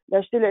exemple,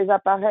 d'acheter les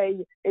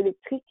appareils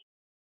électriques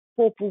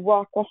pour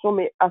pouvoir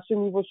consommer à ce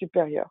niveau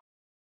supérieur.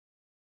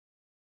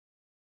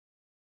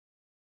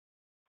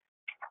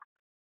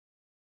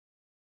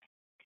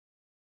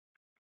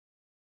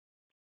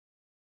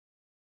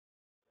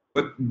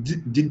 But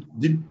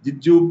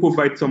did you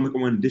provide some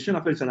recommendation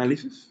after this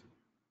analysis?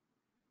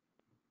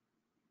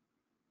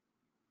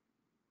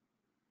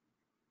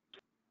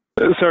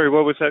 Sorry,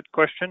 what was that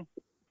question?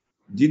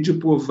 Did you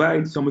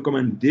provide some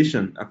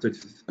recommendation after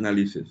this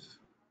analysis?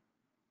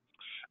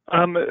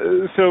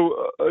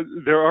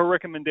 There are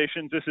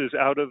recommendations. This is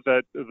out of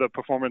the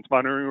performance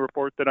monitoring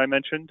report that I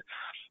mentioned.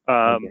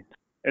 Okay.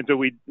 And so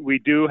we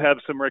do have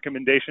some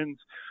recommendations,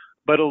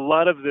 but a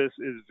lot of this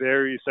is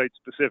very site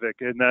specific,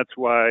 and that's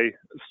why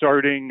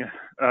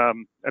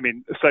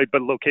site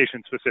but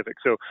location specific.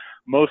 So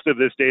most of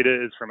this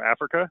data is from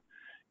Africa,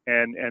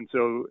 and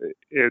so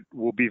it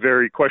will be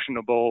very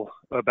questionable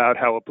about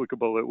how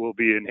applicable it will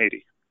be in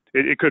Haiti.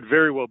 It could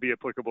very well be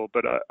applicable,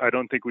 but I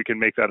don't think we can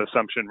make that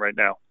assumption right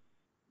now.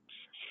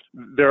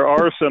 There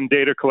are some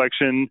data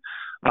collection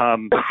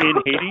in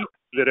Haiti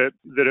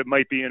that it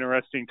might be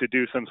interesting to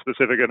do some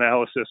specific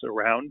analysis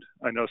around.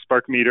 I know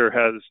SparkMeter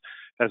has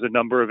a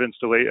number of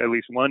at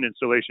least one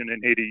installation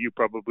in Haiti. You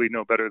probably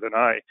know better than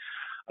I.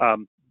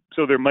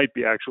 So there might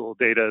be actual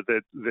data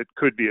that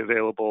could be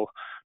available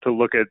to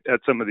look at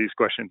some of these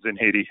questions in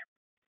Haiti.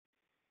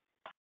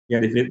 Yeah,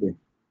 definitely.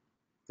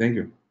 Thank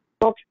you.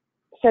 Donc,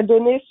 ces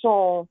données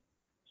sont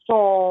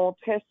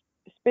très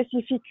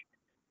spécifiques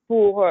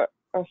pour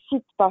un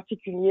site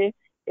particulier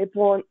et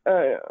pour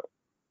un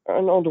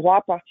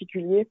endroit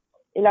particulier.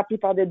 Et la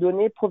plupart des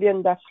données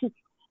proviennent d'Afrique.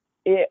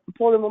 Et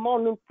pour le moment,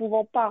 nous ne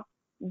pouvons pas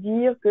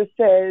dire que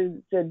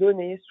ces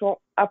données sont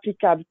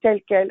applicables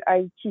telles quelles à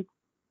Haïti.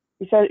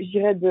 Il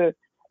s'agirait de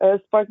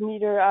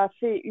SparkMeter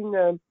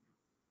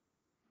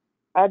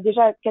a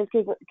déjà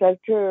quelques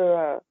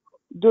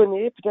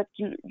données. Peut-être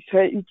qu'il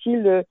serait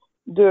utile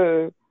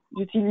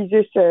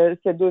d'utiliser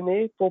ces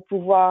données pour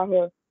pouvoir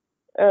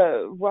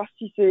voir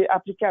si c'est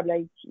applicable à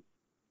Haïti.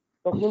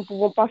 Donc, nous ne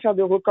pouvons pas faire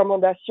de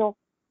recommandations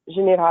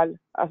générales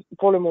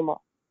pour le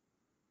moment.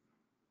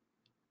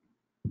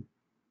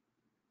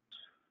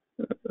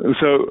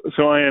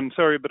 So I am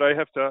sorry, but I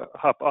have to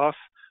hop off.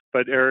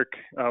 But Eric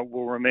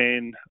will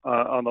remain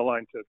on the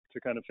line to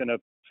kind of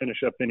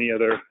finish up any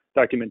other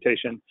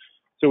documentation.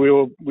 So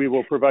we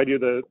will provide you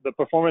the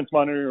performance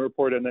monitoring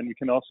report, and then we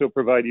can also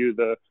provide you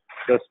the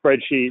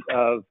spreadsheet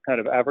of kind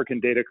of African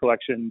data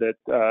collection that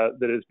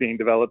is being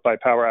developed by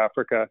Power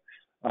Africa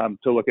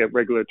to look at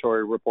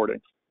regulatory reporting.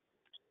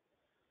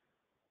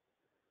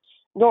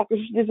 Donc, je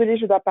suis désolée,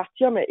 je dois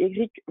partir, mais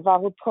Eric va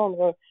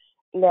reprendre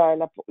la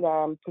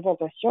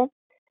présentation.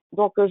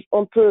 Donc, je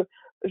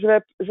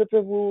peux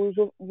vous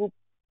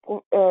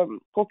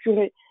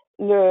procurer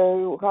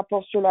le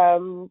rapport sur la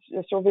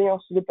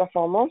surveillance de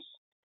performance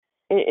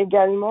et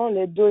également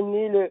les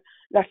données,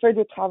 la feuille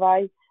de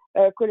travail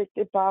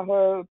collectée par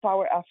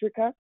Power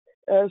Africa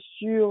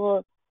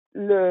sur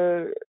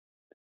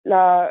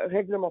la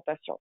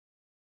réglementation,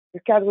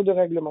 le cadre de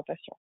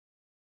réglementation.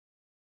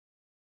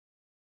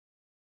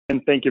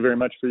 And thank you very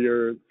much for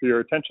your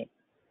attention.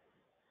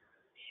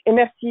 Et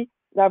merci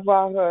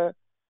d'avoir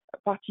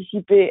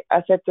participé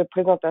à cette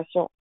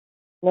présentation.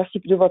 Merci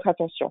de votre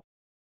attention.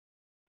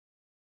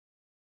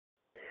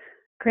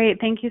 Great.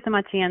 Thank you so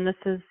much, Ian.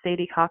 This is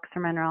Sadie Cox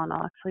from NREL, and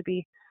I'll actually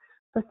be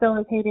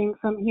facilitating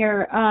from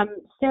here.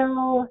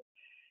 So,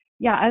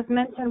 as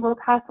mentioned, we'll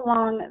pass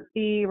along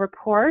the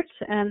report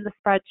and the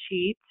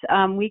spreadsheet.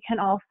 We can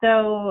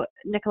also,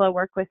 Nicola,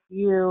 work with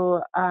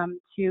you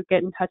to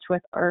get in touch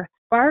with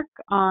EarthSpark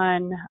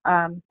on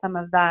some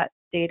of that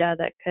data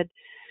that could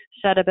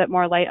shed a bit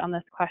more light on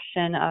this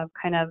question of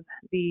kind of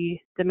the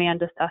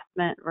demand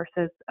assessment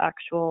versus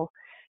actual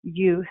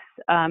use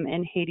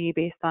in Haiti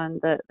based on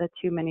the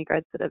two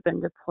mini-grids that have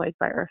been deployed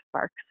by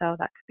EarthSpark. So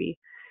that could be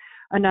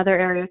another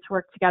area to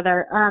work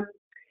together.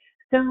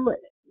 So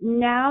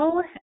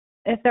now,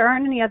 if there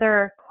aren't any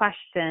other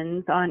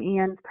questions on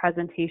Ian's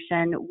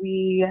presentation,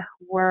 we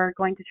were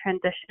going to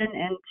transition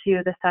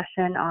into the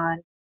session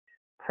on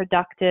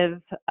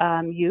productive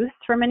use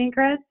for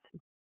mini-grids.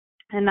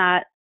 And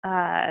that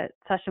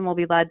session will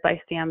be led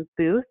by Sam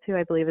Booth, who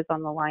I believe is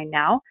on the line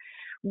now.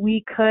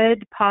 We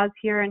could pause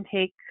here and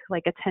take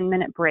like a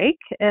 10-minute break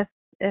if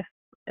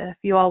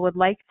you all would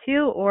like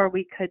to, or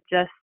we could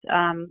just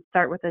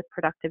start with a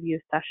productive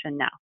use session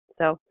now.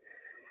 So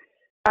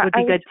it would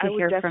be good to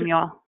hear from you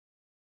all.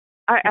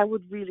 I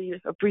would really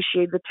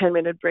appreciate the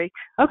 10-minute break.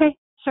 Okay,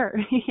 sure.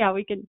 Yeah,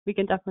 we can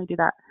definitely do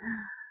that.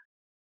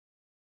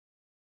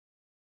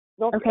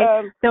 Donc,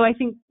 okay, so I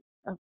think.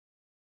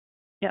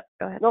 Yeah,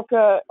 go ahead. Donc,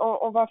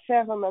 on va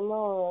faire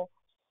maintenant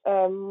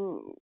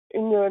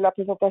la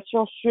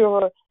présentation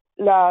sur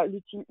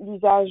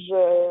l'usage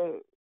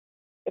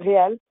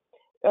réel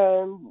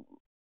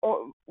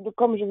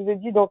comme je vous ai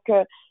dit, donc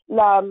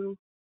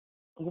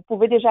vous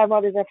pouvez déjà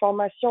avoir des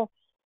informations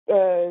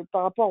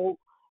par rapport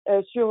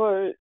sur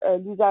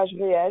l'usage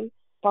réel,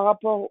 par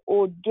rapport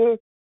aux 2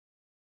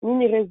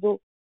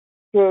 mini-réseaux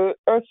que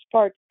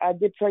EarthSpark a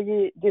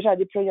déjà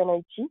déployés en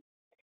Haïti.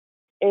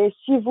 Et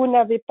si vous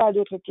n'avez pas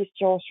d'autres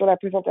questions sur la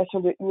présentation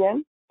de Ian,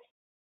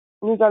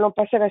 nous allons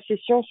passer à la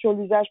session sur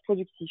l'usage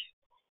productif.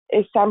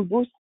 Et Sam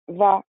Booth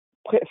va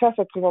faire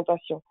cette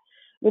présentation.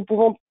 Nous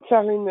pouvons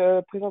faire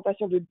une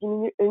présentation de 10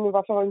 minutes, et on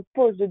va faire une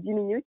pause de 10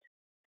 minutes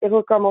et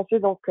recommencer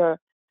donc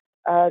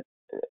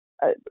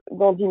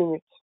dans 10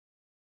 minutes.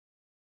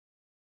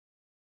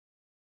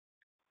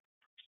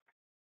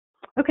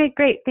 Okay,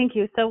 great. Thank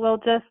you. So we'll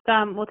just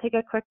we'll take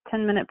a quick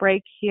 10-minute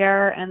break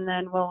here, and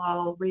then we'll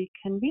all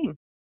reconvene.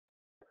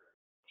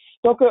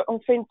 Donc, on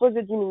fait une pause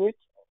de 10 minutes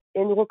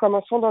et nous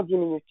recommencerons dans 10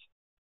 minutes.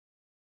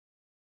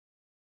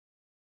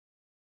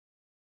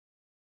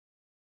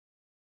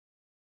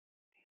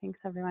 Thanks,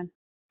 everyone.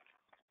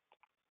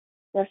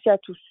 Merci à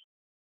tous.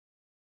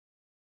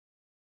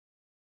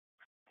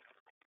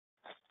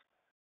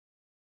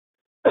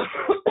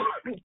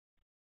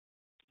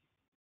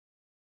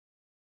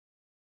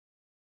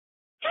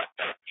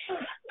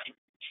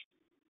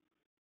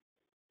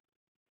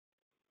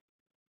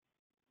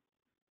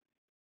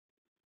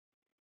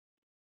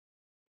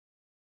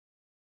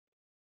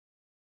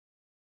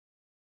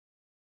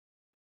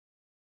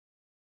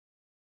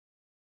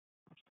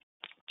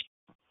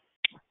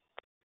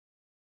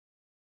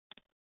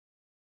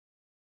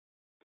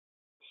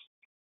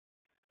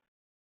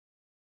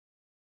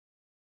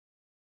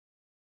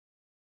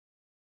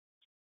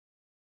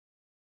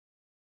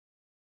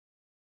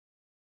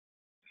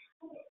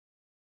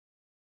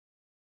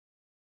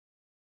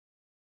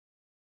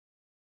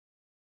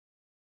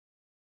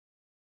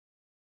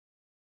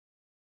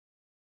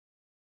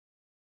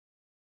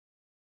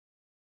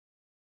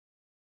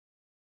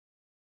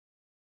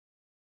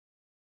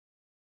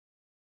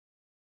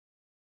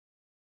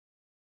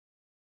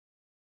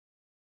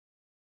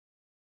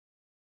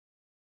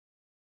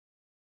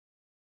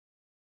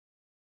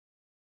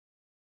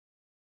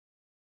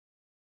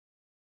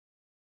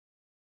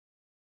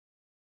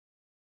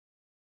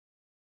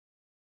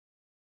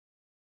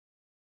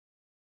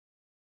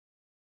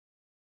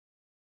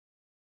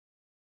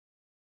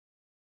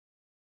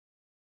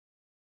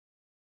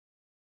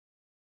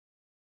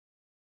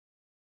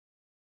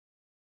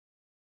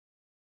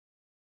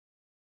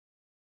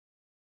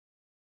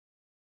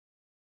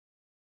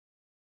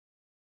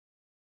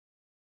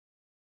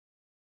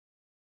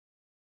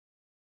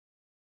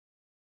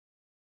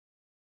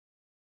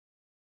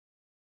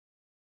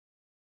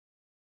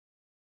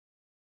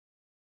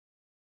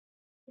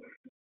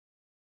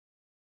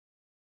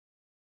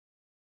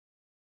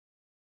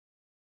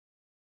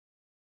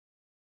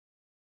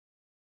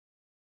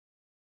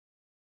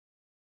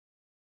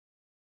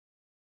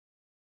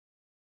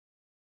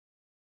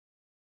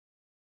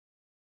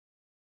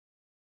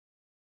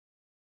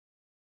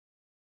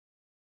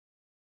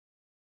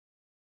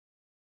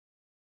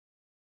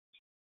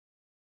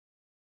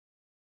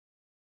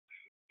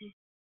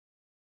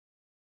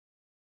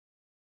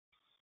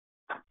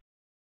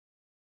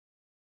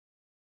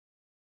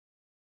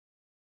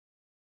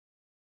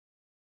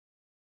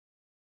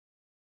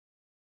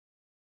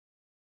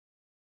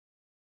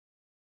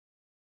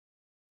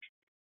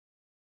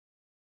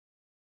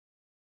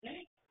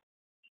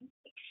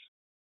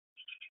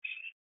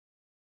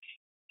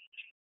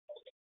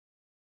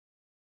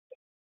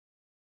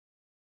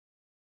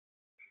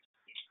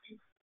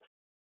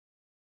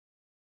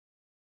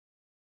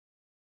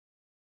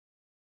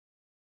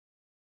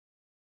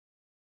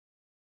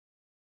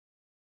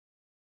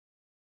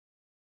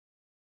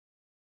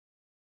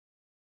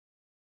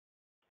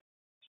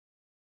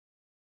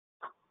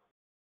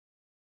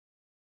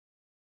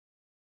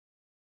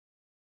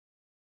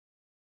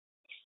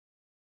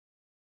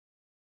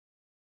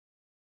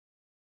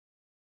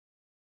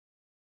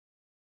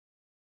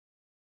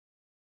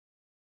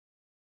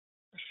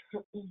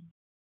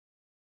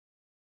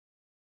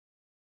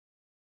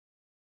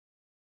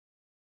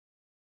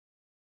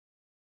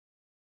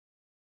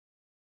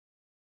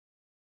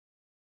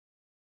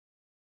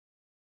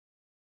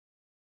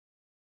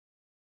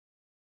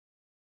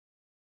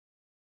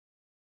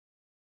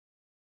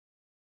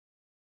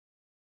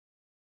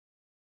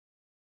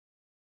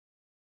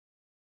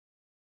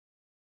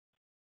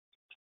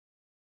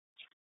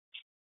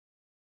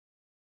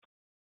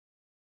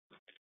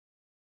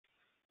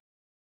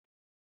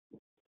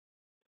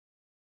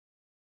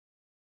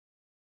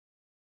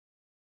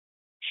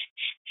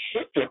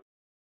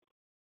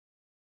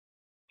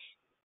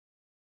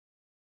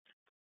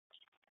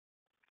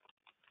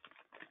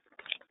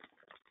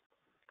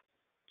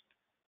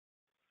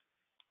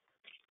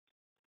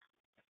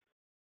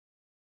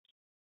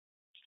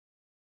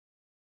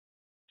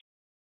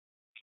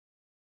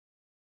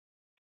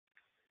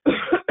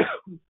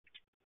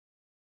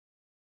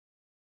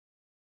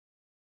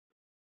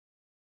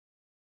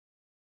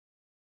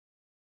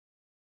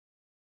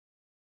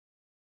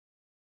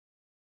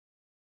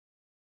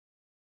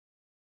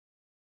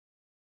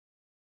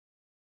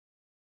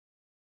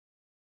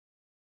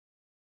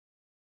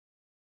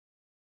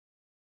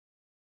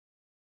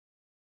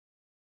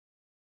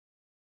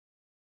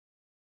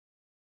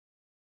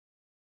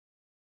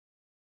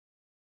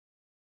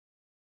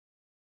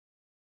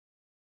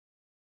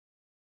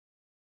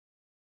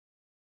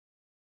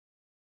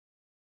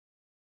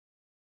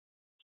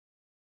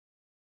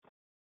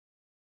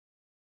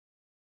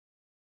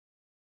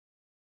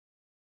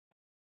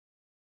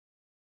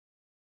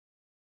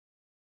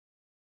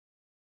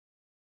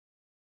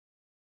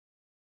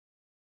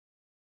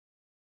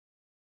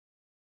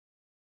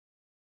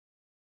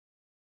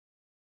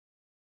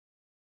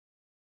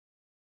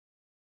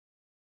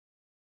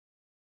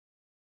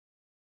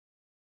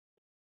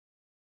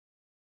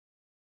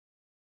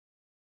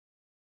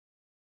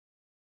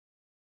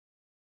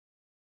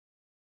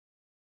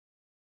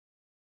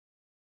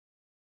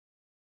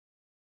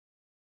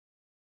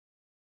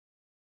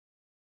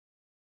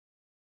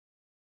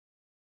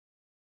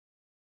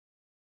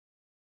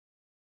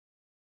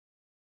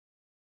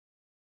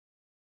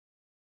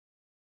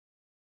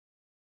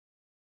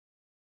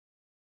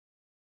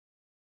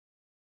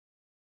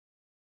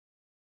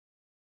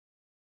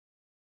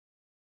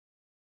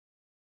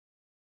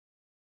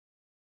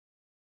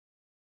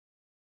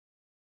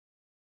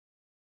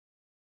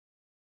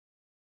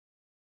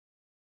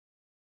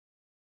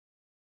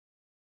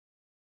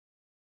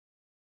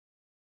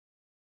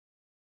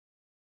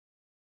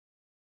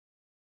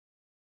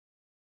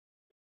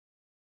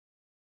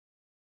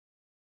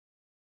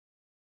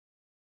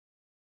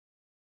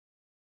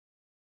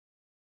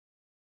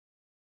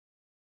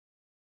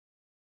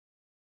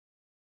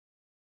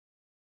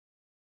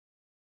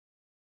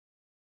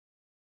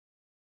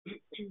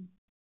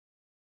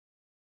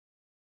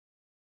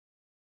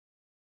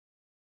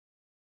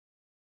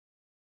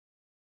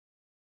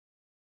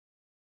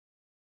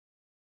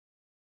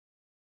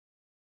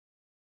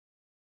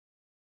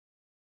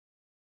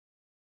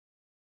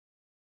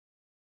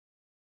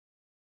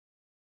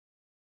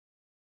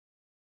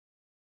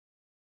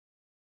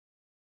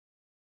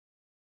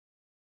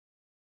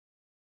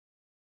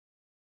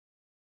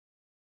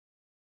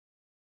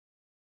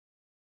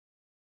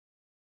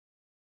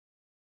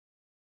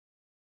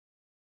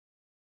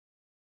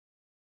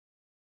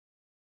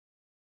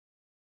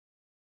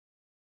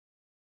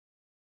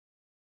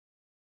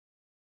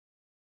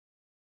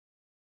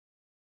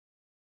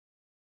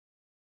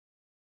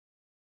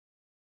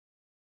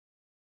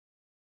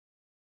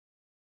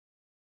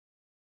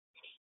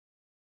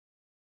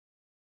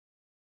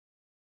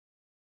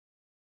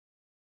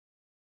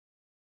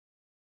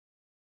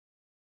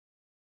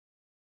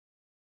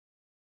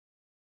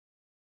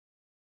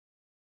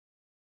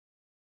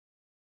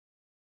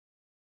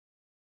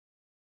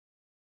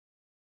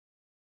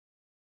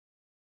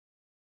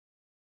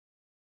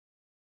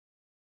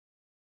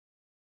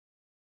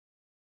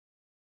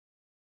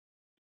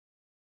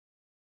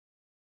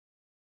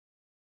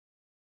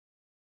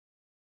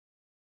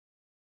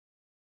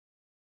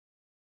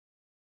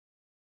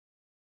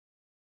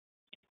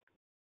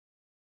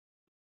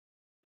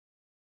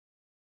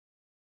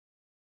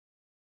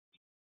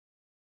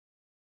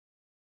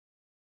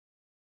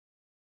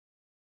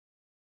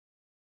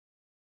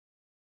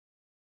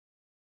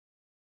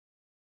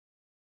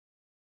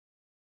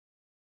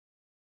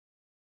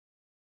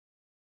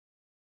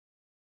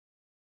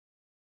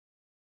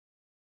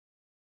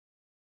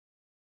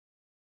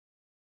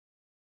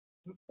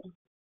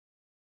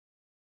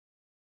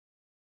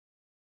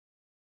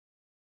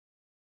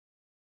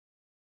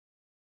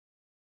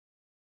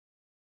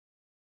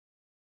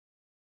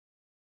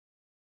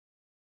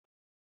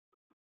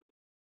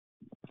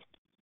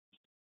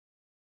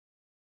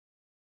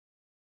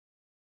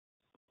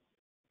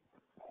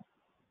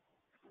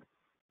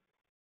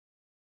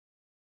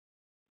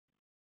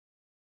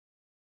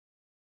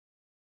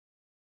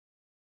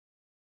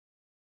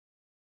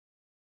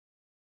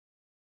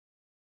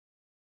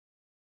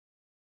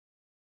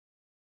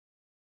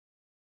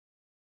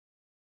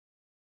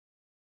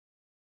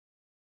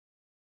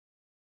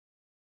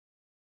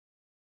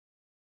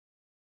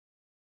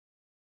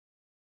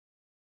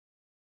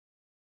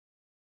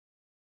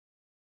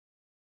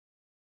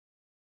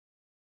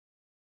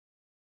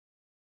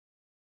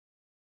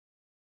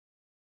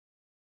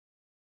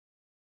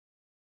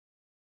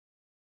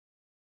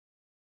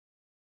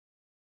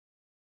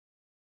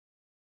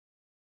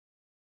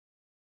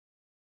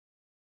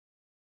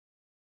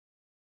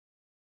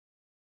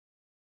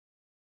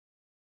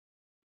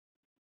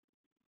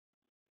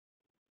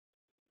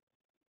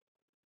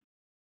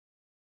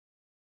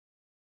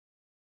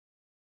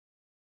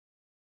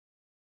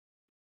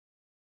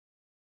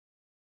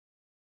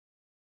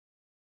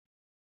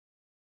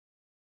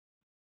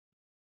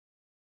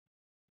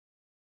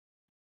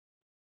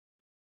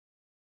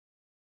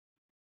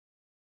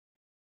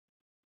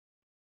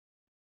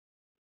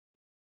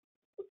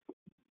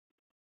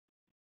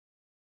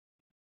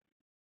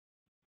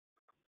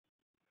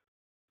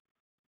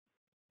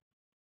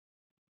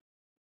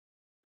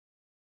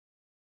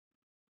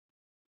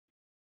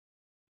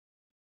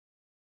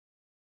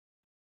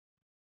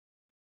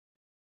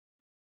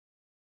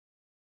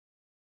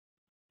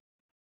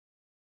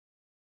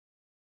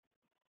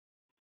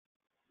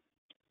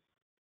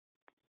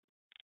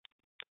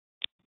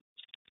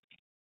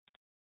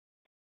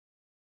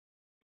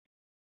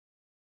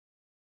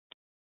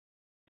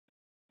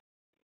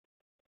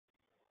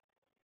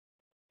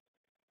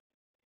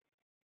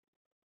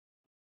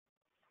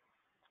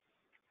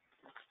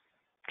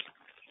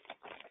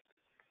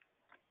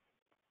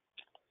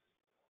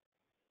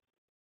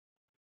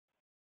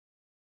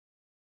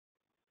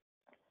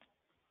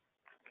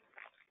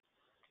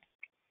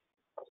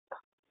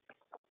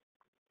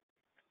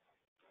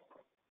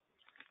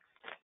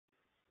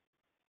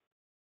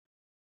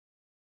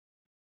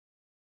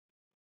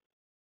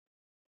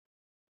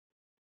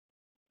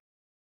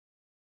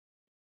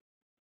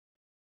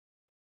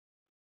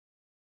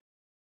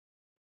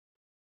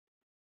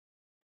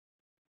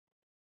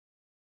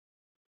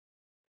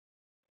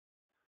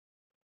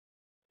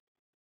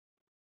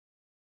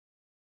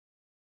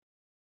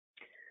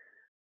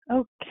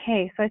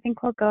 Okay, so I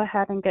think we'll go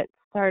ahead and get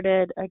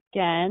started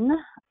again.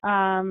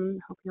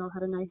 Hope you all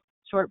had a nice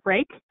short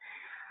break.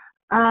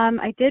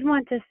 I did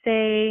want to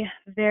say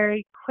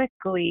very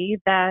quickly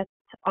that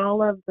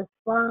all of the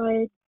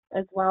slides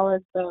as well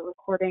as the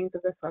recordings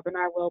of this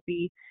webinar will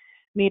be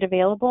made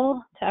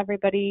available to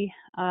everybody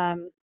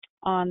on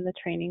the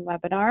training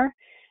webinar,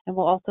 and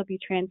we'll also be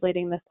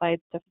translating the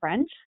slides to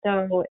French.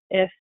 So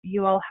if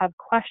you all have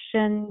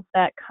questions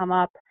that come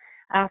up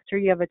after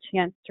you have a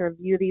chance to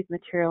review these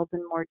materials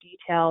in more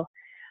detail,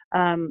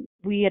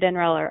 we at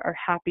NREL are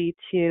happy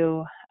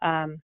to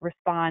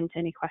respond to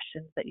any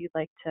questions that you'd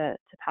like to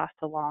pass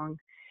along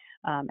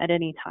at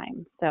any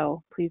time.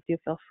 So please do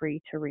feel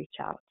free to reach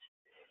out.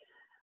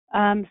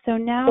 So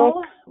now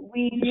Donc,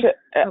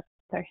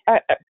 sorry.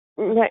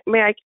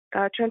 may I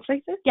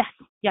translate this?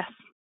 Yes.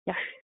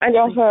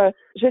 Alors,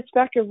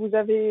 j'espère que vous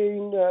avez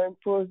une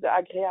pause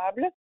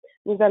agréable.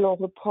 Nous allons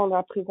reprendre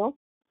à présent.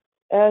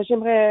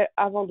 J'aimerais,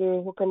 avant de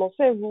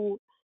recommencer, vous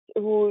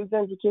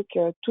indiquer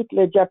que toutes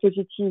les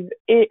diapositives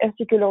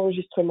ainsi que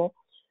l'enregistrement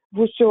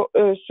vous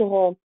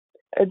seront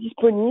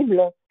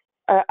disponibles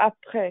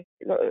après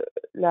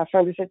la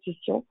fin de cette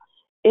session.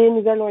 Et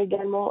nous allons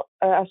également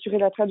assurer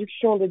la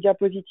traduction des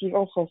diapositives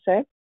en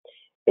français.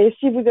 Et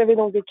si vous avez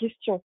donc des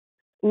questions,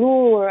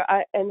 nous,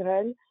 à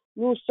NREL,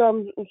 nous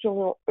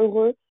serions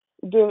heureux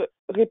de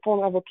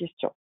répondre à vos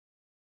questions.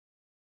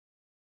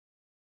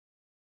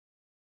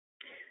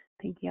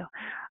 Thank you.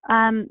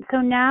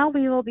 So now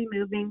we will be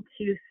moving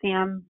to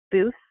Sam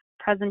Booth's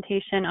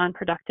presentation on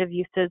productive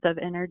uses of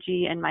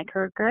energy and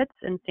microgrids.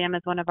 And Sam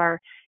is one of our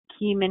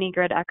key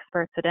mini-grid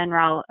experts at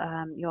NREL.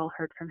 You all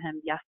heard from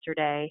him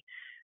yesterday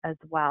as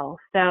well.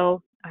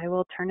 So I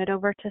will turn it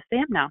over to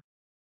Sam now.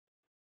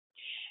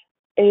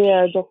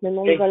 Et donc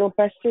maintenant, nous allons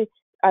passer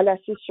à la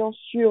session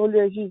sur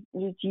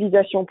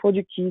l'utilisation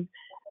productive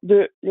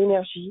de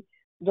l'énergie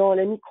dans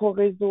les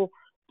micro-réseaux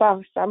par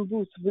Sam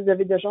Booth. Vous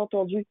avez déjà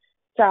entendu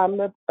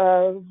Sam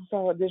vous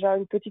faire déjà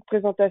une petite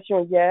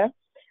présentation hier.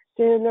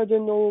 C'est l'un de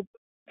nos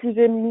plus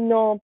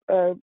éminents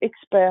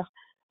experts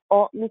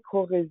en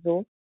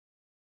micro-réseaux.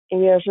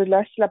 Et je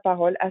laisse la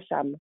parole à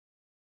Sam.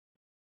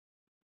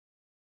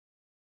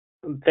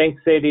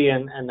 Thanks, Sadie,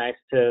 and nice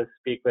to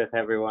speak with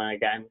everyone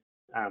again.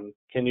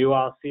 Can you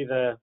all see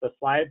the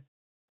slides?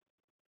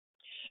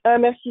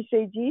 Merci,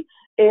 Sadie.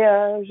 Et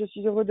je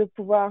suis heureux de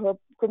pouvoir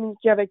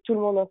communiquer avec tout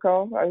le monde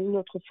encore une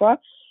autre fois.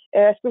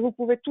 Est-ce que vous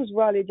pouvez tous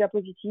voir les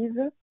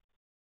diapositives?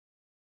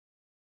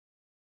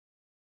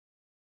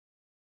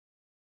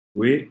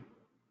 Oui.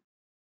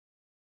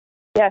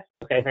 Yes.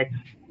 Okay, thanks.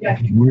 Yes.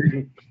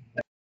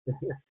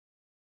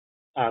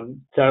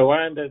 So I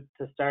wanted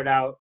to start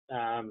out.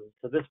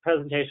 So this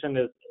presentation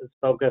is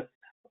focused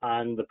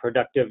on the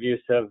productive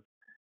use of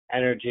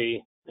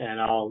energy,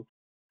 and I'll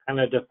kind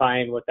of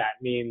define what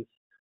that means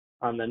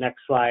on the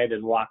next slide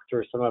and walk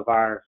through some of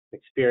our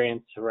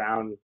experience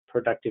around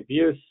productive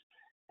use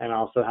and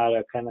also how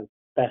to kind of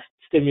best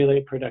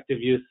stimulate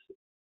productive use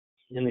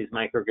in these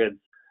microgrids.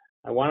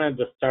 I wanted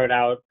to start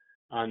out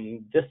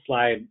on this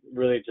slide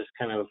really just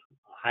kind of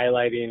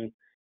highlighting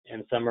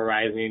and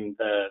summarizing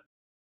the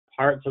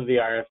parts of the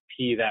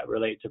RFP that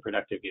relate to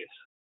productive use.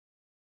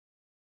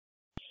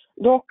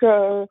 Donc,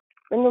 maintenant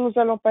nous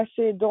allons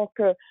passer donc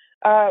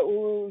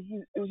aux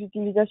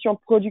utilisations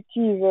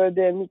productives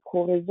des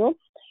micro-réseaux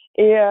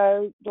et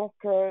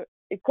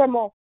et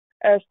comment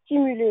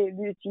stimuler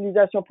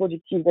l'utilisation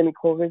productive des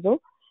micro-réseaux.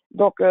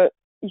 Donc,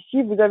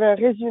 ici, vous avez un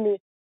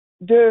résumé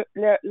de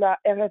la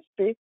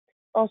RFP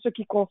en ce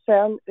qui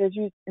concerne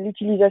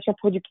l'utilisation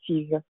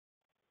productive.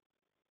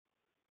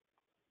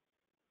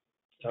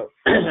 So,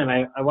 and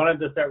I wanted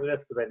to start with this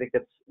because I think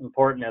it's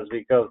important as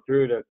we go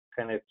through to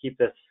kind of keep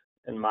this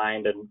in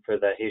mind and for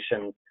the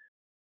Haitian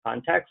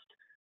context.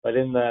 But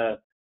in the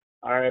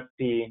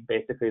RFP,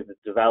 basically the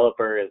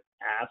developer is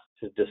asked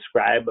to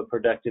describe a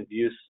productive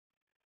use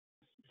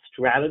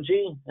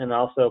strategy and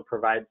also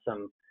provide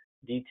some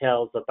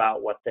details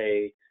about what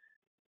they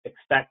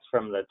expect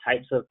from the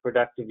types of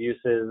productive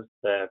uses,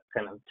 the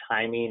kind of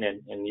timing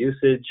and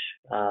usage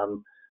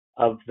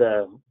of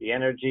the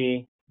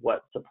energy,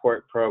 what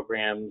support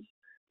programs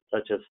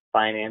such as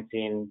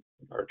financing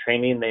or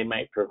training they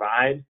might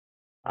provide.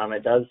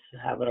 It does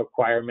have a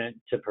requirement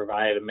to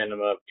provide a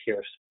minimum of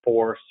Tier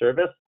 4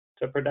 service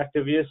to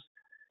productive use.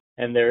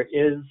 And there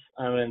is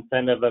an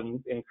incentive of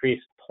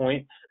increased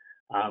points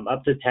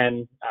up to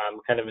 10,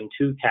 kind of in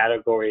two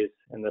categories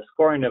in the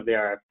scoring of the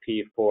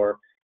RFP for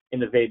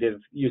innovative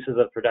uses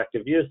of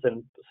productive use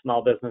and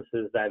small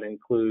businesses that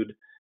include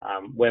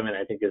women,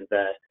 I think is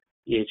the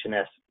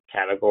EH&S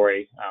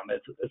category.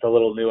 It's a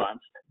little nuanced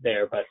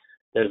there, but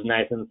there's a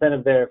nice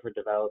incentive there for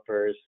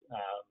developers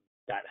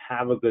that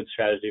have a good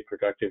strategy for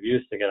productive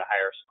use to get a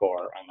higher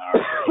score on the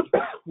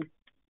RFP.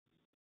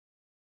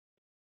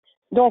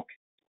 Donc,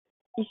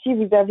 ici,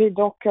 vous avez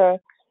donc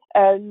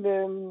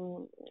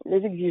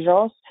les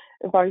exigences.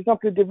 Par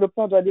exemple, le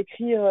développeur doit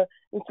décrire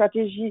une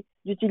stratégie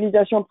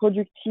d'utilisation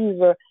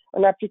productive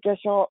en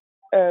application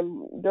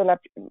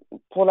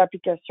pour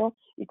l'application,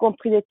 y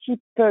compris les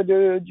types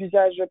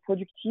d'usage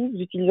productif,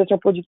 d'utilisation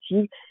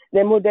productive,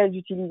 les modèles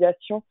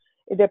d'utilisation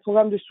et des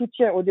programmes de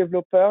soutien aux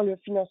développeurs, le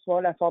financement,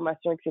 la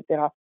formation,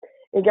 etc.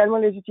 Également,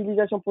 les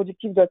utilisations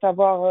productives doivent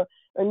avoir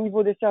un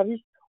niveau de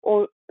service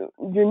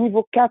de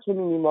niveau 4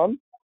 minimum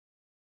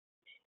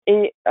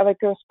et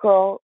avec un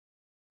score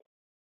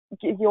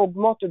qui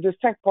augmente de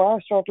 5 points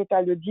sur un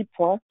total de 10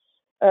 points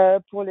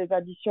pour les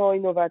additions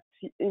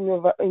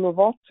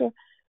innovantes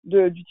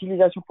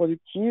d'utilisation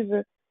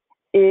productive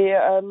et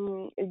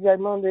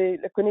également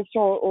la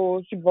connexion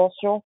aux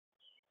subventions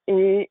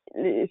et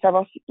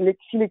savoir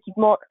si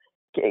l'équipement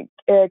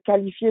est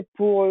qualifié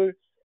pour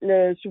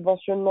les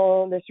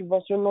subventionnements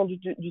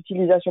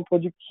d'utilisation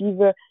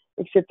productive,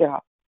 etc.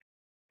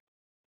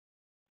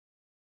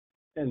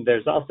 And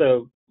there's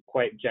also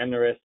quite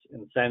generous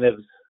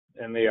incentives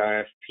in the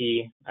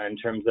RFP in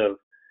terms of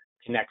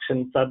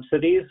connection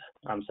subsidies.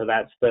 So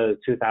that's the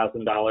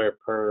 $2,000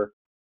 per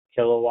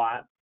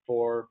kilowatt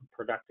for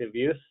productive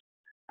use,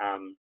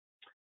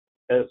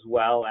 as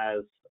well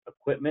as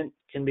equipment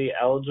can be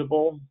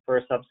eligible for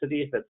a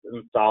subsidy if it's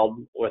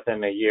installed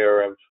within a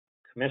year of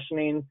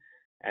commissioning,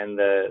 and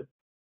the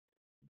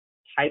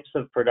types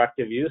of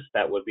productive use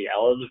that would be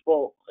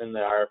eligible in the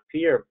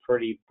RFP are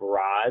pretty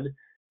broad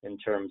in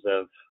terms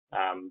of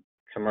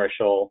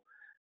commercial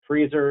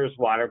freezers,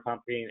 water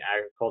pumping,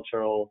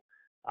 agricultural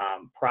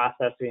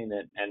processing,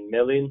 and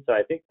milling. So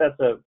I think that's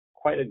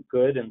quite a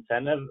good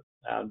incentive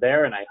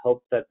there, and I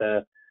hope that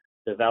the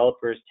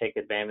developers take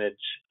advantage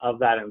of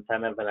that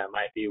incentive, and it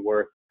might be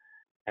worth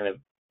kind of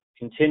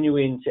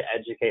continuing to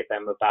educate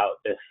them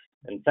about this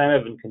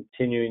incentive and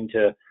continuing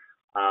to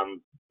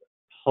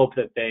hope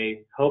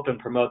and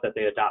promote that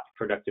they adopt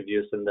productive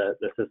use in the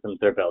systems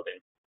they're building.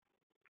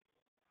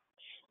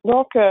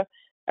 Donc,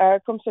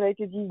 comme cela a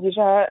été dit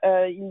déjà,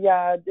 il y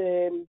a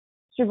des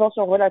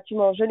subventions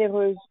relativement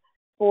généreuses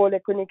pour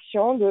les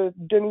connexions de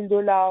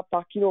 $2,000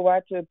 par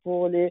kilowatt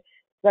pour les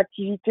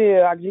activités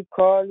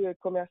agricoles,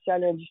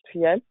 commerciales et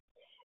industrielles.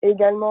 Et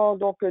également,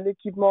 donc,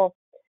 l'équipement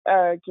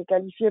qui est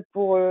qualifié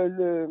pour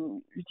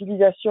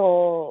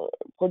l'utilisation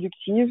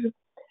productive,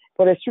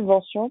 pour les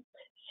subventions,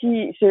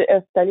 si c'est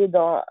installé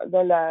dans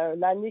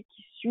l'année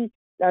qui suit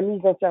la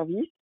mise en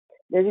service.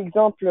 Les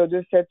exemples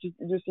de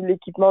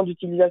l'équipement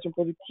d'utilisation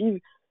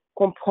productive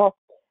comprend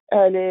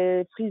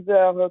les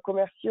freezers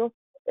commerciaux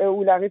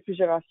ou la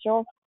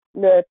réfrigération,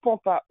 les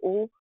pompes à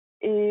eau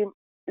et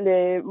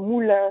les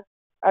moulins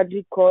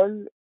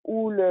agricoles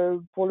ou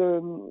pour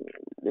le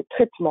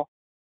traitement.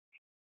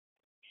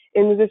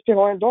 Et nous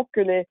espérons donc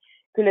que les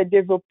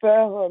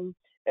développeurs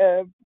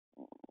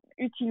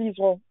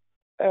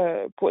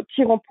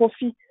tireront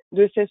profit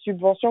de ces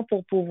subventions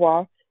pour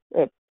pouvoir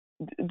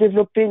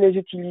développer les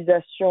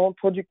utilisations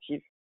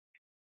productives.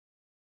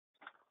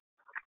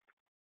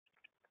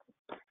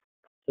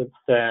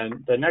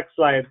 The next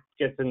slide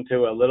gets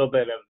into a little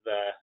bit of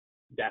the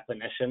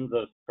definitions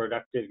of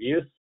productive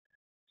use.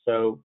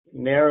 So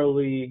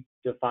narrowly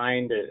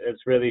defined,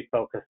 it's really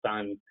focused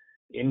on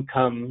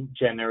income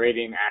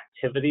generating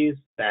activities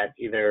that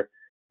either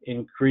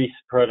increase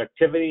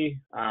productivity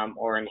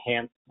or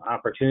enhance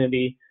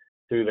opportunity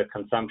through the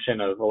consumption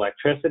of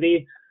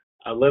electricity.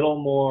 A little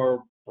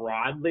more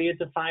broadly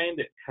defined,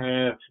 it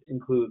kind of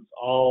includes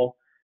all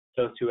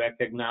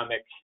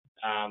socioeconomic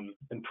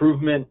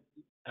improvement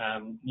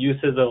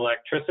uses of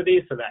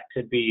electricity. So that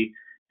could be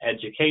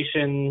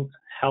education,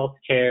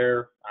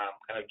 healthcare,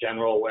 kind of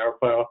general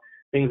welfare,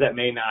 things that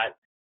may not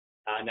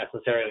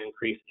necessarily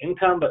increase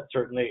income, but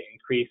certainly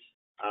increase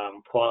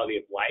quality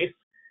of life.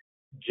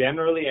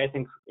 Generally, I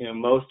think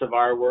most of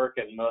our work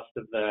and most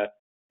of the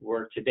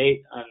work to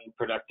date on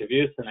productive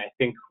use, and I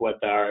think what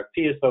the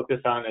RFP is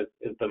focused on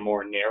is the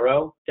more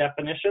narrow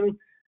definition.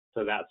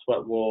 So that's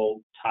what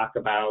we'll talk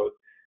about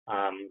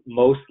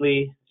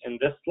mostly in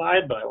this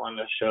slide, but I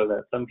wanted to show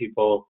that some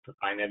people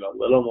define it a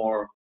little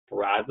more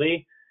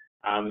broadly.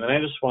 And I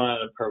just wanted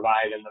to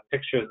provide in the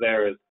pictures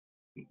there is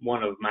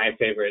one of my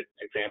favorite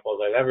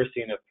examples I've ever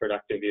seen of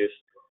productive use.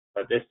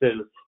 But this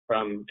is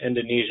from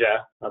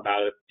Indonesia,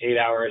 about 8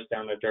 hours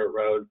down a dirt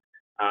road.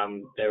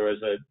 There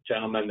was a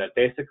gentleman that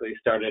basically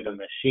started a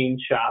machine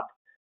shop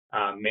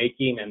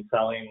making and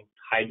selling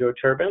hydro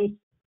turbines.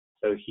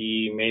 So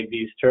he made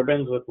these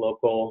turbines with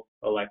local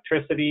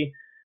electricity,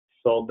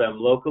 sold them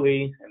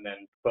locally, and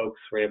then folks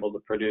were able to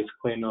produce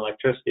clean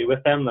electricity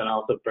with them, then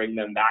also bring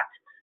them back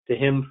to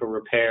him for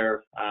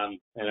repair and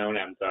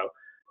O&M. So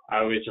I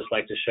always just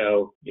like to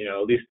show,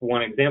 at least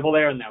one example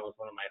there, and that was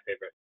one of my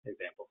favorite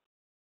examples.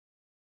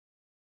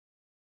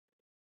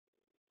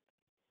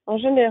 En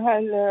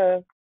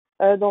général,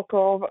 donc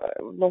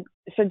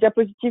cette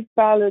diapositive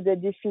parle des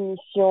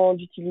définitions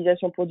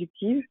d'utilisation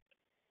productive.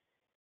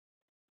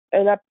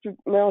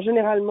 Mais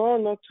généralement,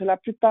 la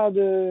plupart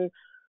de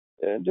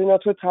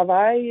notre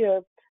travail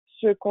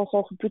se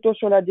concentre plutôt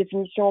sur la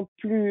définition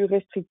plus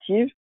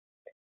restrictive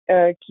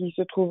qui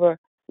se trouve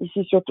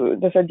ici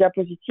dans cette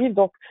diapositive.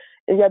 Donc,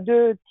 il y a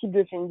deux types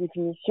de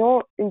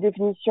définitions. Une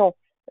définition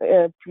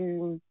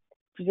plus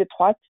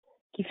étroite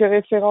qui fait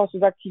référence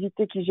aux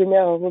activités qui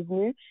génèrent un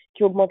revenu,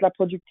 qui augmentent la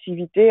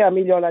productivité,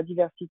 améliorent la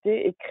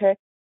diversité et créent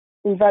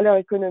une valeur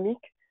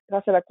économique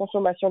grâce à la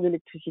consommation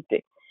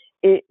d'électricité.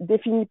 Et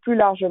défini plus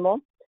largement,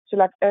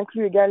 cela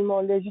inclut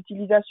également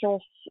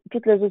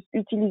toutes les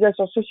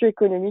utilisations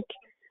socio-économiques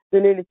de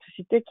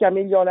l'électricité qui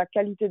améliorent la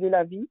qualité de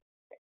la vie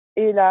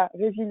et la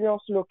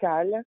résilience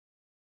locale.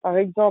 Par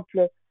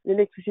exemple,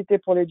 l'électricité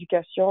pour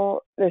l'éducation,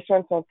 les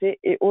soins de santé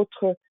et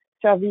autres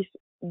services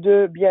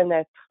de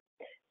bien-être.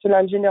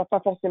 Cela ne génère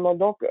pas forcément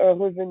donc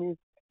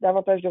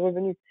davantage de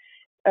revenus,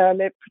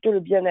 mais plutôt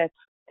le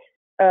bien-être.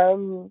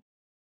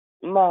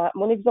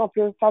 Mon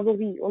exemple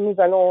favori, nous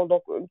allons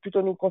donc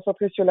plutôt nous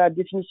concentrer sur la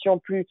définition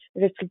plus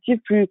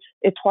restrictive, plus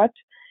étroite.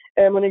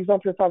 Mon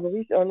exemple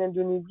favori, c'est en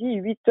Indonésie,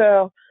 8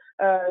 heures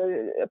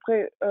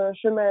après un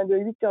chemin de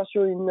 8 heures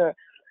sur une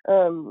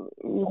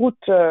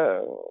route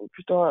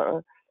plutôt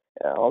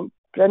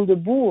pleine de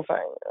boue, enfin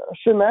un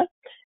chemin,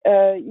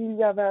 il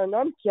y avait un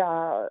homme qui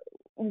a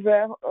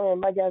ouvert un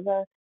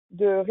magasin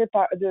de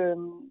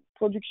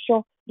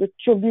production de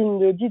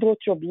turbines,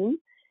 d'hydroturbines,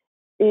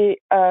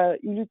 et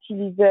il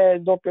utilisait,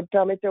 donc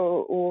permettait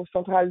aux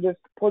centrales de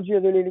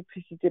produire de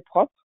l'électricité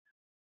propre.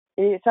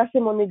 Et ça, c'est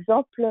mon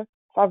exemple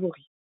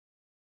favori.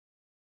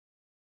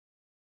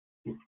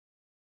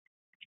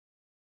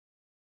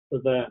 So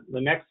the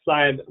next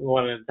slide, we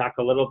want to talk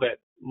a little bit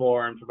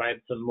more and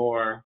provide some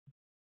more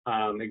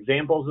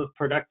examples of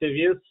productive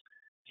use.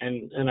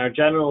 And in our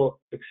general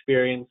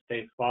experience,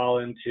 they fall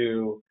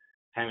into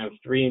kind of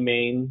three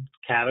main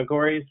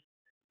categories.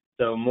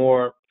 So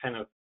more kind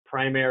of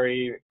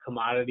primary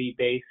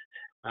commodity-based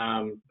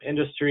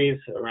industries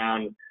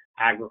around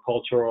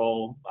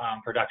agricultural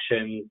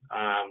production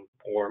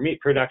or meat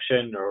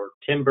production or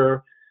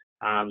timber.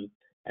 And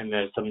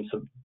there's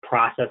some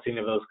processing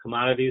of those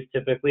commodities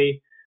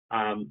typically.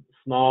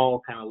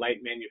 Small kind of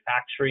light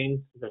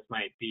manufacturing. This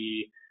might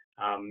be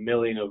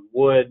milling of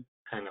wood,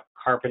 kind of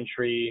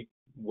carpentry,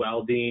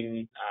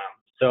 welding,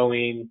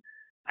 sewing,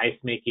 ice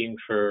making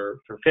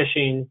for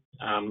fishing,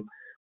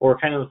 or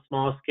kind of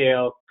small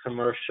scale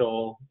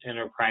commercial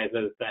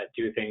enterprises that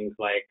do things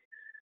like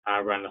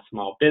run a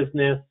small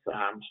business,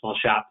 small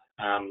shop,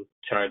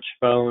 charge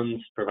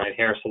phones, provide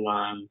hair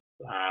salons,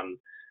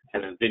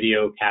 kind of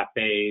video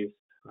cafes,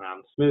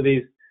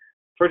 smoothies,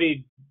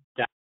 pretty.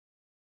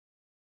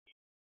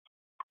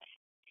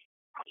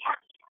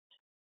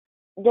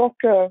 Donc,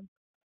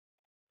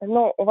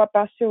 maintenant, on va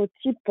passer aux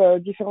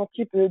différents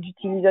types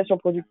d'utilisation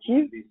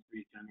productive.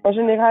 En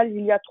général,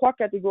 il y a trois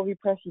catégories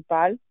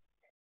principales.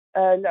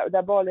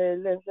 D'abord,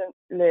 les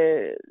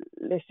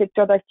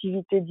secteurs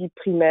d'activité dits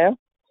primaires.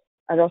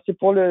 Alors, c'est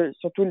pour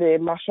surtout les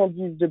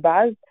marchandises de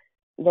base,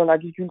 dans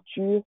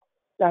l'agriculture,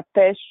 la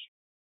pêche,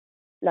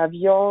 la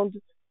viande,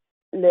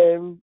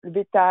 le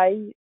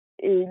bétail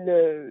et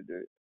le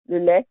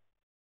lait,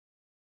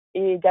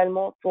 et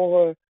également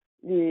pour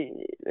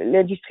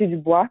l'industrie du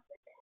bois.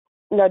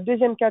 La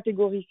deuxième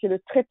catégorie, c'est le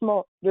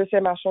traitement de ces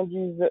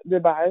marchandises de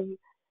base,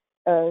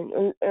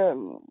 une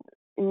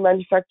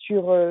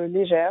manufacture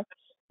légère,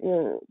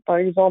 par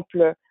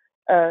exemple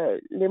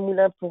les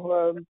moulins pour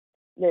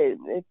les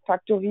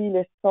factories,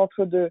 les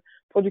centres de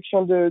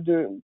production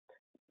de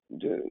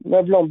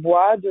meubles en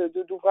bois,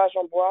 d'ouvrages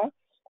en bois,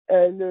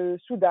 le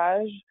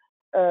soudage,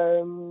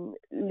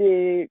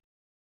 les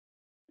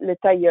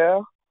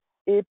tailleurs,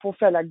 et pour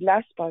faire la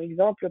glace, par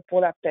exemple,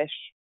 pour la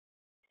pêche.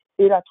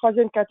 Et la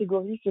troisième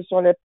catégorie, ce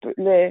sont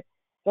les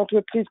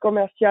entreprises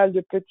commerciales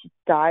de petite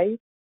taille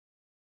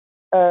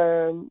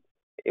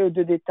et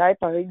de détail,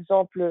 par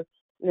exemple,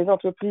 les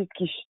entreprises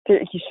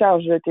qui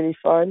chargent le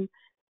téléphone,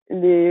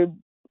 les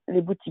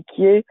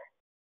boutiquiers,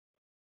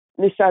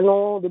 les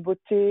salons de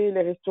beauté,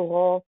 les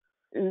restaurants,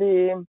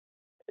 les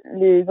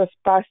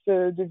espaces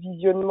de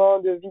visionnement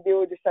de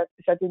vidéos de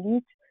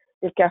satellites,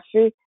 les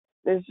cafés,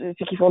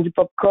 ceux qui font du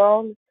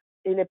popcorn,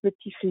 et les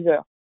petits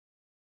freezers.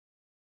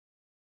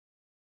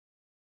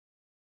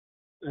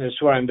 I just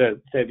wanted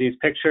to say these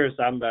pictures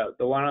on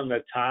the one on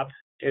the top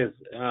is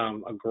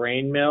a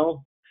grain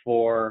mill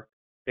for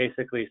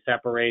basically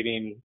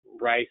separating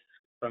rice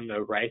from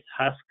the rice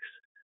husks.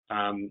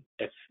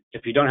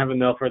 If you don't have a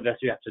mill for this,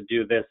 you have to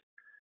do this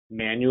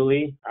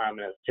manually.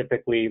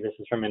 Typically, this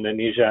is from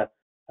Indonesia,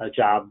 a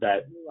job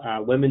that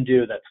women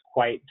do that's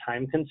quite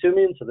time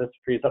consuming. So this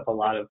frees up a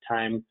lot of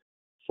time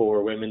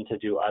for women to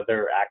do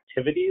other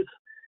activities.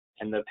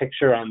 And the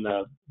picture on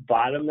the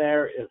bottom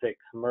there is a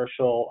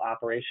commercial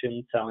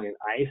operation selling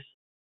ice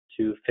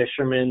to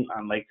fishermen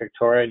on Lake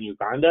Victoria in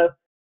Uganda.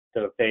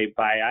 So if they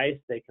buy ice,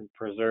 they can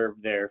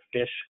preserve their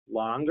fish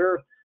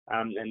longer,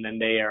 and then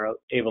they are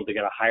able to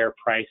get a higher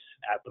price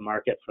at the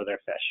market for their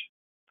fish.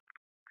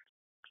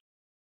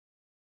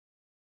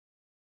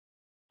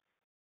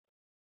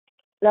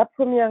 La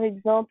première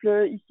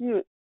exemple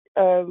ici,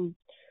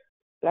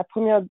 la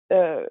première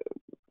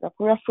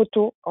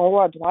photo en haut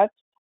à droite,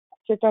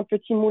 c'est un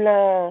petit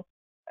moulin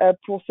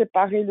pour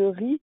séparer le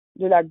riz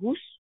de la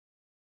gousse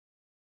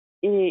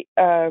et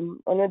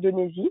en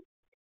Indonésie.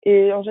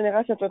 Et en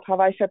général, c'est un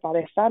travail fait par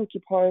les femmes qui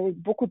prend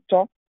beaucoup de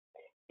temps.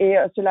 Et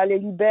cela les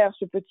libère,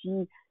 ce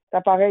petit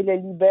appareil les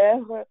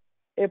libère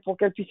et pour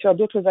qu'elles puissent faire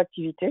d'autres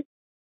activités.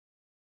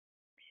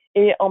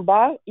 Et en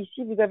bas,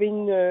 ici, vous avez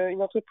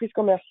une entreprise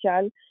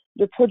commerciale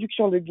de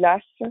production de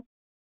glace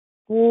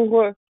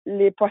pour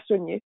les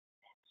poissonniers.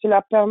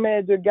 Cela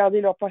permet de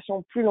garder leurs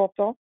poissons plus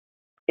longtemps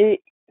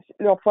et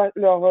leur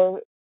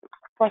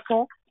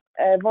poisson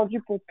est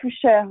vendu pour plus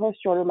cher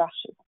sur le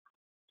marché.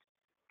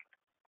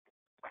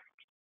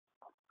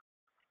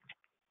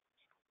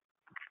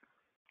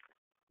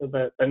 So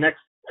the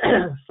next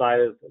slide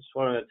is I just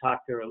wanted to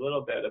talk through a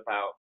little bit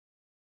about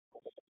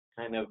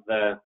kind of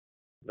the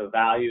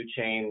value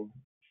chain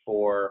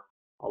for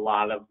a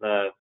lot of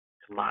the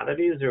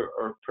commodities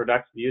or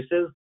productive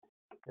uses.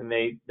 And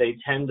they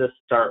tend to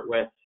start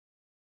with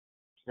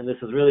And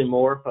this is really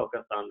more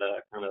focused on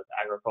the kind of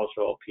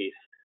agricultural piece,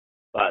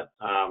 but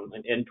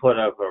an input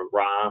of a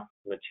raw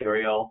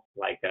material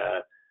like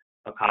a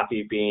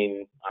coffee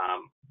bean,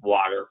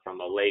 water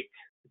from a lake,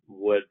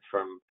 wood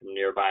from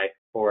nearby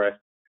forest,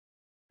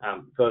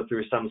 go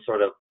through some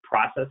sort of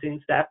processing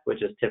step,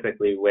 which is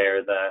typically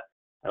where the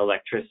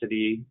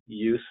electricity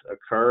use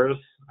occurs,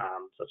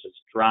 such as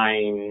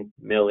drying,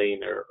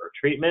 milling, or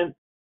treatment.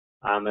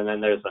 And then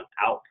there's an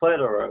output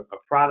or a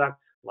product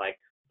like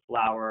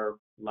flour,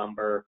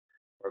 lumber,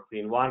 or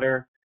clean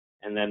water,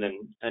 and then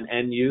an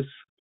end use,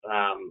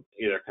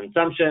 either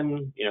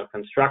consumption,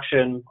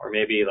 construction, or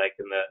maybe like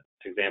in the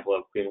example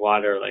of clean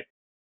water, like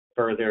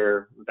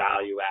further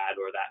value add,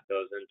 or that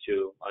goes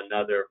into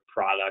another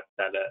product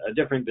that a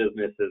different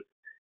business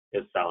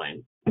is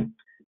selling.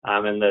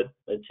 And the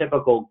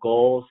typical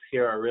goals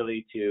here are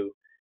really to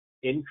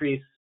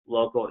increase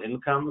local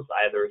incomes,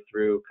 either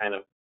through kind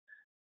of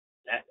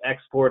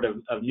export of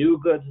new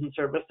goods and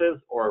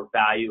services, or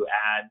value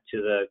add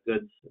to the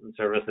goods and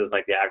services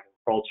like the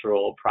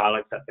agricultural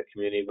products that the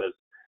community was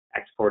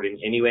exporting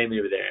anyway.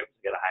 Maybe they're able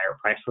to get a higher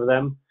price for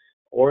them,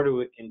 or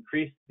to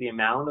increase the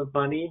amount of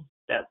money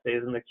that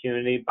stays in the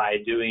community by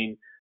doing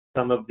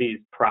some of these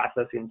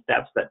processing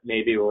steps that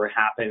maybe were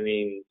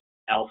happening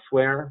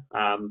elsewhere.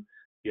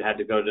 You had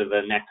to go to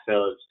the next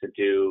village to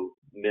do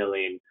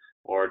milling,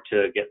 or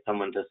to get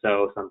someone to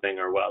sew something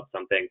or weld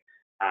something.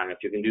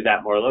 If you can do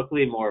that more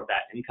locally, more of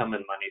that income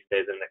and money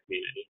stays in the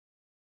community.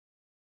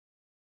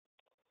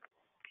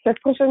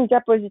 Cette prochaine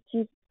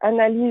diapositive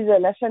analyse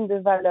la chaîne de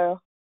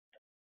valeur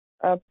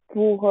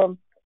au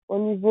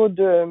niveau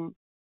des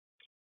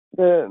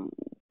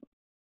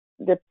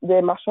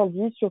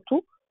marchandises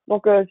surtout.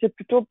 Donc, c'est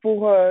plutôt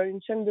pour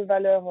une chaîne de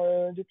valeur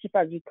de type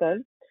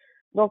agricole.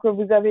 Donc,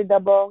 vous avez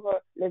d'abord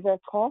les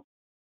intrants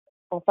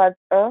en phase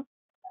 1,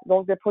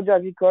 donc des produits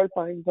agricoles,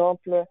 par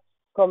exemple,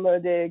 comme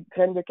des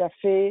graines de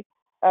café,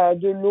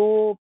 de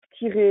l'eau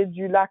tirée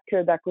du lac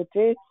d'à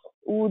côté,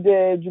 ou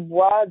du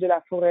bois de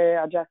la forêt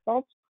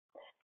adjacente.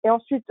 Et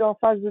ensuite, en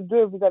phase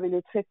 2, vous avez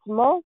le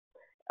traitement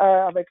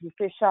avec le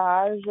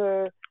séchage,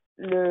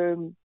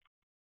 le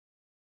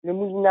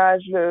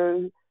moulinage,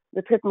 le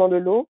traitement de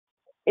l'eau.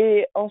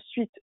 Et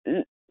ensuite,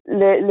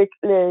 les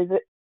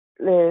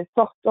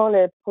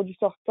produits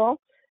sortants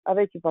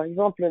avec, par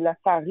exemple, la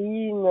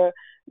farine,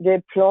 des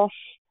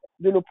planches,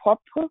 de l'eau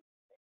propre.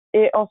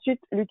 Et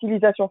ensuite,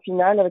 l'utilisation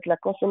finale avec la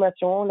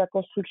consommation, la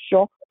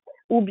construction,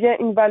 ou bien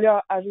une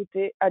valeur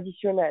ajoutée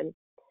additionnelle.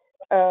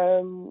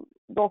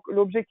 Donc,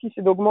 l'objectif,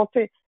 c'est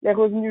d'augmenter les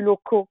revenus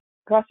locaux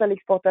grâce à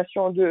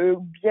l'exportation de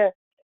biens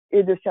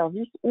et de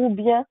services, ou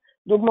bien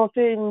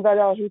d'augmenter une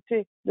valeur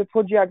ajoutée de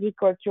produits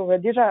agricoles qui auraient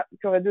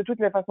de toutes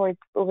les façons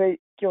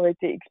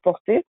été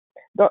exportés.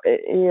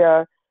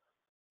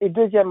 Et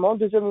deuxième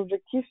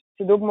objectif,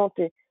 c'est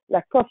d'augmenter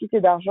la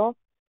quantité d'argent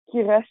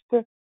qui reste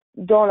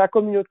dans la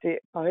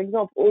communauté. Par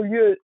exemple, au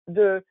lieu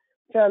de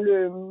faire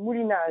le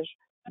moulinage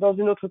dans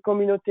une autre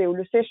communauté ou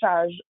le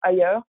séchage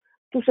ailleurs,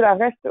 tout cela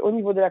reste au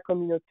niveau de la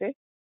communauté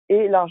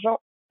et l'argent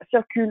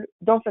circule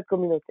dans cette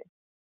communauté.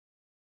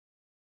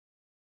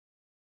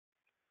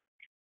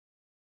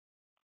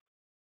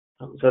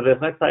 So this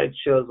next slide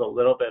shows a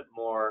little bit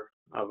more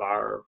of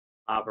our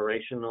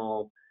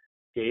operational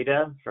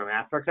data from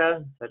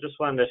Africa. I just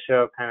wanted to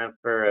show kind of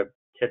for a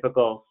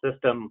typical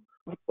system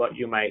what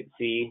you might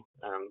see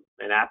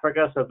in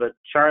Africa. So the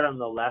chart on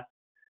the left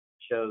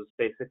shows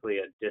basically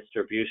a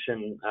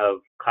distribution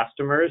of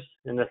customers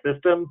in the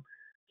system.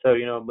 So,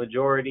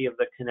 majority of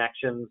the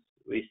connections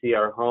we see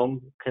are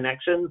home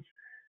connections,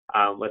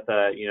 with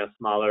a,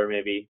 smaller,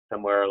 maybe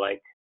somewhere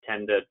like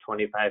 10 to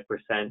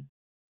 25%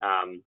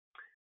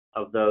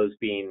 of those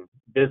being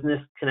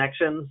business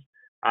connections.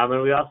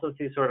 And we also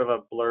see sort of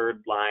a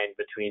blurred line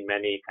between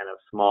many kind of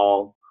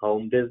small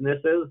home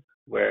businesses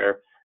where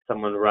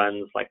someone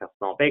runs like a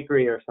small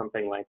bakery or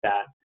something like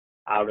that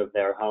out of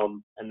their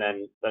home, and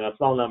then a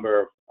small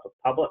number of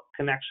public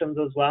connections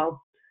as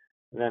well.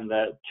 And then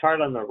the chart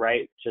on the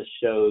right just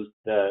shows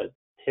the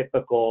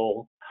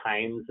typical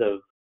kinds of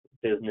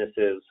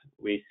businesses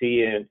we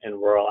see in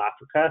rural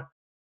Africa.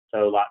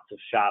 So lots of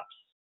shops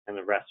and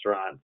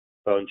restaurants,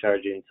 phone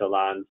charging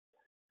salons,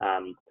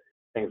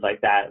 things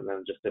like that. And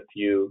then just a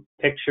few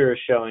pictures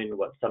showing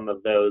what some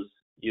of those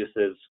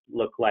uses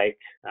look like,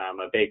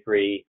 a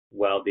bakery,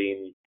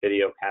 welding,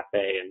 video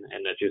cafe,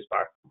 and a juice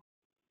bar.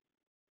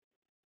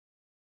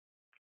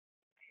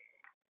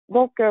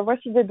 Donc,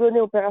 voici des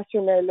données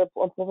opérationnelles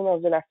en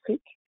provenance de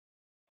l'Afrique.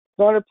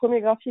 Dans le premier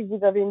graphique,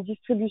 vous avez une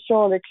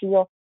distribution des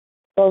clients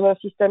dans un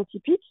système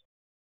typique.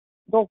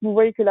 Donc, vous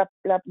voyez que la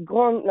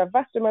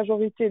vaste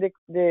majorité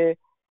des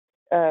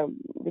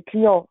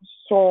clients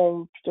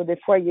sont plutôt des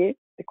foyers.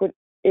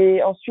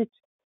 Et ensuite,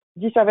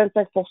 10 à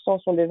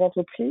 25% sont des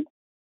entreprises.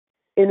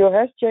 Et le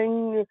reste, il y a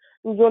une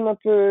zone un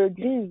peu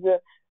grise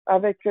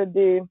avec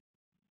des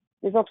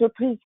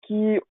entreprises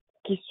qui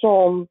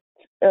sont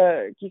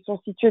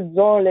situées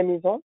dans les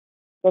maisons,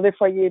 dans des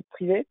foyers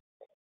privés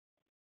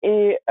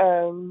et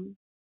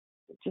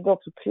petites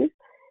entreprises.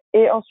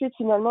 Et ensuite,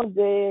 finalement,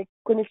 des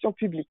connexions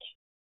publiques.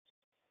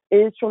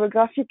 Et sur le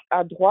graphique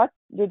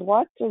de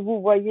droite, vous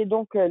voyez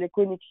donc les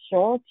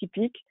connexions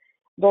typiques.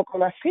 Donc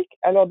en Afrique,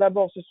 alors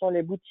d'abord ce sont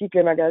les boutiques,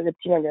 les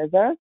petits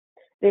magasins,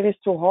 les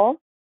restaurants,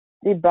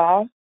 les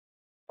bars,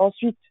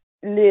 ensuite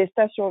les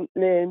stations,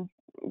 les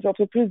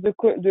entreprises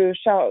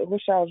de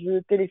recharge de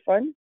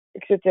téléphone,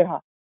 etc.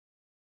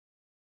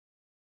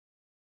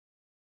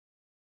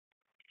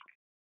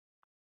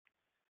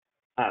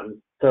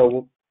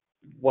 So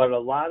what a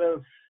lot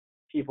of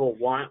people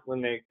want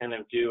when they kind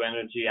of do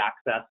energy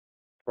access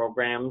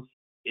programs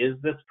is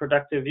this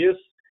productive use,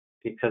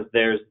 because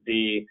there's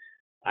the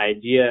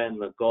idea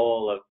and the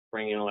goal of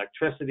bringing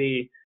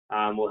electricity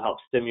will help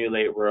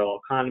stimulate rural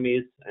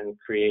economies and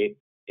create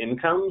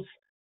incomes.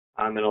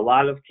 In a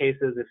lot of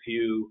cases, if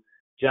you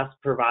just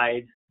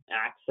provide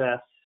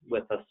access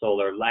with a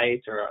solar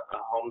light or a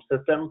home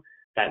system,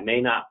 that may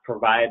not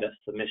provide a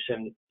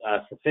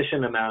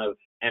sufficient amount of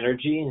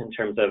energy in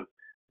terms of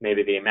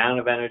maybe the amount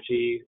of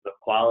energy, the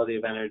quality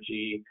of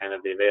energy, kind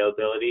of the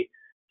availability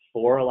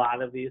for a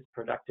lot of these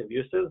productive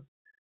uses.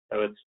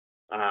 So it's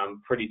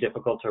pretty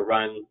difficult to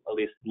run at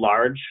least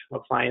large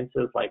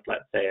appliances, like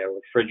let's say a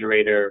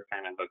refrigerator,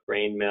 kind of a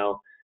grain mill,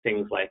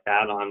 things like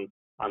that on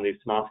these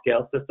small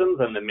scale systems.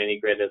 And the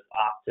minigrid is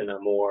often a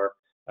more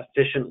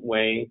efficient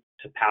way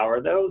to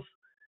power those.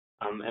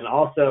 And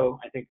also,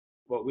 I think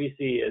what we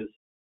see is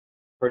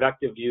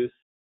productive use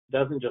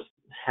doesn't just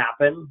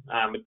happen.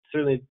 It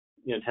certainly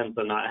tends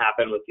to not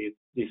happen with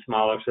these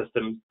smaller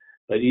systems.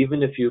 But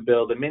even if you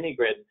build a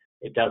minigrid,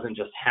 it doesn't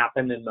just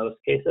happen in most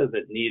cases.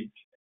 It needs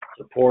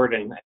support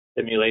and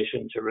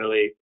stimulation to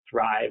really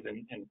thrive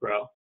and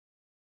grow.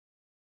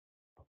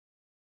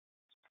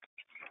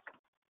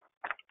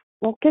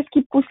 Donc, qu'est-ce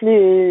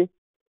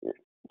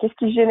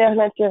qui génère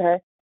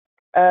l'intérêt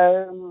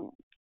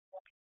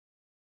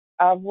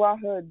avoir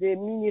des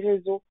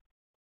mini-réseaux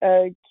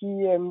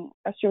qui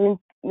assurent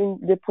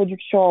des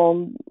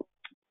productions,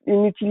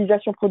 une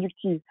utilisation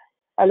productive.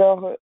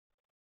 Alors,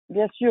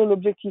 bien sûr,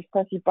 l'objectif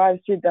principal,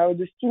 c'est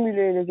de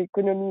stimuler les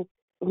économies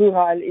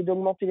rurales et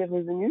d'augmenter les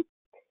revenus,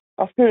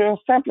 parce qu'un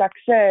simple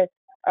accès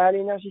à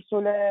l'énergie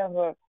solaire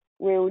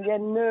ou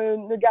éolienne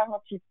ne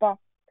garantit pas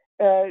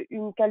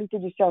une qualité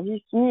du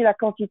service ni la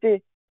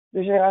quantité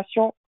de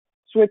génération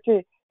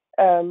souhaitée.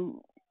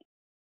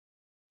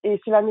 Et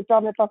cela ne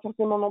permet pas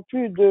forcément non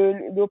plus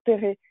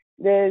d'opérer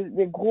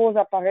des gros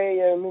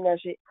appareils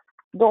ménagers.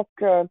 Donc,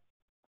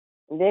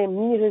 les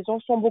mini-réseaux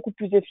sont beaucoup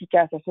plus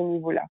efficaces à ce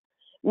niveau-là.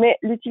 Mais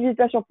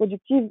l'utilisation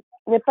productive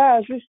n'est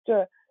pas juste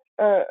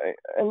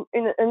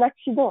un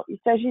accident. Il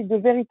s'agit de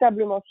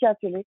véritablement s'y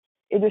atteler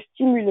et de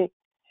stimuler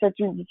cette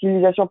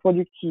utilisation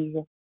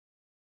productive.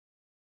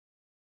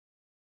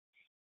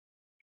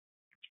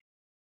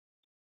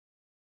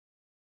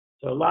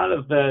 So a lot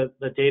of the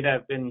data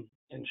I've been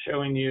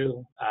showing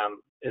you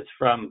is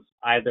from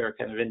either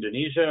kind of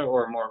Indonesia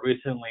or more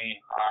recently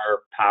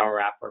our Power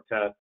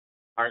Africa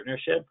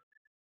partnership.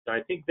 So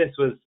I think this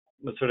was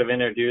sort of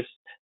introduced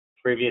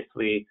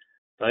previously.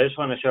 So I just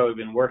want to show we've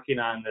been working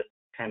on this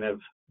kind of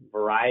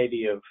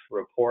variety of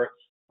reports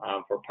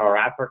for Power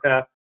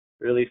Africa,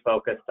 really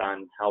focused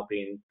on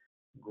helping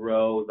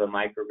grow the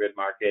microgrid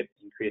market,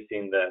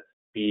 increasing the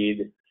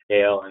speed,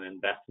 scale, and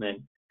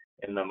investment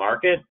in the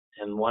market.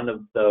 And one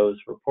of those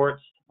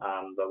reports,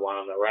 the one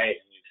on the right,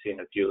 and you've seen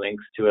a few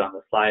links to it on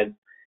the slides,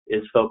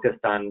 is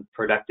focused on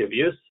productive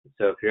use.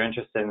 So if you're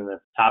interested in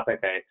this topic,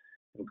 I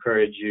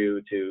encourage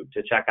you to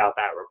check out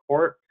that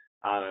report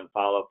and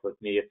follow up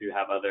with me if you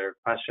have other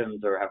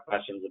questions or have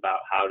questions about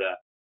how to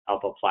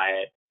help apply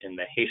it in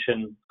the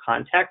Haitian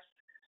context.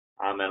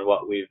 And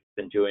what we've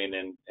been doing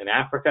in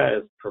Africa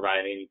is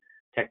providing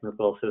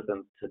technical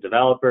assistance to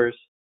developers,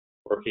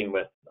 working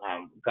with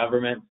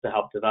governments to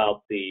help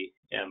develop the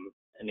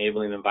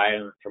enabling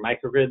environment for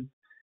microgrids,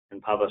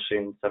 and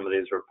publishing some of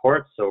these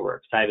reports. So we're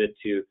excited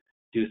to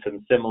do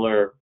some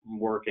similar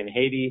work in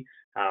Haiti,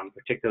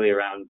 particularly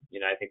around,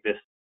 I think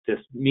this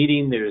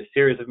meeting, there's a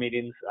series of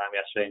meetings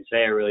yesterday and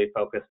today are really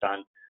focused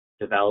on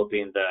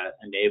developing the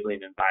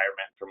enabling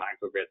environment for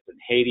microgrids in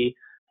Haiti.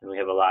 And we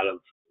have a lot of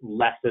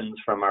lessons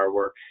from our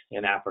work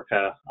in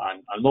Africa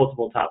on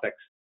multiple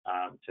topics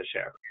to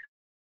share.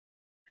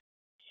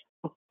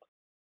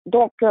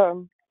 Donc,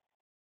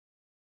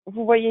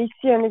 vous voyez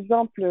ici un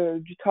exemple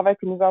du travail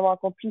que nous avons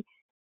accompli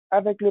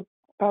avec le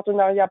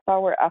partenariat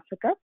Power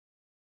Africa.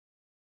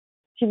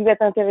 Si vous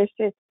êtes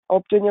intéressé à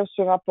obtenir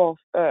ce rapport,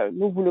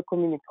 nous vous le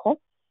communiquerons.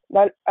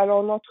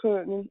 Alors,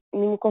 nous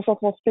nous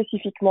concentrons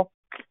spécifiquement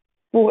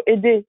pour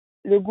aider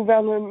les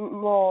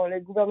gouvernements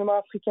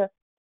africains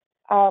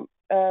à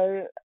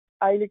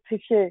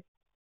électrifier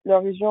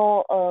leur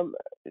région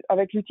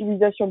avec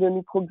l'utilisation de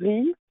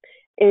microgrilles.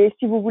 Et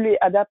si vous voulez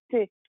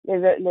adapter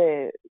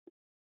les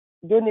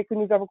données que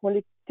nous avons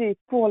collectées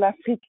pour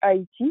l'Afrique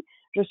Haïti,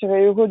 je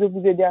serais heureux de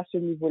vous aider à ce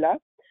niveau-là.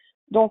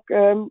 Donc,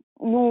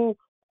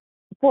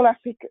 pour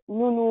l'Afrique,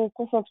 nous nous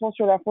concentrons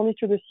sur la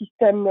fourniture de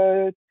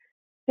systèmes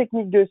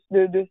techniques,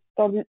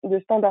 de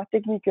standards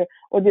techniques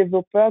aux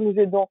développeurs. Nous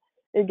aidons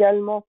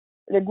également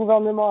les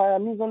gouvernements à la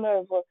mise en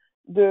œuvre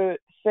de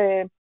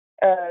ces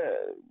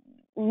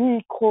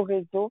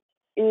micro-réseaux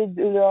et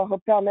de leur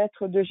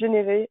permettre de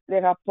générer les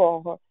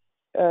rapports.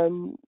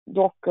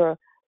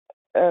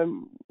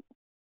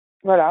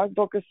 Voilà,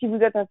 donc si vous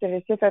êtes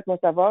intéressé, faites-moi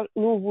savoir.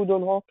 Nous vous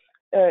donnerons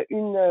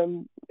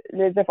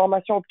les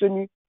informations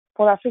obtenues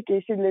pour l'Afrique et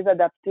essayer de les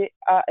adapter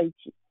à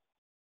Haïti.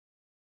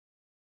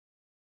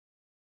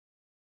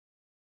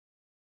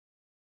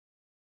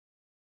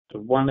 So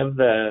one of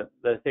the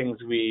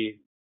things we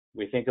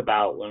think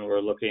about when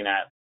we're looking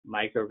at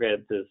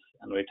microgrids is,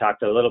 and we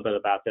talked a little bit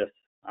about this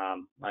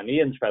on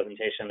Ian's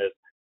presentation, is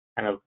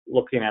kind of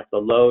looking at the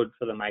load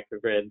for the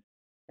microgrid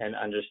and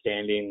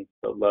understanding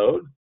the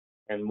load.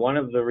 And one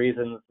of the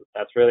reasons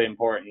that's really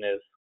important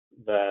is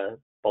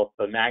both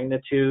the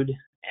magnitude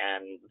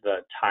and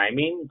the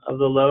timing of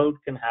the load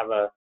can have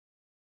a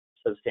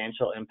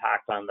substantial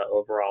impact on the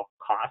overall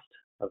cost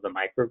of the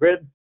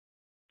microgrid.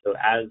 So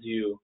as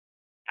you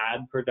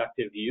add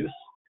productive use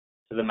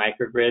to the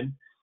microgrid,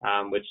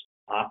 which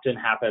often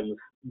happens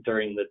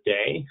during the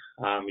day,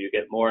 you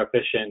get more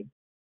efficient,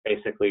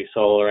 basically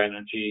solar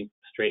energy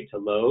straight to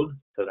load.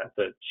 So that's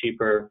a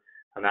cheaper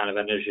amount of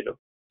energy to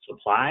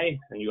supply,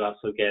 and you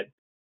also get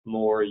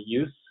more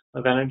use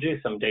of energy,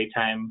 some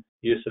daytime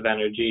use of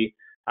energy,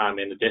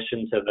 in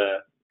addition to the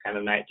kind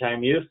of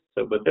nighttime use.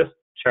 So what this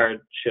chart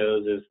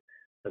shows is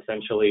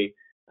essentially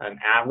an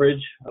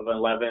average of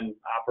 11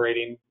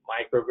 operating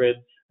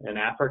microgrids in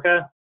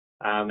Africa.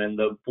 And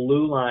the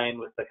blue line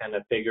with the kind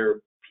of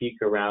bigger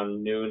peak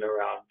around noon,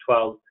 around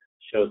 12,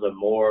 shows a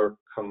more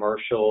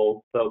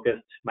commercial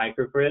focused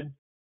microgrid,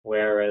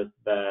 whereas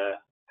the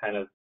kind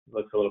of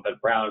looks a little bit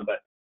brown,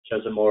 but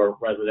shows a more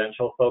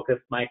residential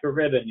focused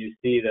microgrid. And you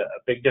see a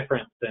big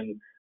difference in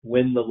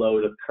when the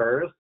load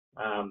occurs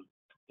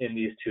in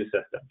these two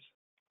systems.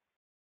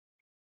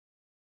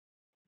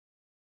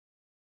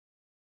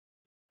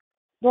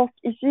 Donc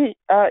ici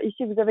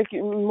vous avez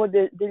une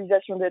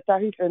modélisation des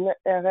tarifs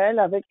NREL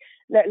avec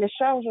les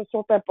charges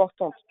sont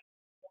importantes.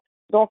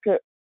 Donc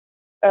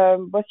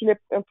voici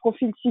un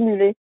profil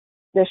simulé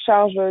des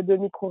charges de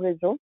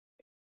micro-réseau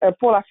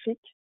pour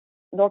l'Afrique.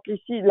 Donc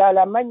ici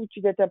la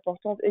magnitude est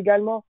importante,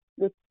 également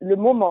le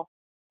moment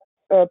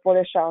pour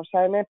les charges.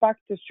 Ça a un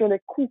impact sur les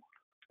coûts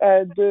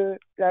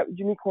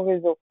du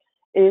micro-réseau.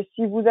 Et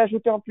si vous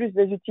ajoutez en plus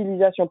des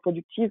utilisations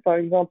productives, par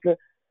exemple,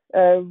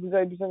 vous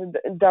avez besoin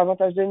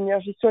davantage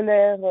d'énergie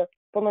solaire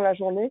pendant la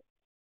journée,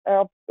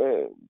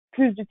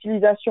 plus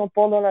d'utilisation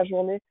pendant la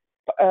journée,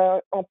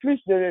 en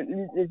plus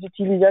des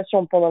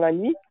utilisations pendant la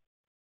nuit.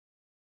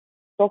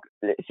 Donc,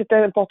 c'est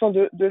important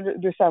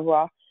de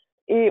savoir.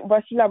 Et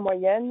voici la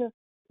moyenne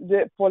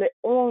pour les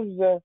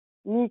 11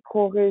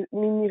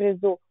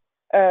 mini-réseaux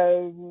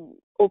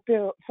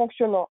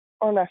fonctionnant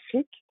en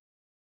Afrique.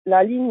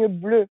 La ligne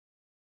bleue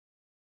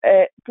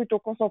est plutôt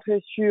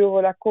concentrée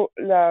sur la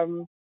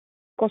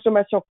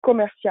consommation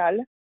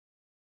commerciale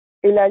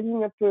et la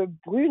ligne un peu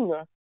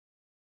brune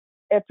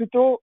est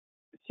plutôt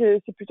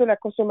la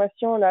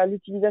consommation,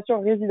 l'utilisation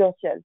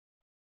résidentielle.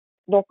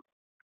 Donc,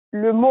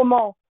 le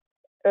moment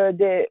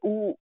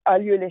où a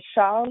lieu les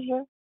charges,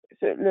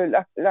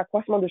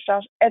 l'accroissement de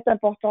charges est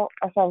important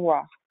à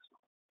savoir.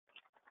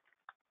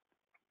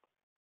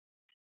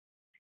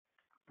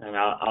 And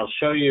I'll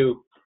show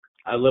you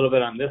a little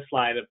bit on this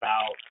slide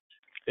about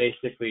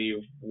basically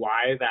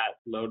why that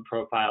load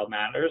profile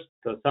matters.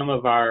 So some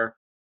of our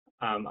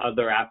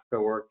other Africa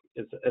work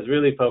is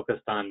really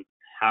focused on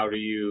how do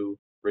you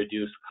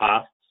reduce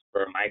costs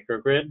for a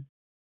microgrid.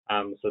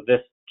 So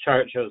this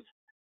chart shows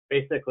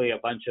basically a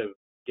bunch of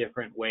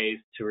different ways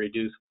to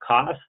reduce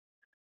costs,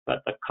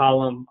 but the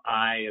column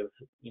I is,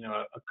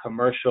 a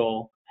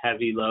commercial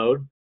heavy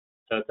load.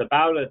 So it's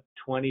about a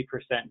 20%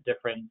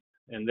 difference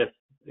in this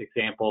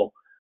example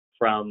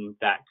from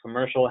that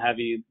commercial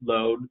heavy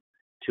load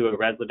to a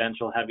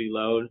residential heavy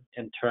load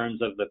in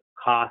terms of the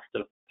cost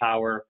of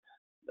power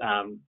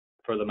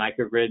for the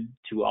microgrid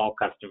to all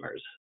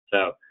customers.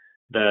 So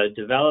the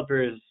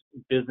developer's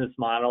business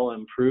model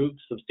improved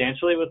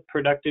substantially with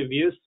productive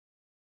use,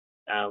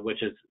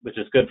 which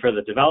is good for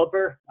the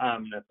developer.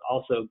 That's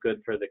also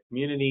good for the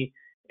community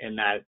in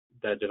that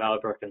the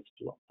developer can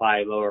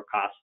supply lower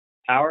cost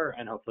power,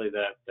 and hopefully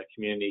the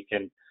community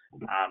can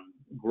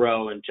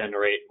grow and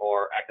generate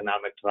more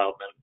economic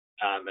development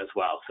as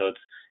well. So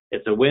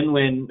it's a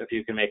win-win if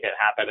you can make it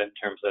happen in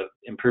terms of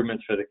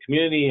improvements for the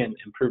community and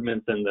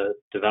improvements in the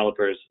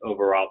developer's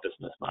overall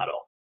business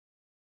model.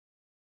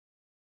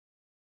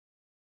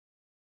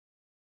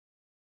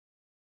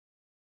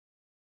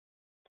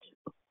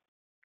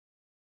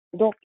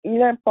 Donc, il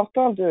est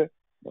important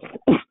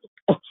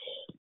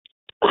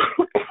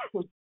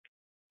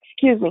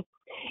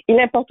il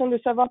est important de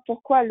savoir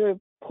pourquoi le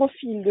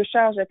profil de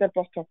charge est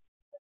important.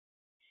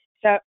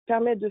 Ça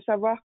permet de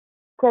savoir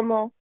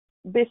comment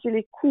baisser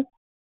les coûts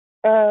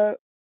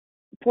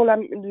pour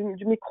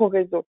du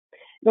micro-réseau.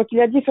 Donc, il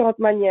y a différentes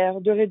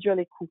manières de réduire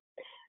les coûts.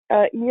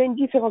 Il y a une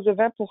différence de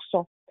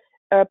 20%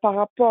 par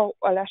rapport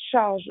à la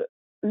charge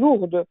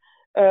lourde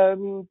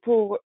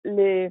pour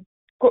les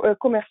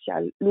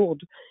commerciales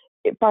lourdes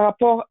et par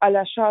rapport à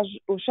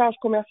aux charges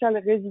commerciales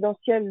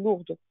résidentielles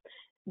lourdes.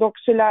 Donc,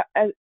 cela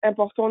est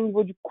important au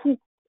niveau du coût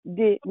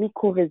des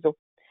micro-réseaux.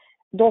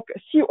 Donc,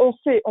 si on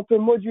sait, on peut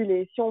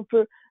moduler, si on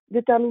peut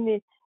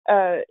déterminer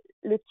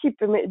le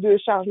type de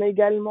charge, mais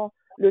également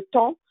le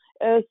temps,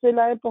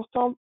 cela est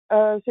important,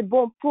 c'est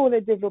bon pour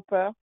les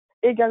développeurs,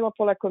 également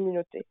pour la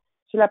communauté.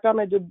 Cela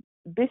permet de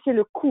baisser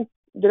le coût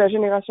de la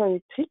génération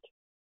électrique.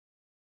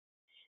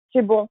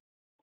 C'est bon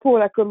pour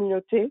la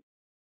communauté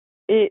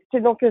et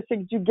c'est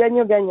du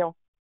gagnant-gagnant.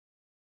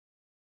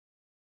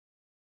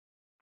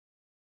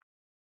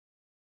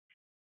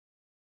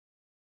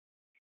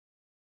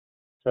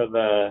 So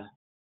the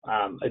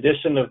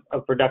addition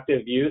of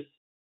productive use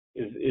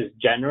is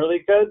generally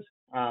good,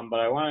 but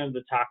I wanted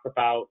to talk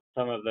about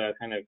some of the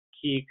kind of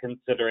key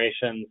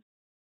considerations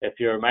if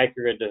you're a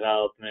microgrid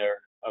developer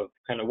of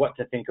kind of what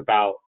to think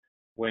about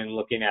when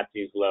looking at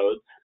these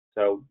loads.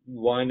 So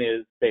one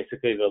is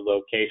basically the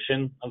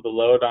location of the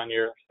load on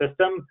your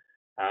system.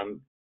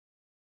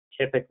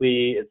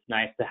 Typically, it's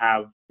nice to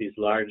have these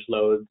large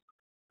loads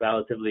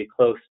relatively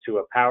close to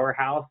a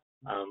powerhouse.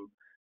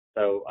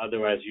 So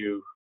otherwise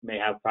you may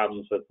have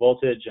problems with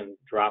voltage and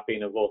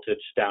dropping a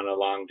voltage down a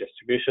long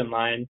distribution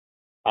line.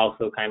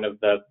 Also kind of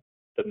the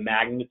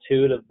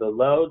magnitude of the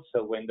load.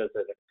 So when does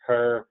it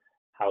occur?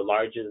 How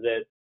large is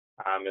it?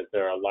 Is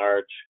there a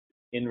large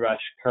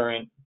inrush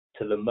current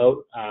to the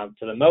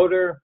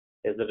motor?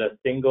 Is it a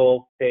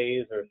single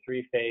phase or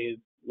three-phase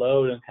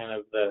load? And kind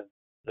of the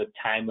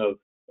time of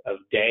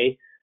day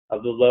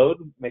of the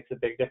load makes a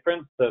big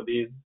difference. So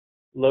these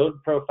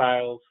load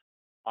profiles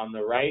on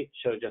the right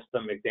show just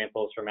some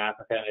examples from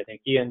Africa, and I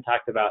think Ian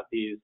talked about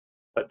these,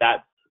 but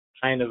that's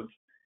kind of,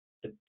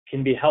 it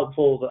can be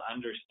helpful to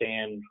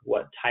understand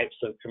what types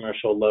of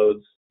commercial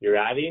loads you're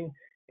adding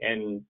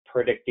and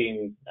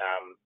predicting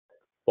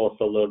both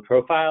the load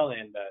profile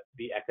and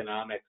the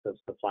economics of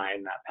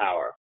supplying that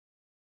power.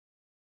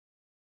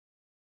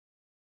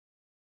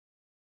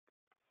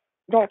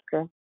 Donc,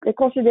 les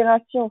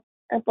considérations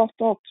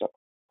importantes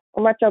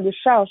en matière de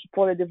charge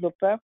pour les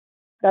développeurs,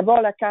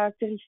 d'abord la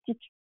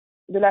caractéristique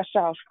de la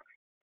charge.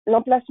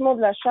 L'emplacement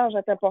de la charge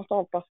est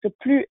important parce que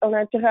plus on a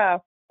intérêt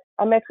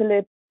à mettre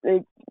les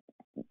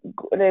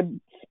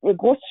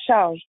grosses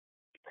charges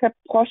très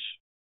proches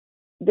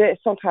des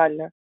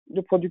centrales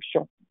de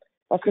production.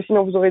 Parce que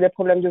sinon vous aurez des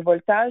problèmes de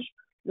voltage,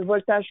 le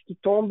voltage qui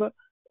tombe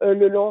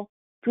le long,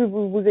 plus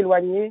vous vous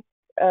éloignez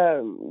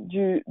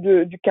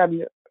du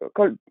câble,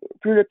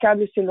 plus le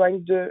câble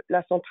s'éloigne de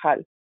la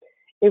centrale.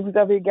 Et vous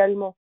avez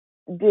également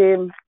des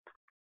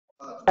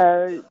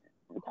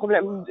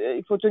problèmes,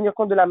 il faut tenir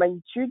compte de la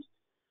magnitude,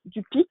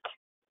 du pic,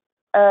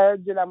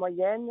 de la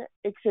moyenne,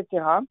 etc.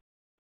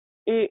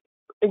 Et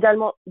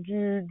également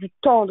du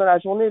temps dans la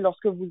journée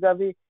lorsque vous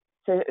avez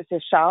ces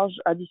charges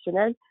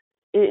additionnelles,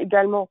 et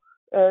également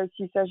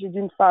s'il s'agit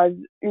d'une phase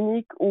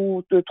unique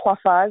ou de 3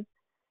 phases,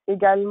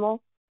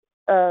 également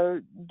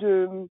de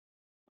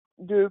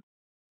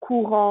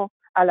courant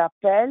à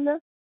l'appel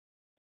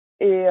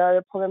et le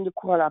problème de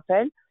courant à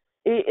l'appel,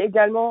 et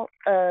également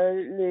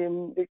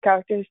les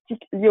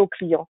caractéristiques liées au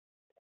client.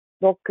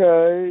 Donc,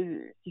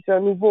 si c'est un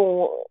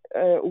nouveau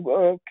ou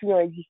un client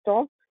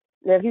existant,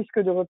 les risques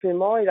de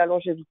repaiement et la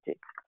longévité.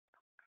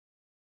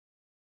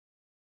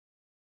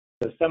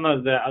 So some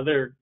of the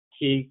other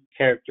key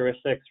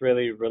characteristics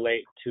really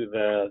relate to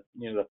the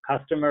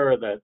customer or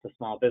the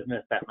small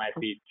business that might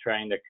be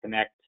trying to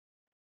connect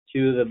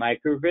to the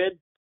microgrid.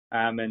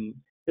 And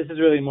this is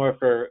really more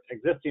for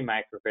existing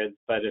microgrids,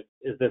 but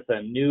is this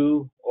a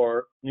new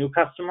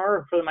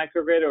customer for the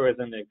microgrid, or is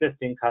it an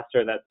existing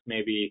customer that's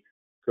maybe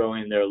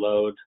growing their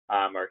load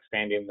or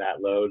expanding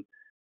that load?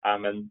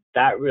 And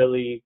that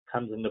really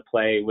comes into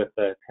play with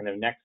the kind of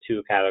next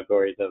two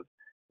categories of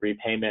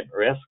repayment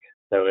risk.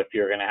 So if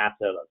you're going to have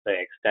to, let's say,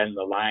 extend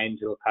the line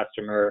to a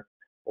customer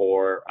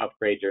or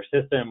upgrade your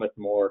system with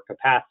more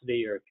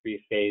capacity or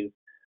three-phase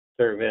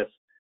service,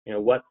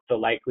 what's the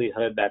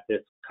likelihood that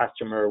this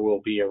customer will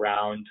be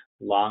around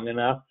long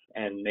enough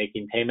and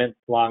making payments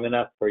long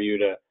enough for you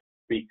to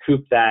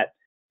recoup that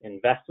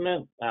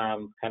investment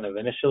kind of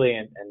initially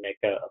and make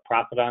a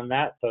profit on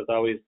that? So it's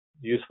always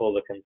useful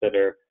to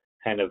consider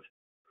kind of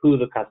who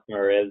the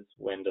customer is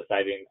when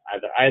deciding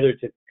either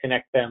to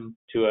connect them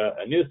to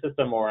a new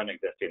system or an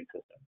existing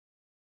system.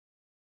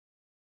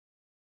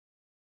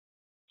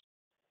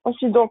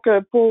 Ensuite, donc,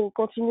 pour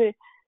continuer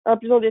un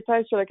peu plus en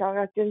détail sur les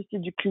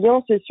caractéristiques du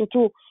client, c'est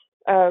surtout,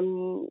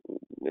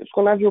 ce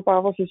qu'on a vu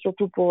auparavant, c'est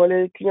surtout pour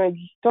les clients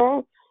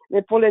existants,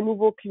 mais pour les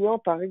nouveaux clients,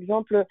 par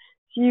exemple,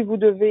 si vous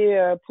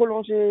devez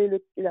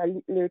prolonger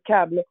le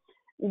câble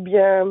ou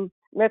bien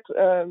mettre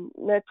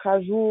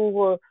à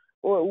jour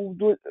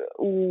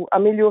ou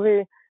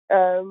améliorer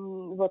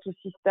votre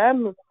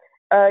système,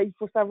 il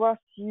faut savoir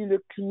si le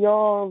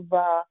client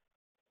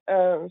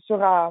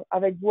sera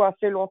avec vous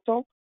assez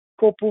longtemps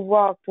pour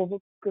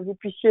que vous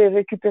puissiez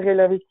récupérer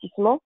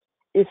l'investissement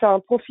et faire un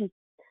profit.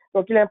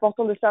 Donc, il est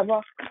important de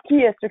savoir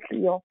qui est ce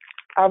client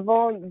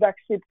avant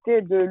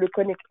d'accepter de le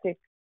connecter.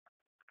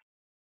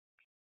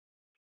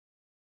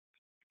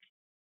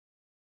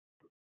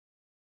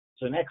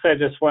 So next, I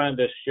just wanted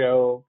to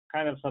show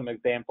kind of some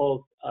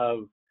examples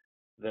of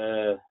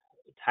the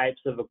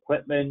types of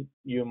equipment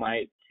you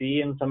might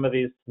see in some of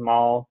these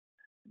small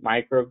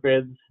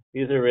microgrids.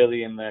 These are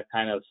really in the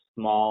kind of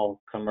small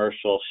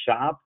commercial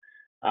shop,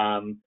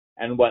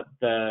 and what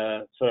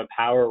the sort of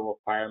power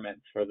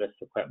requirements for this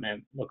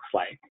equipment looks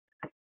like.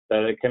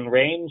 So it can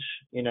range,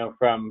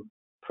 from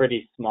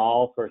pretty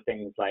small for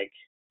things like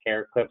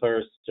hair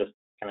clippers, just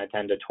kind of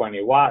 10 to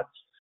 20 watts,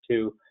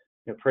 to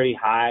pretty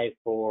high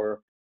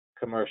for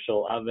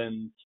commercial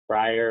ovens,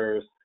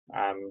 fryers,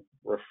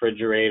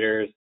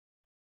 refrigerators.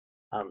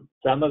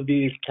 Some of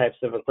these types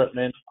of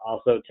equipment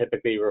also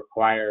typically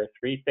require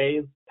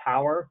three-phase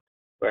power,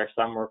 where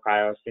some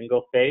require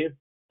single-phase,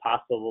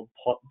 possible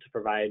to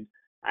provide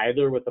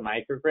either with a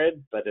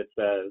microgrid, but it's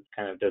a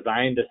kind of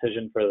design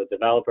decision for the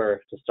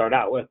developer to start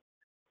out with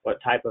what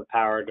type of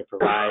power to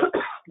provide.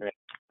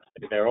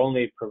 If they're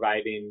only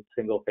providing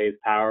single-phase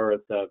power,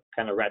 it's a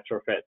kind of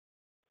retrofit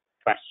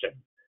question,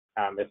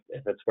 if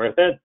it's worth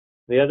it.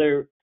 The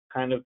other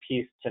kind of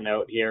piece to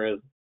note here is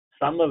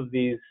some of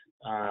these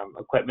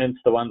equipments,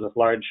 the ones with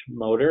large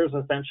motors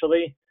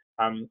essentially,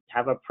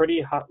 have a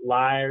pretty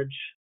large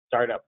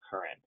startup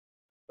current.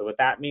 So what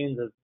that means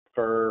is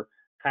for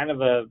kind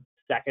of a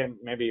second,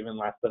 maybe even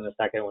less than a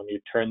second, when you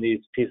turn these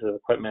pieces of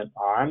equipment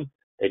on,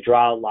 they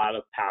draw a lot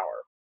of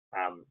power.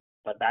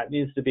 But that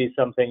needs to be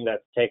something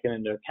that's taken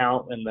into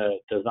account in the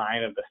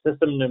design of the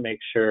system to make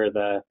sure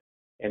the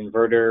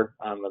inverter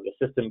of the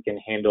system can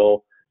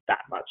handle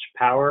that much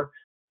power.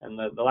 And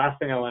the last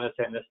thing I want to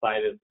say on this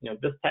slide is,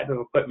 this type of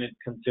equipment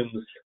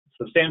consumes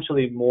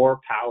substantially more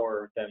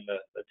power than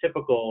the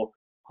typical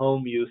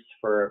home use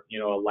for,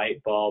 a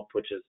light bulb,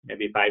 which is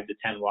maybe 5 to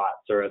 10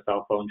 watts, or a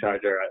cell phone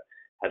charger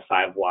at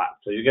 5 watts.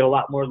 So you get a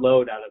lot more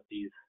load out of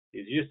these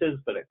uses,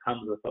 but it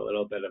comes with a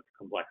little bit of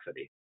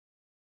complexity.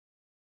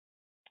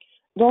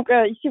 Donc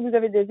ici, vous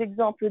avez des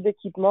exemples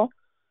d'équipements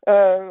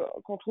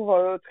qu'on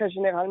trouve très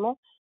généralement.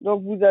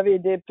 Donc vous avez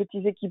des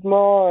petits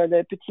équipements,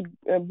 des petites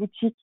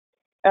boutiques,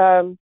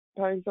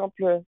 par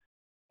exemple,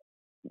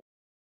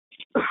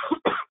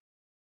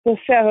 pour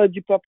faire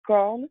du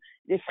popcorn,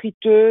 des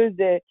friteuses,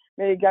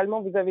 mais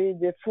également vous avez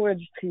des fours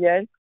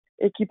industriels,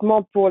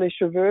 équipements pour les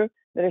cheveux,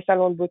 les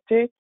salons de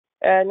beauté,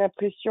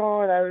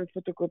 l'impression, la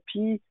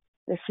photocopie,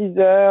 les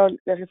freezers,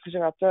 les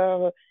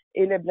réfrigérateurs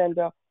et les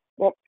blenders.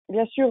 Bon,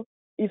 bien sûr,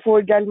 il faut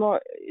également,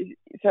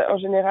 en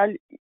général,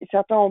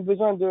 certains ont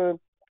besoin de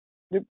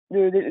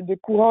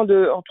courants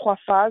en 3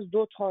 phases,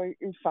 d'autres en 1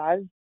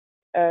 phase.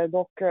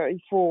 Donc, il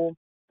faut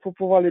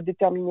pouvoir le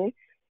déterminer.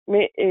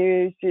 Mais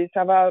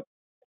ça va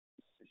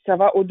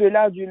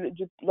au-delà de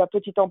la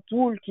petite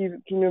ampoule qui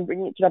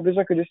n'a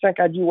besoin que de 5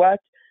 à 10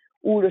 watts,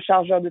 ou le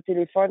chargeur de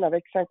téléphone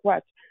avec 5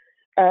 watts.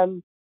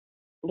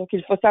 Donc,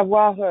 il faut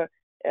savoir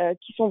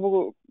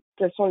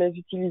quelles sont les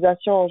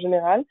utilisations en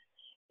général.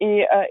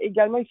 Et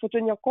également, il faut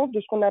tenir compte de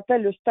ce qu'on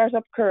appelle le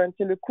startup current,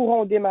 c'est le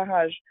courant au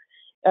démarrage.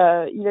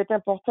 Il est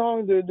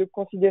important de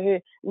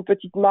considérer une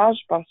petite marge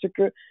parce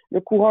que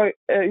le courant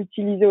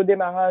utilisé au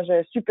démarrage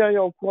est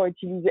supérieur au courant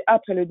utilisé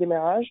après le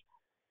démarrage.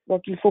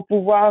 Donc, il faut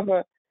pouvoir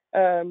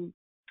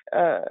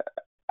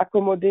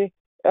accommoder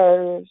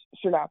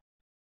cela.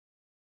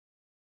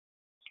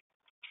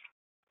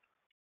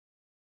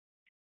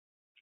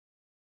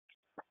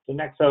 So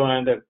next, I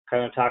wanted to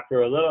kind of talk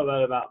through a little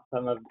bit about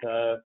some of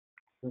the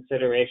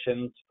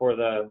considerations for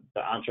the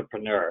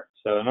entrepreneur.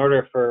 So in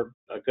order for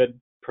a good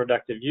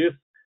productive use,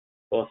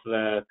 both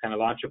the kind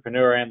of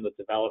entrepreneur and the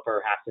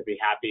developer have to be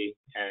happy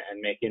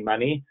and making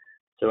money.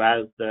 So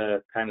as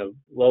the kind of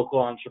local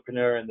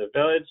entrepreneur in the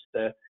village,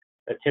 the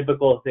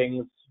typical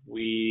things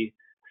we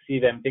see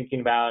them thinking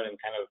about and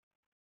kind of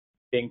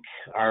think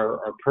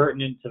are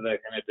pertinent to the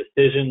kind of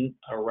decision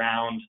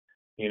around,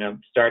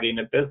 starting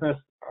a business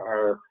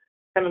are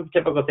kind of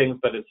typical things,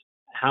 but it's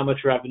how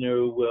much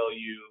revenue will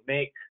you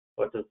make?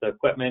 What does the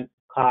equipment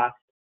cost?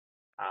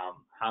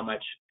 How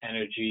much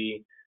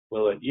energy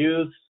will it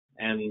use?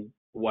 And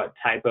what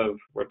type of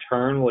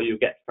return will you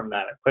get from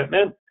that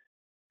equipment?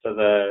 So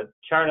the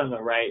chart on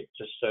the right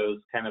just shows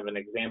kind of an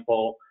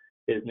example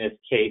business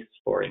case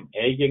for an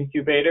egg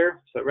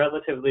incubator. So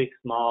relatively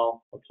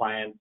small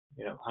appliance,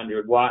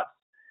 100 watts,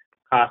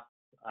 costs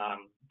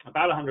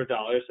about $100.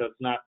 So it's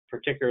not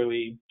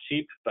particularly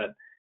cheap, but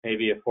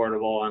maybe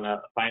affordable on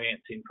a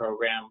financing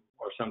program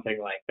or something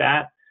like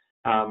that.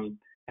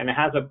 And it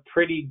has a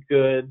pretty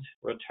good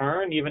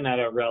return, even at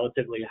a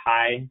relatively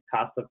high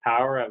cost of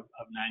power of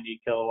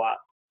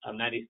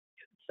 90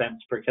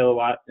 cents per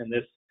kilowatt in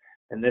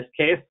this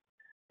case.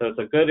 So it's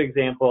a good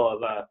example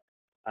of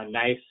a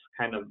nice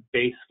kind of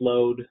base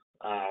load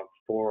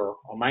for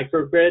a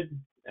microgrid,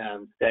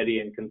 steady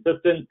and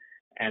consistent,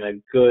 and a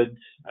good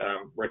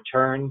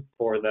return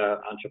for the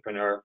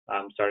entrepreneur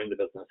starting the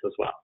business as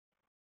well.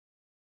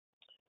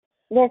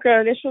 Donc,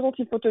 les choses dont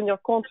il faut tenir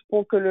compte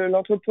pour que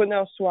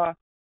l'entrepreneur soit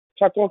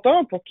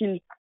content, pour qu'il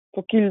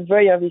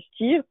veuille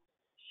investir,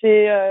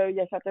 c'est il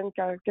y a certaines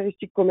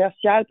caractéristiques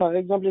commerciales, par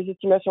exemple les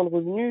estimations de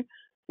revenus,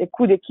 les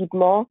coûts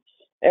d'équipement,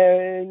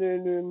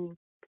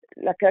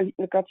 la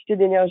quantité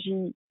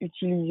d'énergie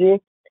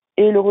utilisée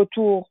et le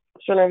retour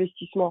sur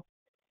l'investissement.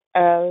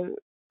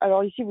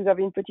 Alors ici, vous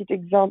avez un petit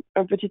exemple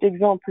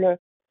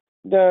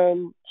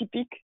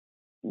typique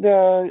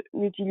d'une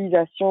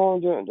utilisation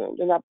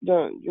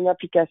d'une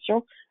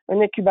application,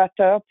 un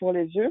incubateur pour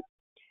les œufs,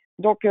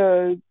 donc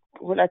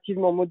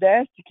relativement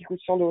modeste, qui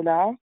coûte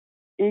 $100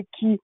 et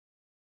qui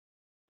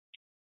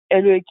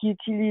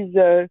utilise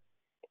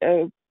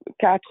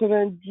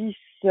 90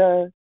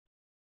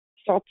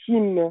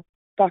 centimes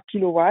par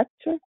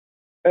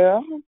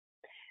kilowatt-heure.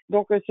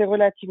 Donc, c'est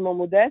relativement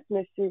modeste,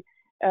 mais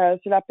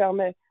cela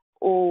permet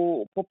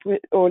aux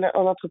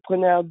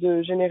entrepreneurs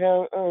de générer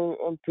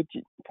un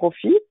petit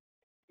profit.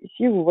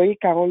 Ici, vous voyez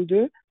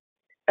 42,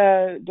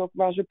 donc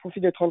marge de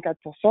profit de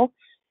 34%.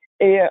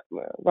 Et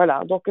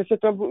voilà, donc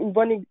c'est un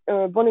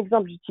bon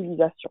exemple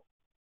d'utilisation.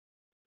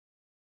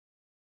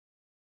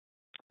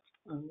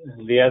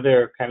 The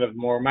other kind of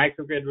more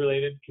microgrid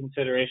related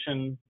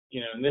consideration,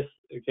 in this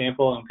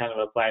example, and kind of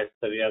applies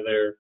to the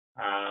other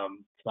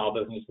small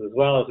businesses as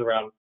well, is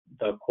around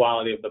the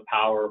quality of the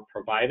power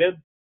provided.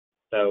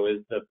 So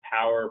is the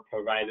power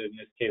provided in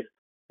this case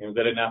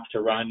good enough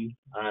to run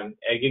an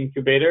egg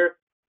incubator?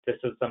 This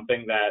is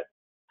something that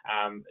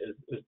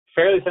is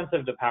fairly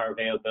sensitive to power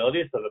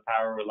availability, so the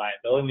power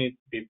reliability needs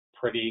to be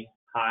pretty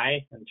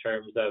high in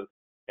terms of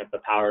if the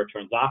power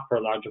turns off for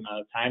a large amount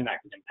of time,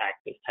 that can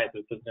impact this type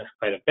of business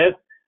quite a bit,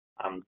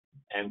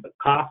 and the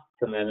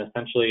costs, and then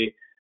essentially,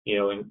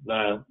 in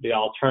the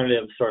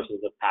alternative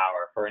sources of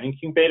power. For an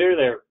incubator,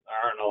 there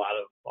aren't a lot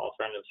of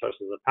alternative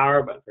sources of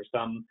power, but for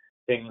some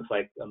things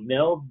like a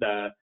mill,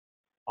 the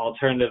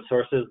alternative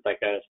sources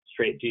like a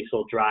straight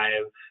diesel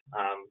drive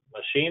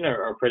machine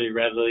are pretty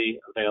readily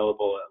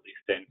available, at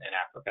least in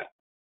Africa.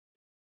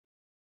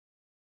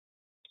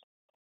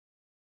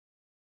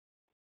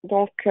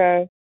 Donc,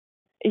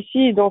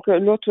 ici, des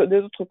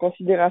autres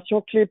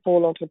considérations clés pour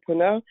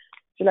l'entrepreneur,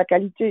 c'est la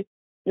qualité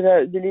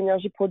de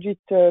l'énergie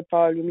produite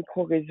par le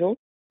micro-réseau,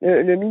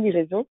 le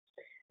mini-réseau,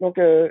 donc,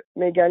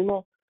 mais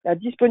également la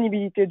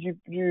disponibilité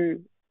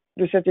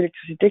de cette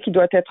électricité qui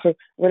doit être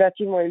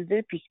relativement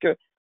élevée, puisque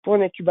pour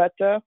un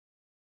incubateur,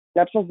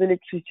 l'absence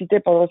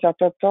d'électricité pendant un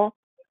certain temps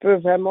peut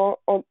vraiment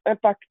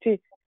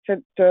impacter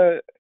cette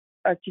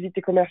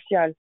activité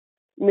commerciale.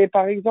 Mais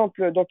par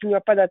exemple, donc il n'y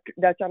a pas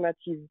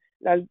d'alternative.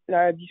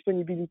 La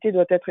disponibilité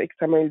doit être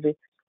extrêmement élevée.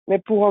 Mais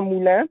pour un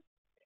moulin,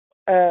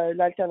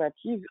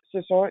 l'alternative,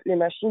 ce sont les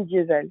machines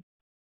diesel,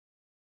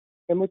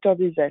 les moteurs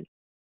diesel.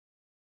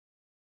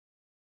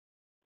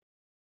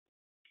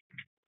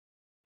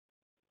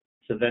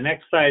 So the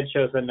next slide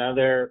shows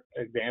another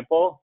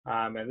example,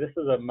 and this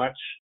is a much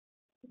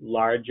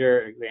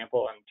larger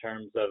example in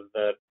terms of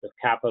the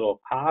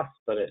capital cost,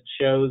 but it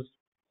shows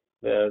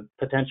the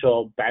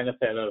potential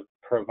benefit of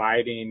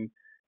providing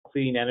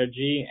clean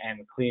energy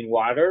and clean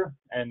water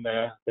in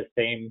the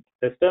same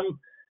system.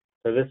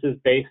 So this is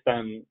based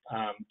on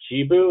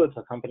Jibu. It's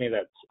a company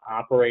that's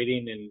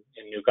operating in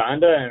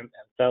Uganda and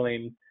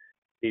selling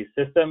these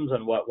systems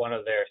and what one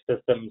of their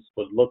systems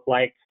would look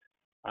like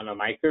on a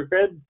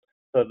microgrid.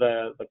 So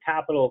the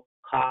capital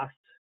cost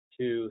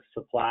to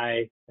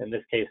supply, in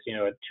this case,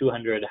 a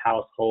 200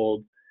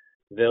 household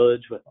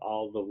village with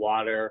all the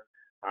water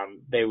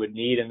they would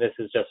need, and this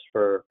is just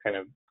for kind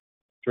of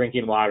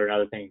drinking water and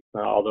other things,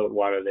 not all the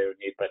water they would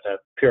need, but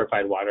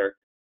purified water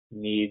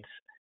needs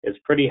is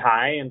pretty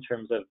high in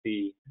terms of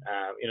the,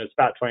 it's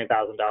about $20,000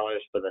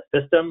 for the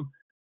system.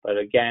 But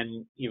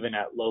again, even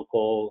at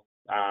local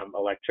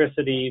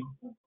electricity,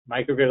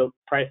 microgrid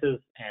prices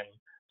and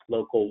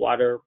local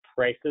water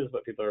prices,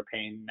 what people are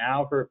paying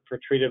now for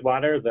treated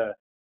water, the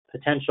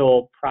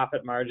potential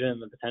profit margin,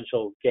 the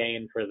potential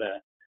gain for the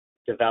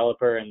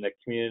developer and the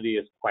community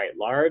is quite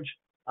large.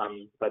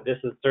 But this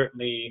is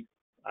certainly,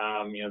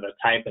 the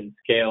type and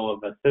scale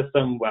of a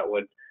system what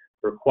would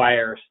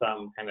require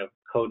some kind of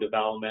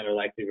co-development or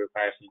likely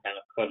require some kind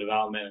of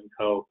co-development and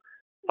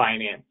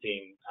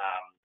co-financing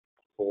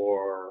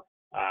for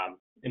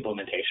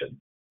implementation.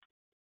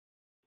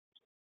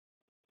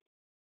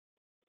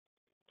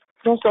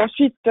 Donc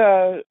ensuite,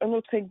 un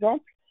autre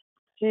exemple,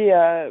 c'est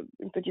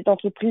une petite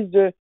entreprise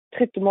de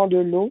traitement de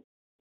l'eau.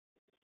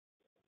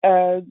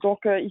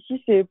 Donc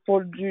ici, c'est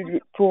pour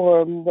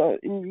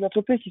une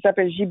entreprise qui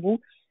s'appelle Jibu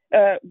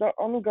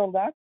en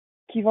Ouganda,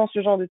 qui vend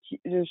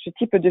ce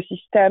type de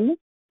système.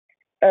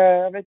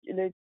 Avec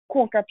les coûts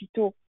en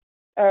capitaux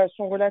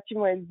sont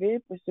relativement élevés,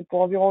 c'est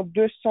pour environ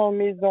 200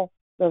 maisons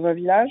dans un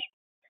village,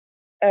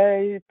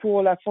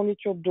 pour la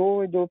fourniture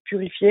d'eau et d'eau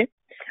purifiée.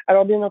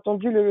 Alors bien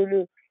entendu,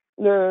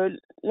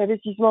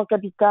 l'investissement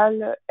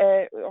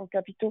en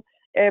capitaux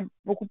est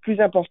beaucoup plus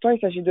important. Il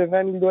s'agit de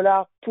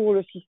 $20,000 pour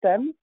le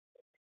système.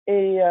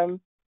 Et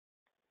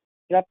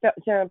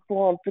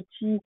pour un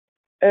petit,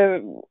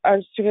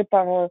 assuré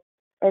par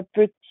un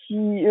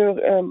petit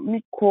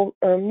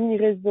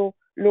mini-réseau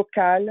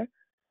local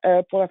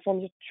pour la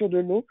fourniture de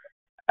l'eau,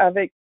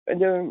 avec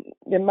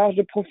des marges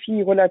de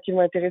profit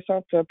relativement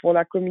intéressantes pour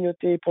la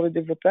communauté et pour le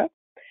développeur.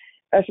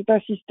 C'est un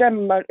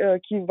système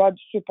qui va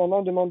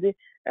cependant demander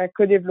un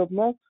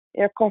co-développement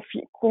et un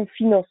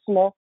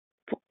cofinancement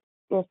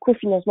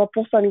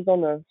pour sa mise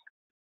en œuvre.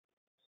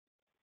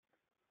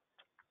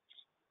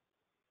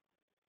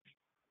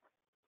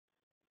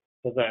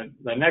 So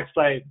the next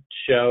slide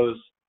shows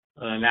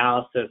an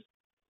analysis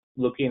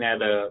looking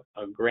at a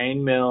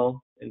grain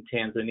mill in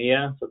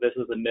Tanzania. So this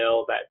is a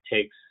mill that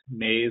takes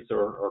maize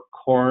or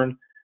corn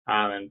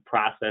and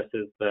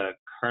processes the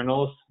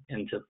kernels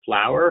into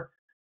flour.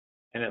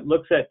 And it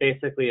looks at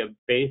basically a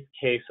base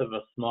case of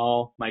a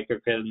small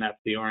microgrid, and that's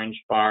the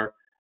orange bar,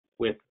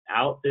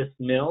 without this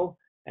mill,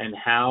 and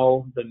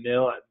how the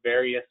mill at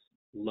various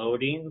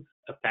loadings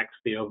affects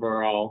the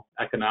overall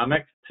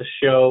economics, to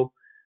show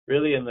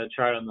really in the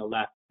chart on the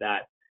left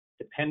that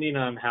depending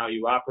on how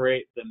you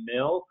operate the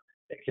mill,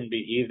 it can be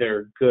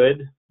either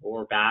good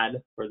or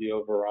bad for the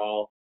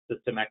overall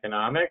system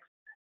economics,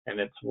 and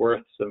it's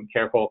worth some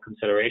careful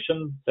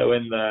consideration. So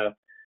in the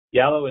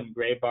yellow and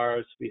gray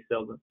bars, we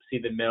still see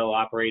the mill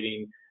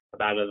operating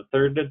about a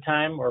third of the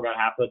time or about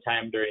half of the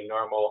time during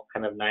normal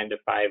kind of 9 to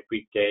 5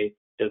 weekday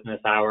business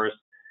hours.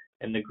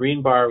 In the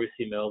green bar, we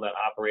see mill that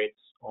operates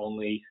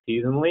only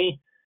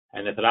seasonally.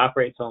 And if it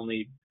operates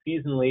only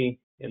seasonally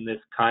in this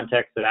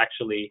context, it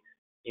actually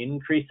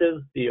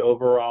increases the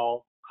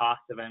overall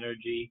cost of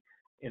energy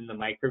in the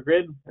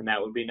microgrid. And that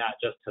would be not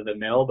just to the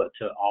mill, but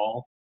to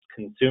all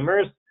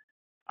consumers.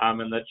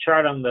 And the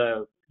chart on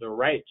the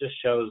right just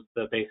shows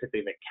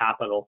basically the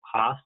capital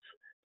costs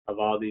of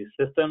all these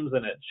systems,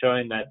 and it's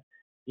showing that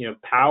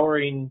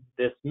powering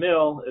this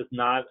mill is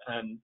not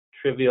a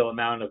trivial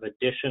amount of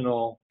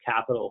additional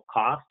capital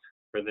cost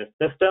for this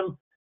system.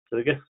 So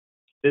I guess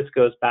this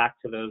goes back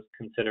to those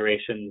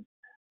considerations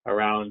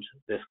around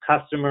this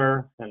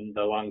customer and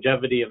the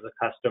longevity of the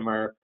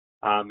customer,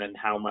 and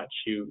how much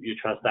you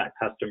trust that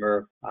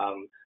customer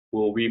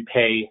will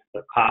repay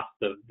the cost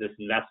of this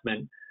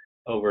investment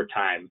over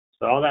time.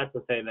 So all that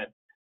to say that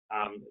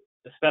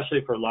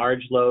especially for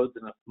large loads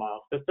in a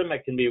small system,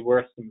 it can be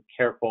worth some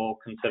careful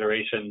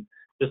consideration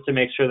just to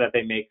make sure that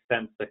they make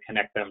sense to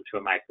connect them to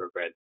a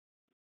microgrid.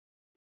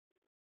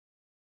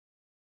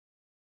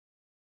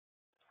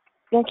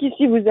 Donc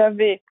ici, vous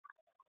avez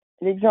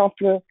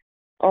l'exemple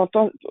en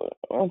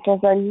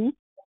Tanzanie,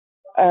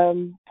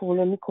 pour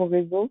le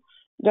micro-réseau,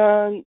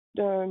 d'un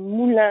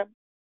moulin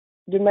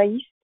de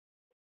maïs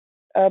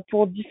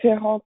pour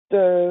différentes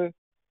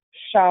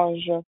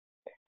charges.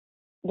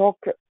 Donc,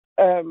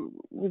 c'est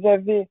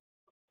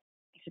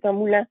un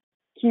moulin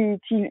qui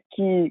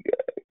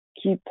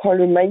prend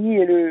le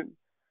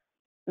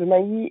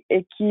maïs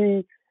et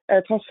qui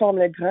transforme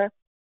les grains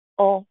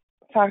en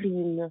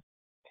farine.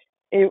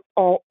 Et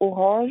en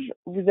orange,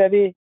 vous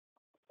avez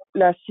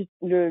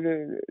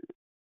le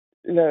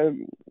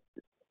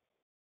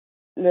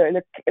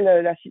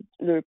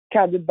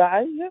cas de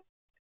base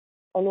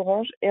en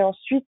orange, et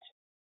ensuite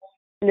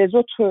les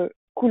autres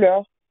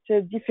couleurs,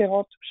 c'est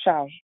différentes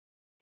charges.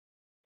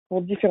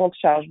 Pour différentes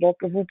charges.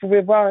 Donc, vous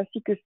pouvez voir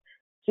ainsi que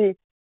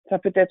ça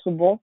peut être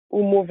bon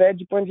ou mauvais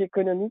du point de vue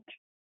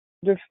économique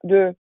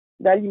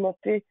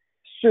d'alimenter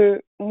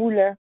ce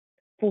moulin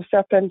pour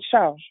certaines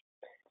charges.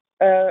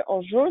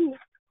 En jaune,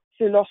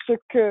 c'est lorsque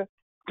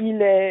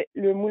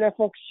le moulin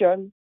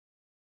fonctionne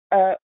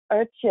un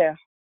tiers.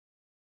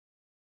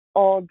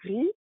 En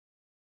gris,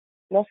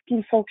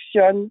 lorsqu'il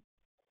fonctionne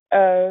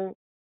à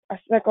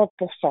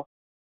 50%.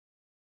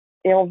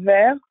 Et en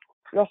vert,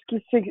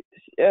 lorsqu'il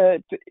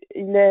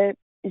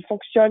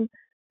fonctionne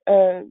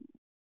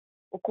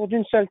au cours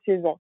d'une seule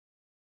saison,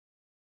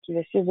 qu'il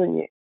est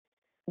saisonnier.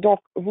 Donc,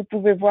 vous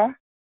pouvez voir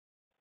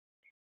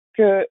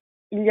qu'il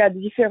y a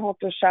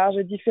différentes charges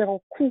et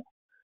différents coûts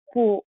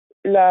pour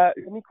le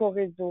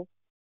micro-réseau,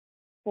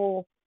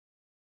 pour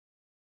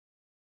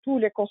tous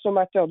les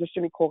consommateurs de ce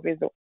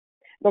micro-réseau.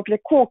 Donc, les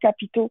coûts en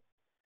capitaux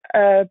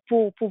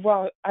pour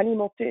pouvoir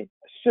alimenter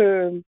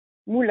ce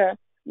moulin,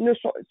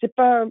 c'est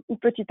pas une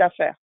petite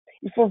affaire.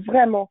 Il faut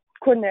vraiment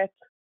connaître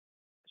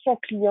son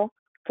client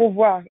pour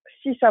voir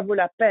si ça vaut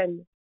la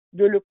peine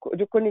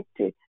de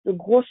connecter de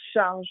grosses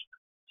charges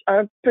à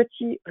un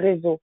petit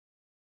réseau.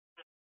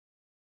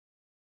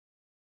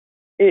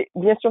 Et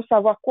bien sûr,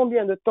 savoir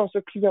combien de temps ce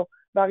client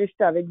va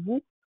rester avec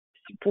vous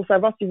pour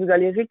savoir si vous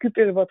allez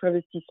récupérer votre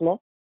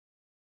investissement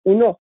ou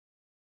non.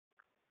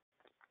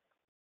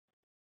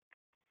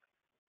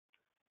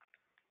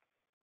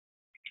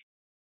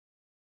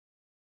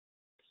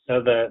 So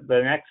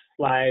the next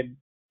slide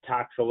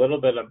talks a little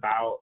bit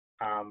about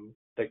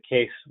the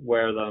case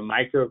where the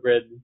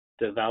microgrid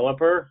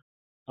developer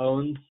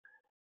owns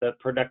the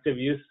productive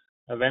use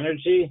of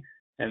energy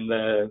and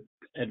the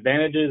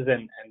advantages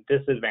and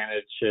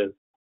disadvantages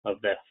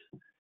of this.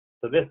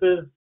 So this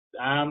is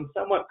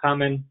somewhat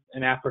common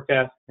in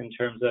Africa in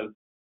terms of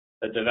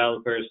the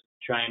developers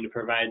trying to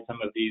provide some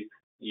of these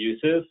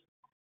uses.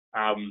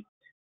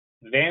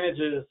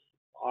 Advantages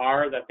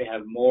are that they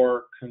have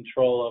more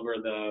control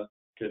over the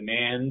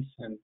demand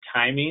and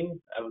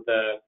timing of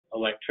the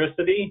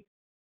electricity,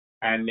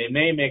 and they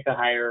may make a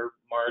higher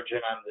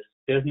margin on this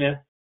business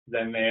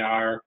than they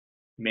are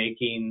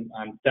making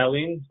on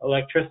selling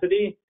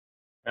electricity,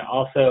 and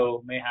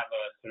also may have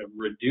a sort of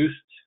reduced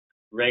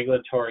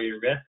regulatory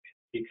risk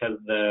because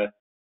the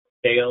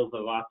sales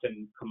of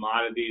often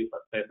commodities,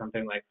 let's say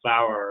something like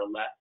flour, are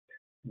less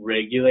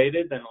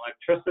regulated than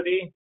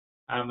electricity,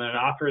 and it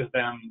offers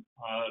them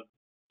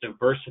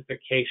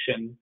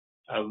diversification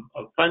of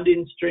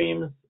funding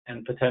streams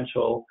and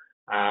potential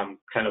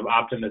kind of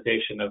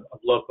optimization of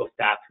local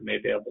staff who may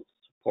be able to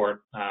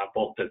support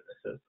both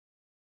businesses.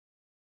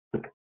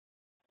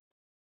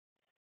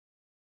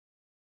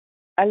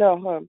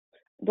 Alors,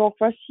 donc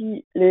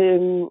voici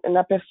un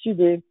aperçu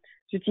des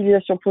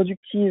utilisations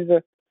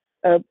productives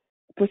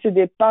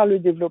possédées par le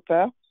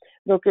développeur.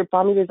 Donc,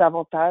 parmi les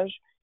avantages,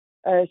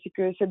 c'est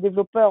que ces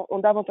développeurs ont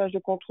davantage de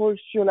contrôle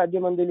sur la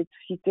demande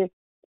d'électricité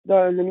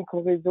dans le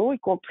micro-réseau, y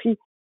compris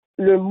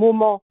le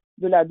moment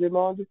de la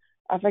demande,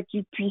 afin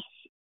qu'ils puissent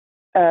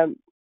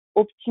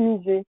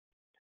optimiser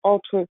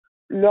entre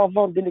leur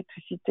vente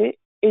d'électricité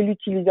et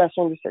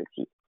l'utilisation de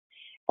celle-ci.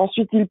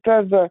 Ensuite, ils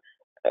peuvent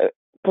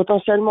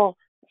potentiellement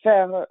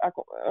faire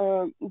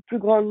une plus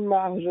grande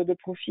marge de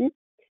profit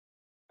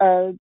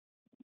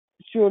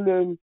sur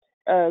les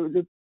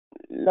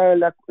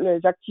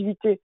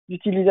activités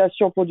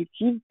d'utilisation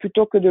productive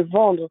plutôt que de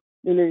vendre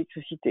de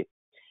l'électricité.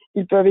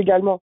 Ils peuvent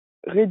également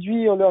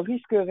réduire leurs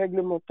risques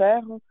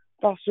réglementaires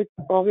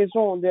en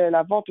raison de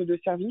la vente de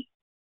services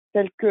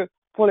tels que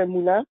pour les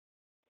moulins,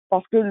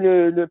 parce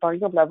que par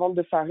exemple la vente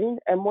de farine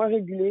est moins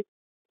régulée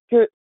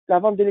que la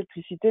vente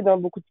d'électricité dans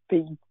beaucoup de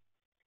pays.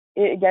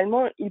 Et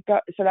également,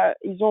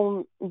 ils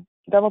ont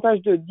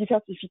davantage de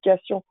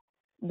diversification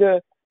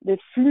des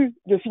flux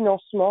de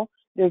financement,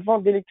 des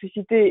ventes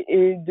d'électricité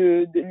et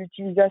de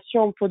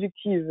l'utilisation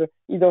productive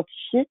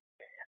identifiée,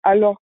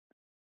 alors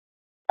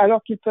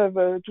qu'ils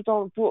peuvent, tout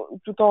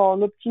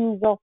en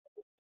optimisant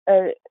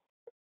les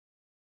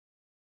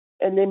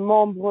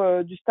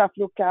membres du staff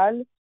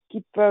local qui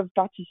peuvent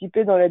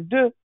participer dans les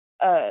deux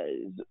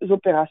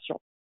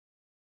opérations.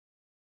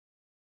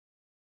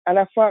 À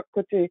la fois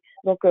côté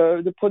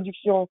de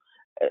production,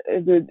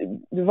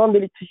 de vente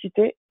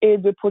d'électricité et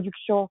de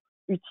production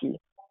utile.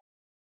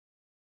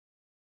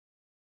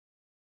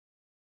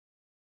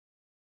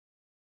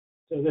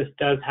 So this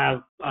does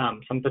have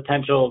some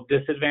potential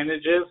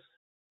disadvantages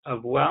as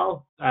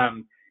well,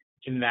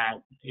 in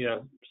that, you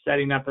know,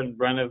 setting up and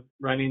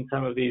running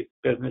some of these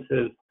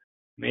businesses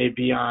may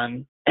be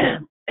on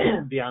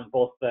beyond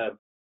both the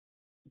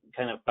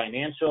kind of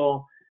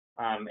financial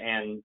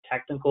and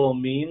technical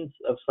means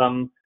of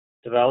some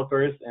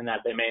developers, and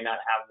that they may not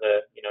have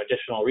the, you know,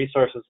 additional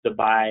resources to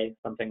buy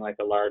something like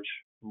a large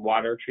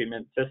water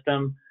treatment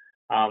system,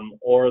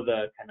 or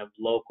the kind of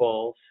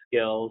local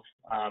skills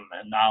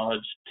and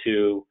knowledge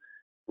to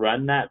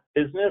run that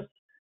business.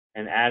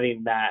 And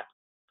adding that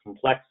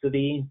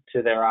complexity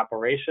to their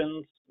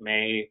operations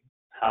may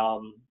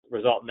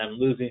result in them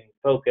losing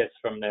focus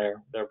from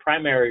their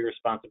primary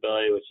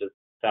responsibility, which is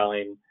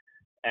selling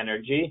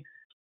energy.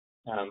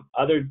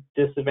 Other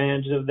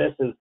disadvantage of this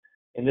is,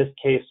 in this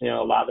case, you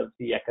know, a lot of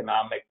the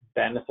economic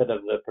benefit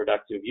of the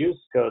productive use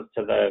goes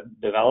to the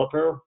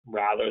developer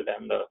rather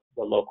than the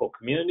local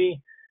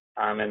community.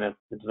 And if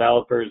the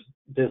developer's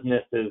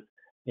business is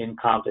in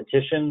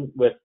competition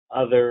with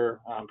other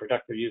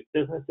productive use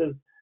businesses,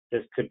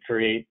 this could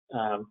create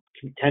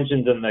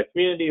tensions in the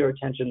community, or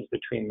tensions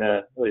between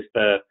at least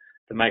the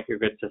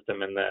microgrid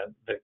system and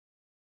the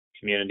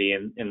community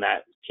in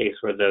that case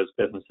where those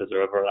businesses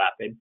are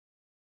overlapping.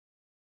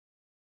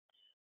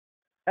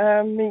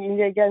 Mais il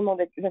y a également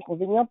des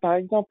inconvénients, par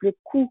exemple le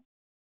coût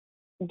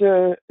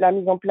de la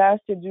mise en place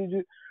et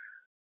du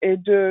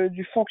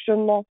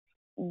fonctionnement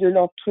de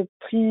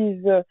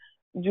l'entreprise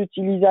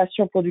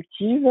d'utilisation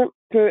productive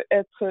peut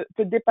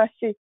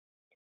dépasser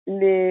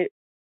les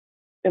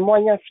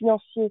moyens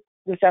financiers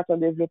de certains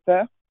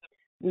développeurs.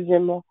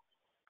 Deuxièmement,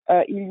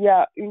 il y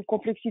a une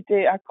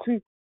complexité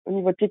accrue au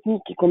niveau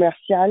technique et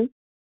commercial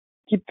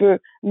qui peut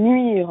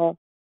nuire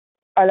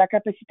à la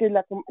capacité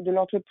de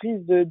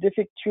l'entreprise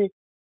d'effectuer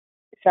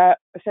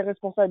ses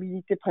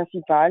responsabilités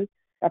principales,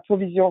 la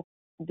provision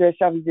de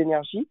services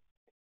d'énergie.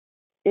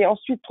 Et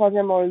ensuite,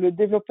 troisièmement, le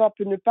développeur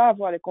peut ne pas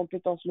avoir les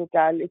compétences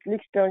locales et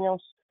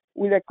l'expérience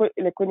ou les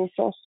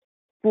connaissances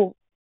pour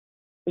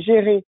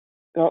gérer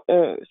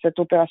cette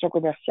opération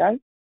commerciale.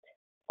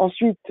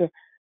 Ensuite,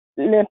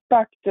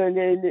 l'impact,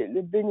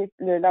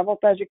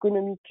 l'avantage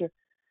économique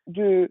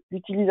de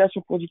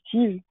l'utilisation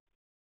productive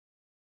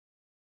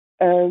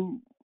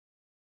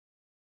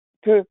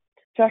peut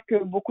faire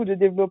que beaucoup de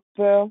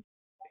développeurs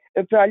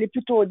peut aller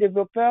plutôt aux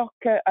développeurs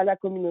qu'à la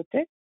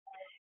communauté.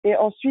 Et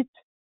ensuite,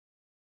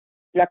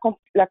 la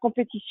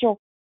compétition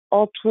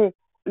entre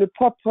les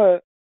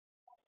propres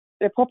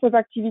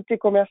activités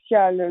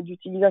commerciales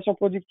d'utilisation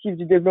productive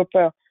du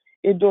développeur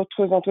et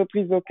d'autres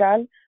entreprises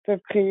locales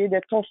peuvent créer des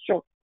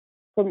tensions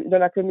dans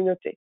la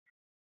communauté.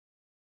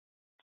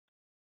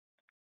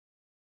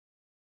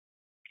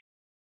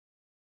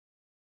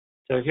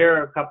 So here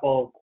are a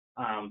couple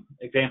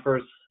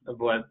examples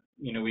of what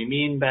we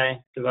mean by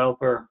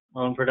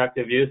developer-owned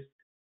productive use.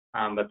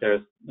 But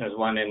there's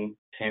one in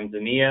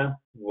Tanzania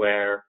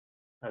where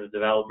the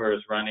developer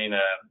is running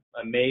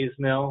a maize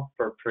mill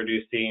for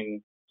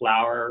producing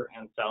flour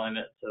and selling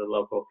it to the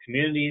local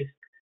communities,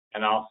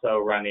 and also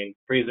running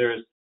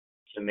freezers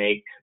to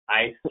make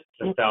ice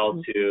to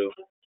sell to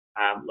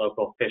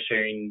local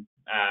fishermen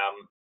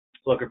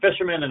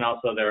and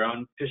also their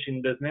own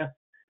fishing business.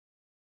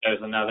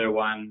 There's another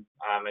one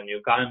in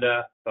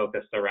Uganda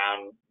focused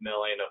around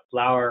milling of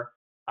flour.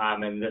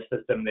 In this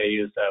system, they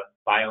use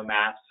a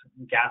biomass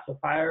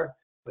gasifier,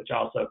 which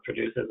also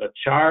produces a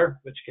char,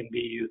 which can be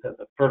used as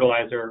a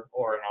fertilizer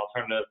or an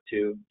alternative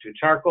to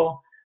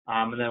charcoal.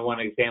 And then one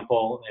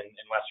example in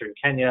Western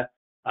Kenya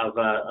of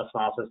a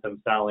small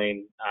system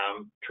selling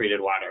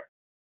treated water.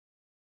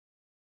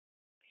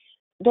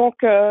 Donc,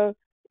 il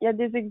y a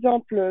des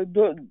exemples,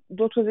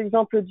 d'autres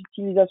exemples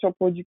d'utilisation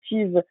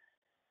productive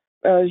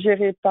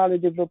gérés par le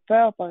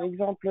développeur. Par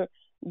exemple,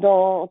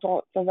 en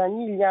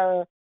Tanzanie, il y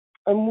a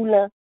un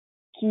moulin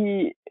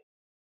qui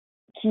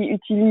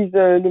utilise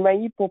le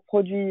maïs pour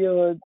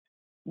produire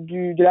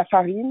de la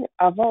farine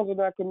à vendre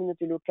dans la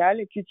communauté locale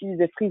et qui utilise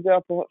des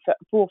freezers pour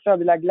faire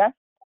de la glace,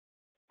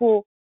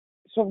 pour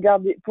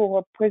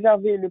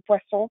préserver le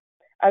poisson,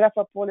 à la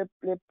fois pour les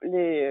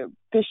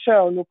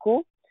pêcheurs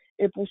locaux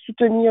et pour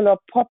soutenir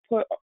leur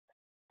propre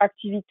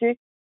activité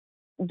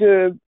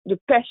de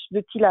pêche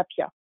de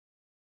tilapia.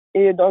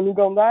 Et dans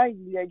l'Ouganda,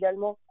 il y a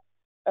également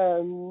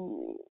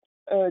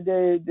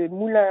des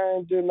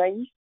moulins de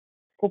maïs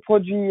pour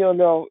produire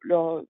leur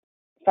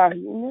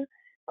farine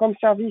comme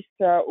service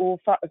aux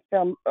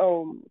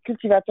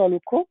cultivateurs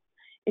locaux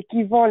et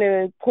qui vend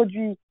les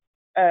produits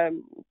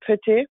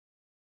traités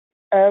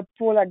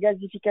pour la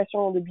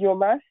gasification de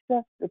biomasse,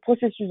 le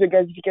processus de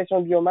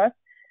gasification de biomasse,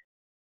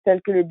 tel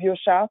que le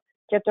biochar,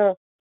 qui est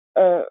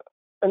un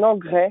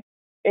engrais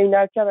et une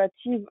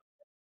alternative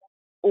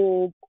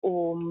au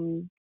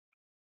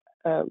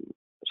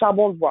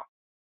charbon de bois.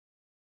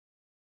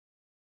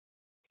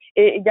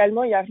 Et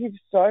également, il y a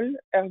Rive-Sol,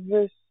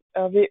 RVE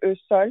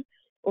Sol,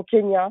 au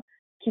Kenya,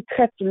 qui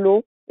traite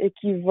l'eau et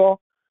qui vend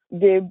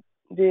des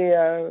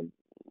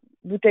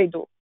bouteilles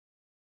d'eau.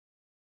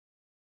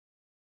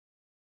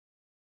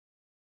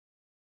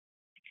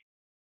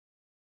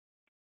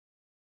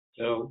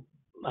 So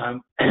I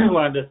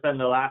wanted to spend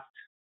the last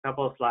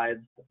couple of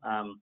slides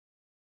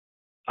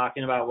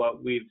talking about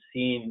what we've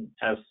seen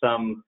as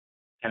some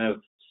kind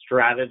of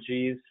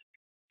strategies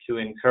to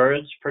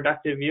encourage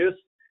productive use.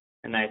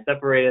 And I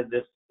separated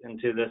this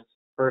into this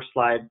first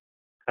slide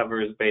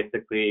covers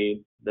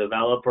basically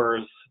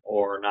developers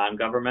or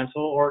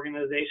non-governmental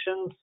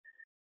organizations.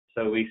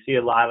 So we see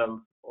a lot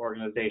of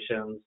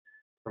organizations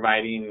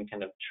providing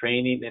kind of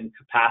training and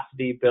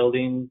capacity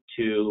building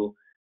to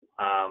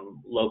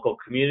local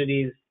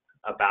communities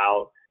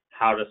about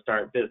how to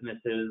start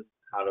businesses,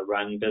 how to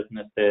run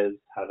businesses,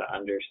 how to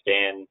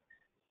understand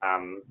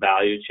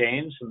value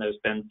change. And there's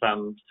been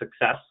some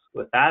success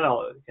with that.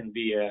 It can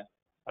be a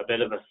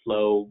bit of a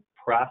slow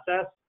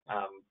process.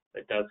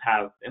 It does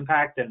have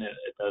impact and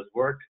it does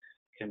work.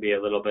 It can be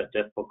a little bit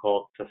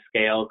difficult to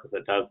scale because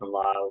it does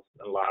involve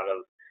a lot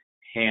of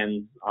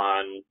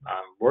hands-on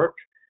work.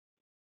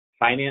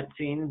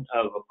 Financing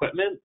of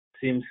equipment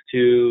seems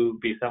to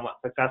be somewhat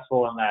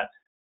successful in that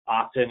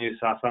often you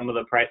saw some of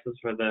the prices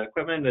for the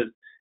equipment is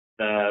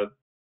the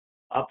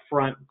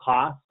upfront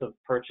cost of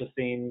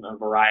purchasing a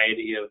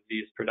variety of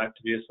these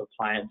productive use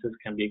appliances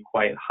can be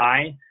quite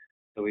high.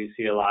 So we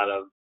see a lot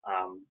of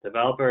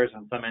developers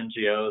and some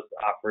NGOs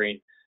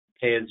offering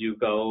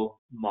pay-as-you-go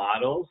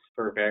models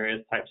for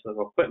various types of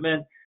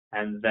equipment,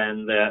 and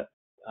then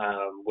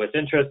with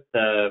interest,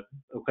 the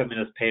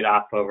equipment is paid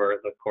off over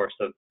the course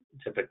of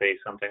typically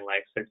something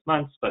like 6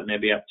 months, but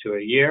maybe up to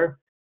a year.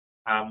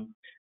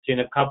 Seen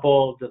a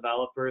couple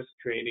developers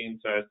creating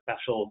sort of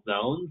special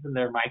zones in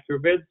their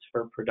microgrids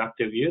for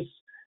productive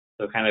use.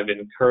 So kind of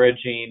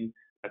encouraging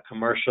a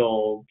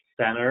commercial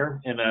center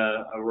in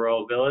a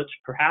rural village,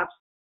 perhaps,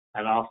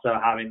 and also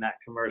having that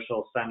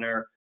commercial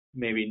center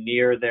maybe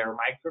near their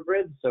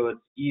microgrid, so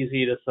it's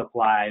easy to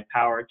supply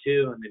power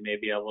to, and they may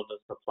be able to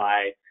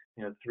supply,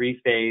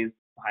 three-phase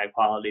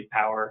high-quality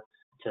power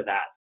to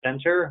that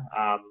center,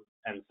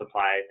 and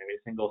supply maybe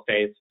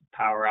single-phase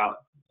power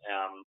out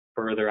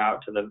further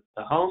out to the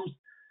homes,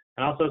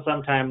 and also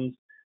sometimes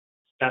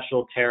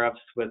special tariffs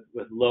with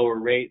lower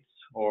rates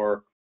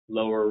or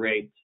lower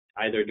rates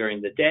either during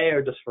the day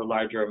or just for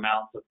larger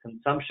amounts of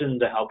consumption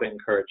to help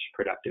encourage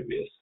productive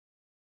use.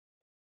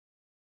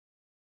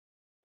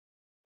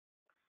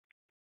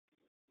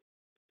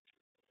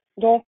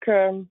 Donc,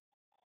 il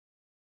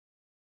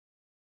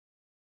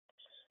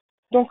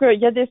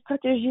y a des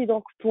stratégies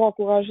pour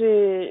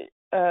encourager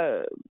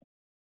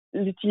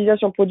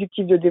l'utilisation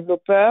productive de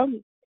développeurs.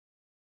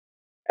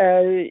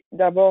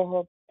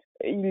 D'abord,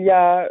 il y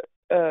a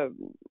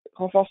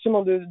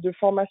renforcement de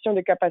formation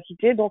de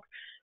capacités, donc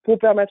pour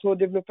permettre aux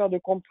développeurs de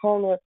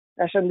comprendre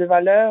la chaîne de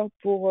valeur,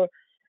 pour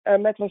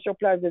mettre sur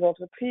place des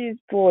entreprises,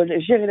 pour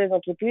gérer les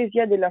entreprises, il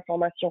y a de la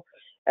formation.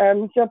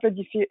 C'est un peu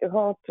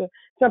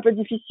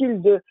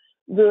difficile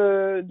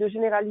de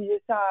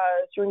généraliser ça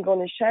sur une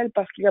grande échelle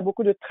parce qu'il y a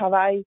beaucoup de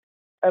travail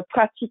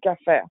pratique à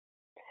faire.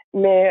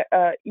 Mais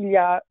il y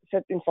a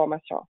une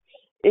formation.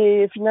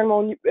 Et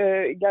finalement,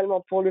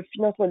 également pour le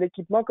financement de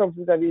l'équipement, comme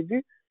vous avez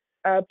vu,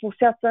 pour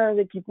certains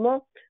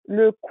équipements,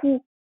 le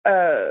coût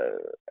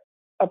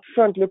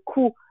upfront, le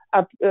coût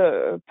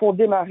pour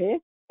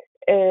démarrer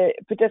est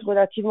peut-être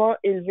relativement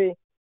élevé.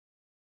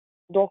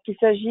 Donc, il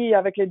s'agit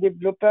avec les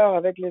développeurs,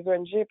 avec les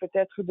ONG,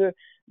 peut-être de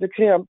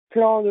créer un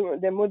plan,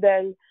 des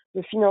modèles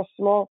de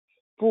financement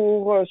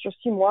sur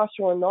 6 mois,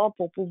 sur 1 an,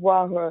 pour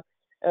pouvoir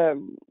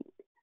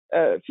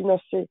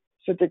financer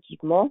cet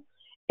équipement.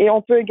 Et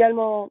on peut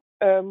également,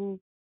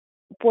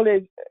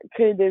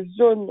 créer des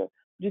zones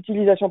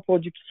d'utilisation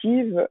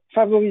productive,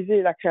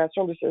 favoriser la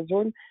création de ces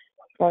zones,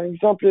 par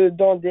exemple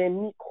dans des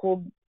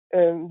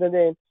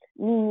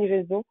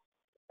mini-réseaux,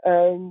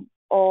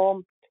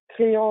 en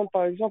créant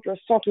par exemple un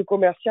centre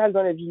commercial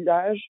dans les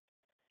villages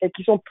et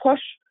qui sont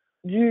proches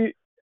du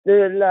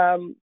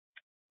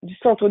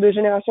centre de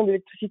génération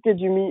d'électricité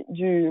du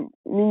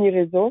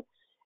mini-réseau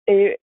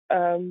et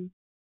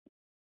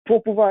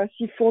pour pouvoir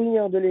ainsi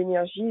fournir de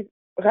l'énergie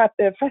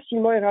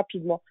facilement et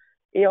rapidement.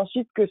 Et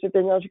ensuite que cette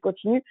énergie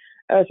continue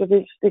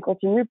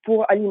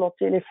pour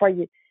alimenter les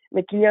foyers,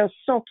 mais qu'il y ait un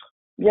centre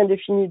bien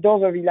défini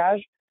dans un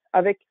village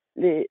avec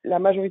la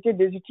majorité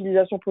des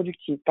utilisations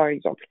productives, par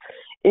exemple.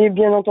 Et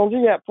bien entendu,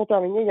 pour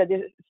terminer, il y a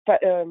des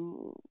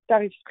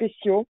tarifs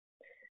spéciaux,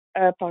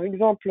 par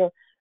exemple,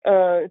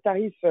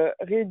 tarif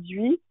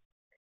réduit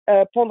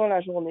pendant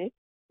la journée,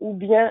 ou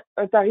bien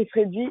un tarif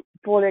réduit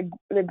pour les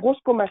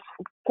grosses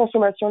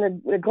consommations,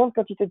 les grandes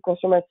quantités de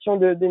consommation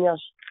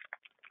d'énergie.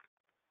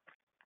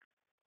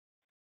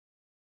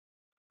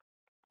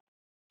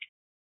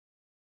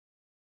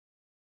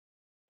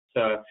 So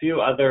a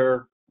few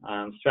other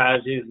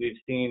strategies we've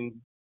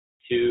seen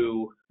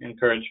to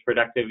encourage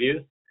productive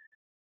use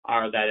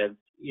are that it's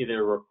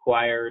either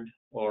required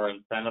or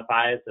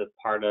incentivized as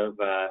part of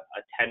a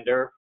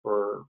tender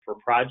for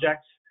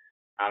projects,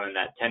 and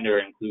that tender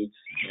includes,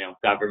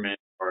 government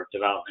or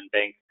development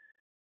bank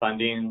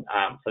funding.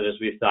 So as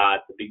we saw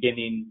at the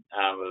beginning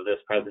of this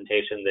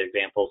presentation, the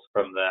examples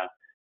from the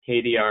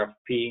Haiti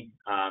RFP,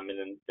 and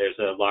then there's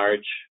a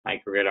large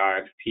microgrid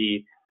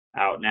RFP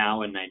out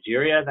now in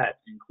Nigeria that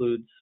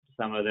includes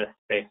some of this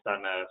based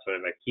on a sort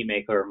of a key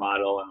maker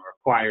model and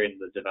requiring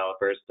the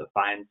developers to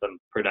find some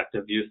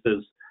productive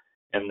uses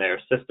in their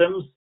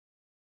systems.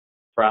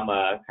 From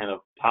a kind of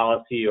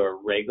policy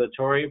or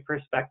regulatory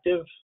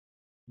perspective,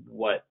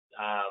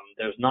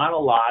 there's not a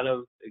lot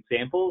of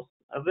examples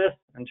of this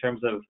in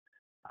terms of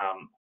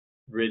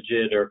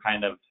rigid or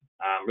kind of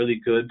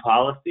really good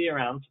policy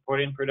around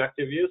supporting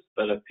productive use,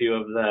 but a few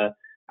of the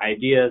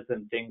ideas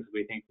and things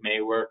we think may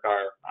work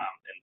are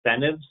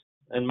incentives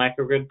in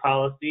microgrid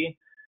policy,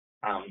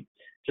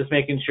 just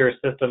making sure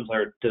systems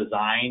are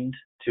designed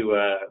to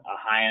a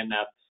high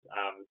enough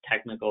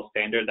technical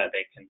standard that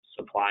they can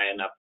supply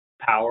enough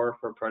power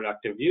for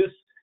productive use,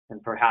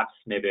 and perhaps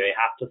maybe they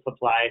have to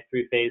supply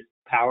 3-phase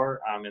power.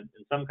 In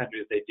some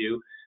countries they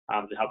do,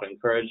 to help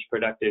encourage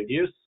productive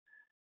use.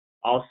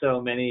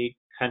 Also, many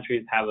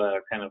countries have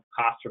a kind of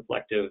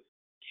cost-reflective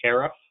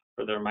tariff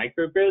for their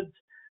microgrids,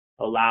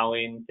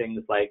 allowing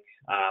things like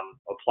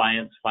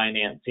appliance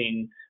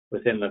financing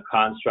within the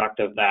construct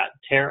of that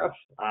tariff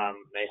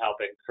may help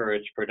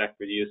encourage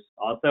productive use.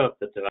 Also, if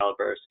the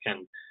developers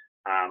can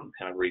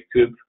kind of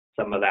recoup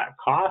some of that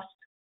cost.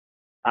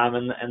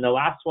 And the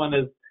last one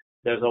is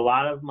there's a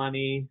lot of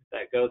money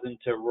that goes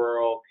into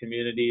rural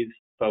communities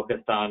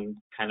focused on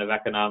kind of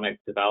economic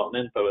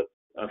development, but with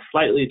a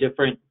slightly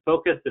different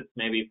focus. It's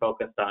maybe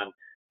focused on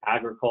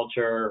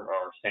agriculture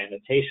or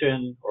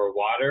sanitation or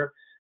water.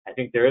 I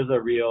think there is a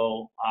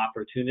real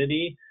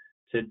opportunity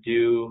to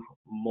do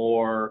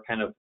more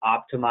kind of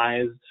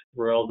optimized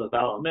rural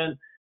development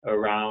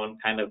around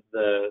kind of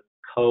the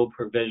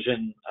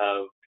co-provision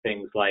of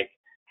things like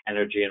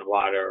energy and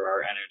water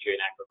or energy and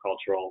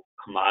agricultural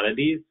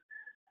commodities.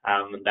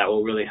 That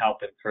will really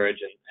help encourage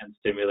and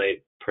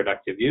stimulate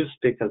productive use,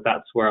 because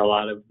that's where a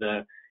lot of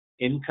the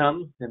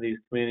income in these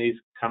communities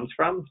comes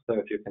from. So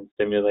if you can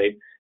stimulate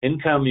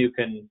income, you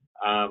can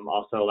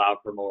also allow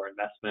for more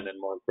investment and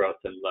more growth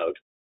and load.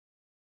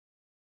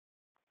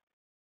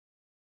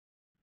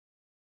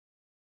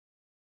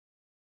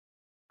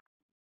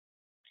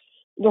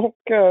 Donc,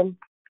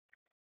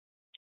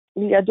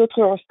 il y a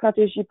d'autres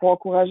stratégies pour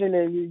encourager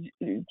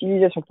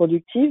l'utilisation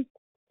productive.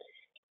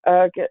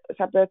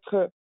 Ça peut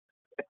être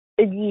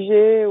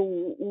exigé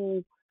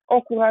ou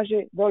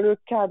encouragé dans le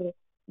cadre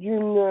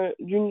d'une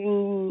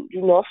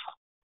offre,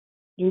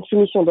 d'une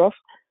soumission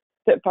d'offre,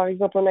 par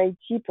exemple en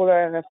Haïti pour le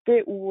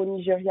RFP ou au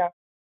Nigeria.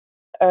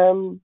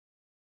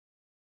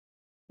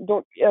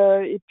 Donc,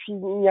 et puis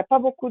il n'y a pas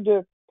beaucoup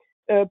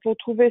pour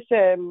trouver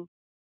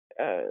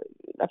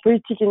la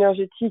politique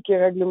énergétique et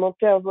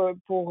réglementaire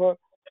pour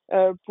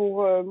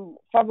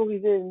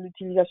favoriser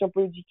l'utilisation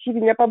productive.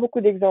 Il n'y a pas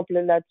beaucoup d'exemples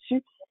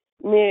là-dessus,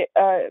 mais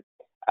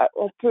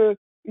on peut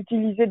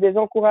utiliser des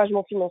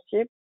encouragements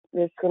financiers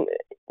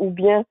ou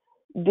bien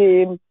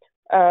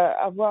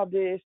avoir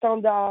des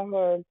standards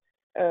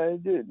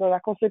dans la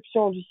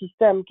conception du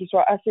système qui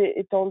soient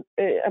assez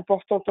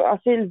importants,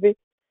 assez élevés,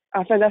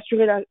 afin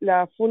d'assurer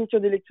la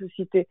fourniture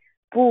d'électricité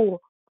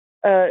pour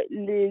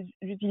les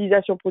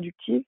utilisations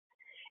productives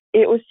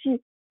et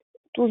aussi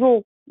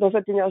toujours dans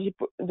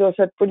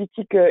cette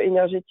politique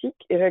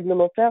énergétique et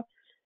réglementaire,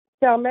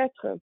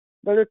 permettre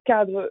dans le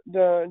cadre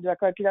de la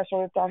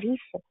calculation de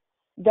tarifs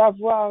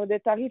d'avoir des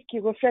tarifs qui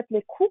reflètent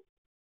les coûts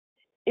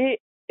et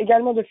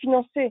également de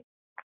financer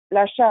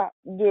l'achat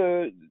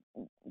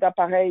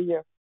d'appareils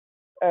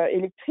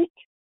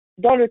électriques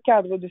dans le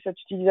cadre de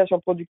cette utilisation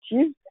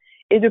productive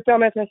et de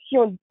permettre ainsi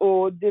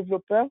aux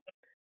développeurs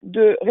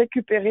de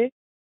récupérer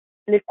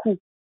les coûts,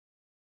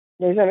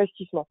 les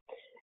investissements.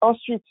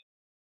 Ensuite,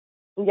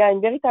 il y a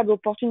une véritable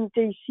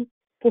opportunité ici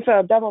pour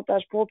faire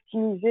davantage, pour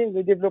optimiser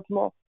le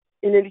développement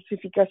et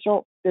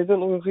l'électrification des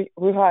zones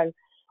rurales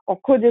en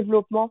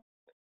co-développement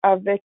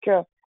avec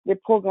des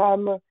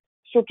programmes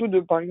surtout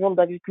par exemple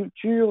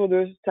d'agriculture,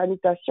 de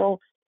sanitation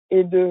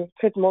et de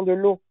traitement de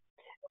l'eau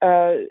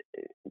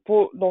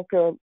pour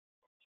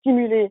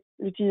stimuler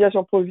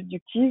l'utilisation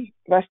productive,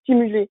 va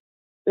stimuler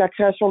la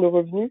création de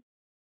revenus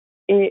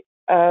et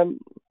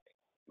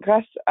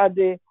grâce à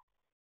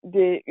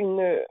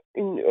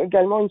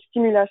également une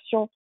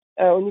stimulation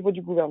au niveau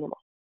du gouvernement.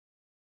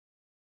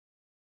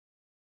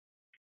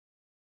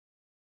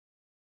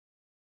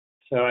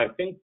 So I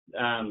think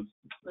I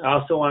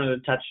also wanted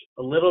to touch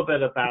a little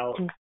bit about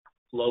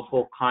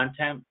local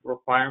content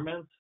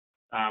requirements.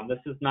 This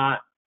is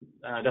not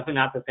definitely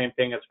not the same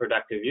thing as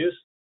productive use,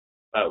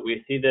 but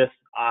we see this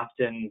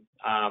often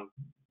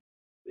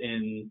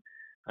in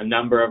a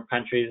number of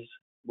countries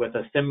with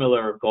a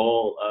similar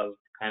goal of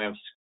kind of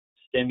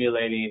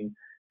stimulating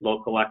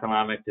local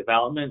economic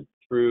development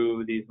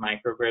through these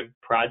microgrid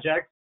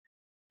projects.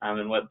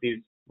 And what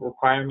these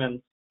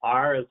requirements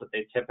are is that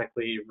they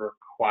typically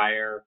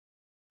require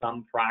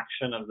some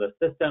fraction of the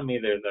system,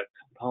 either the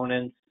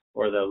components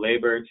or the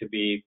labor, to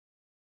be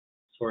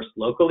sourced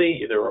locally,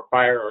 either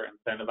require or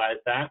incentivize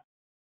that.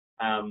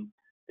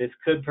 This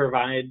could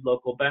provide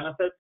local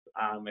benefits.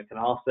 It can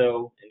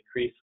also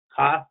increase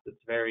costs. It's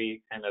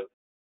very kind of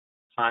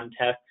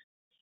context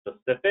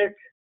specific.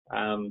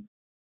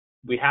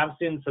 We have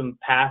seen some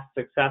past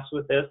success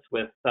with this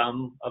with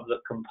some of the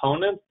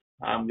components.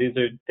 These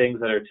are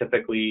things that are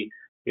typically,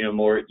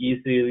 more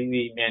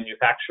easily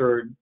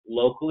manufactured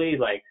locally,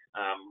 like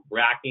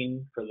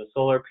racking for the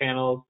solar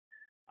panels,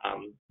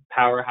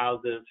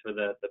 powerhouses for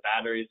the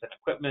batteries and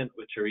equipment,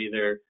 which are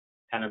either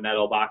kind of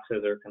metal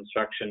boxes or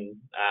construction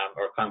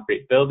or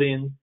concrete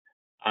buildings,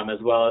 as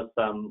well as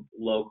some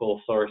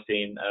local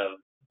sourcing of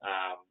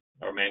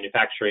or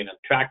manufacturing of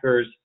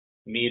trackers,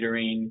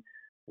 metering,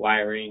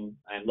 wiring,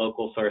 and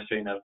local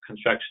sourcing of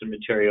construction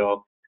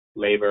material,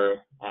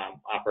 labor,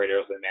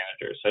 operators, and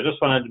managers. So I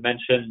just wanted to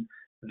mention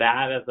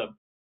that as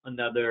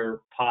another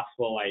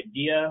possible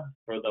idea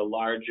for the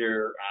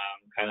larger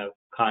kind of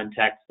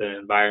context and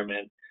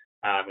environment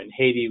in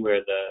Haiti,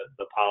 where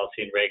the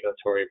policy and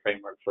regulatory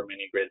framework for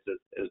minigrids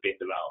is being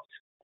developed.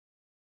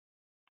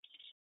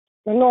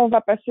 Maintenant, on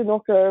va passer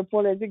donc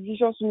pour les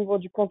exigences au niveau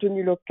du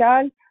contenu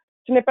local.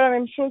 Ce n'est pas la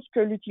même chose que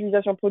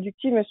l'utilisation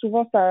productive, mais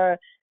souvent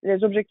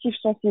les objectifs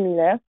sont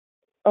similaires.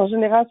 En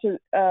général,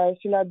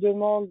 cela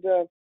demande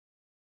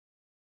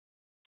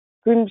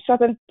qu'une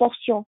certaine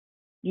portion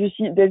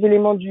des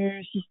éléments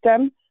du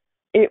système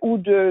et ou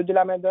de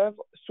la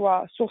main-d'œuvre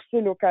soit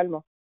sourcée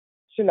localement.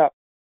 Cela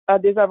a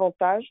des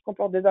avantages,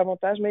 comporte des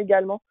avantages, mais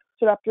également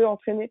cela peut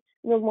entraîner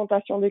une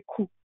augmentation des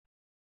coûts.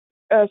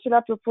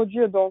 Cela peut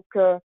produire donc,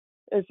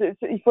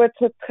 il faut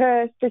être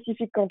très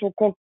spécifique quant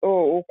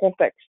au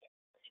contexte.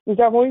 Nous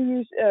avons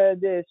eu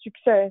des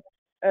succès,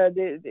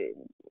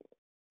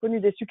 connu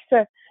des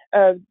succès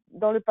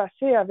dans le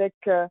passé avec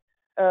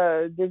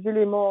des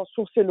éléments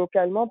sourcés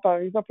localement, par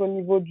exemple au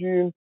niveau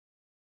du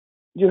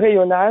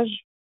rayonnage,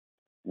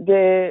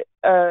 des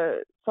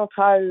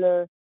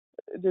centrales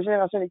de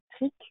génération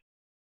électrique,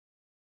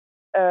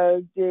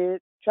 des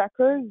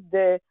trackers,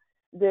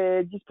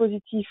 des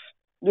dispositifs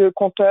de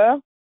compteurs,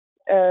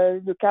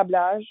 de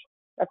câblage,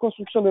 la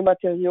construction de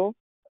matériaux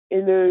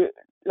et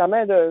la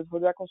main-d'œuvre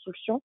de la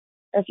construction,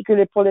 ainsi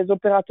que pour les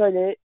opérateurs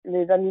et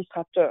les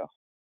administrateurs.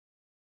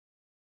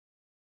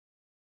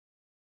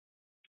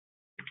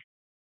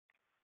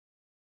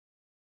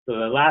 So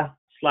the last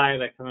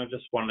slide, I kind of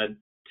just wanted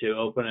to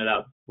open it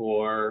up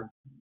for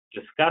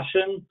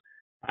discussion,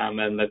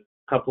 and the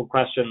couple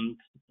questions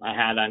I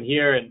had on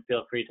here, and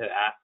feel free to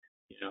ask,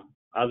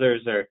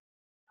 others, or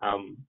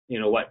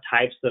what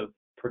types of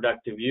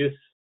productive use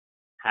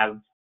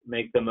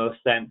make the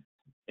most sense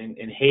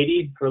in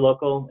Haiti for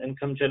local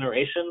income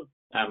generation,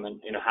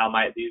 and how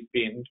might these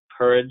be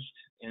encouraged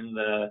in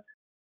the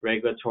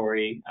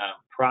regulatory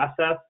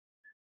process?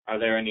 Are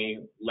there any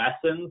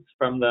lessons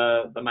from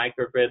the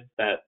microgrids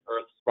that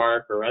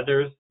EarthSpark or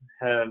others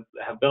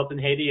have built in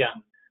Haiti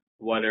on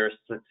what are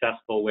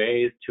successful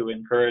ways to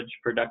encourage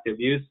productive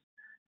use?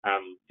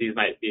 These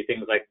might be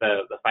things like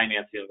the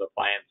financing of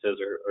appliances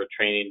or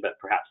training, but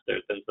perhaps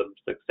there's been some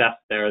success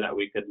there that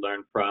we could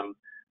learn from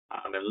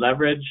and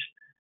leverage.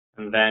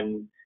 And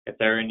then if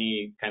there are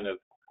any kind of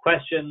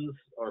questions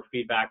or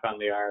feedback on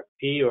the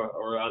RFP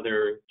or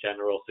other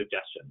general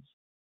suggestions.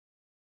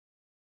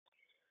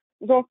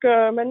 Donc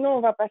maintenant,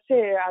 on va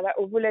passer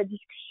au volet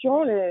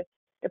discussion, les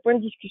points de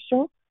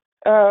discussion.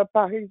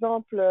 Par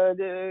exemple,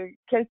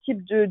 quel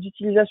type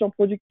d'utilisation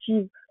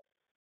productive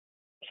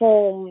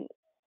sont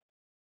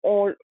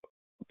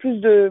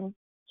plus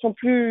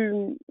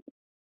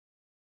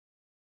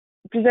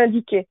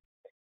indiqués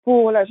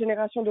pour la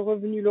génération de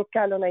revenus locaux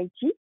en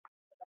Haïti.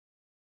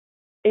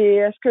 Et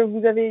est-ce que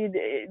vous avez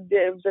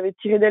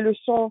tiré des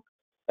leçons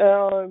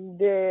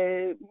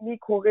des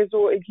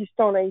micro-réseaux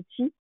existants en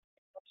Haïti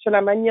sur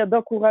la manière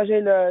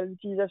d'encourager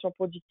l'utilisation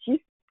productive,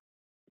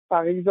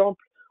 par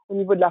exemple au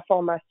niveau de la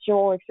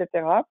formation, etc.,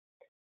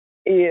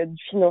 et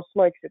du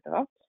financement, etc.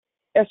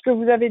 Est-ce que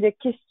vous avez des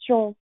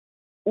questions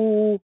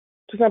ou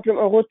tout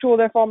simplement un retour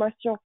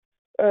d'information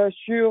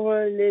sur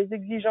les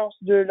exigences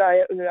de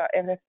la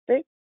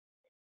RFP?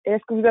 Et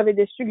est-ce que vous avez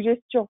des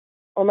suggestions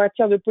en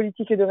matière de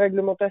politique et de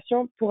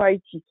réglementation pour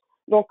Haïti?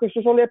 Donc,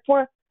 ce sont les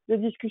points de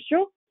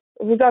discussion.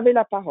 Vous avez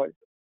la parole.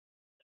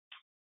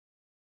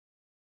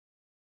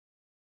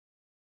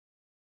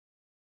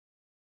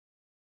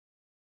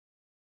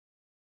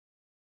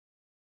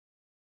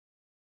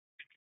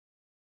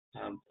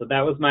 So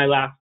that was my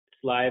last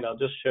slide. I'll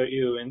just show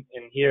you in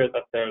here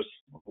that there's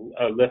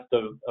a list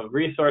of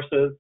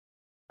resources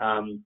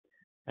and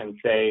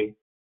say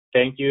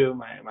thank you.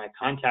 My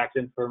contact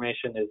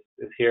information is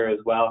here as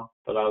well,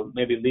 but I'll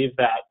maybe leave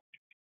that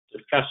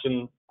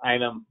discussion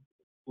item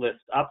list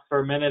up for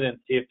a minute and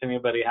see if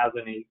anybody has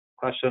any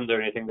questions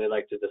or anything they'd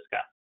like to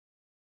discuss.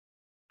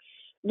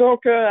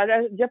 Donc, à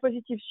la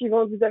diapositive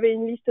suivante, vous avez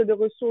une liste de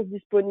ressources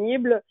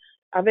disponibles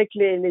avec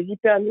les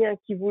hyperliens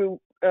qui vous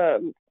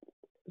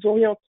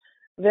orientent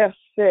vers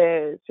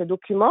ces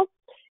documents.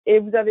 Et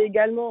vous avez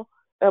également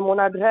mon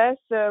adresse,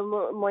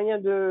 moyen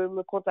de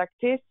me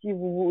contacter si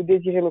vous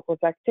désirez me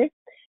contacter.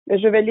 Mais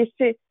je vais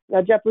laisser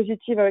la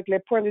diapositive avec les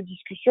points de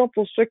discussion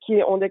pour ceux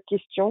qui ont des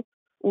questions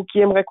ou qui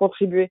aimeraient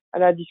contribuer à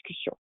la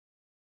discussion.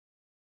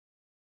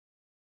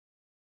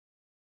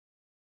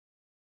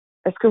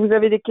 Est-ce que vous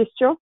avez des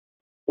questions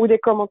ou des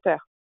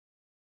commentaires?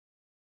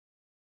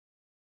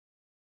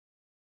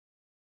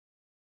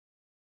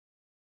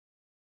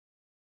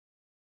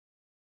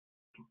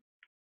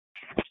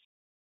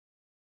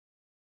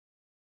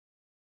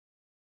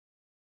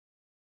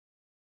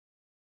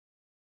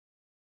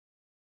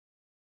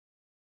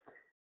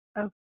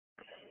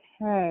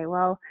 Okay,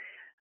 well,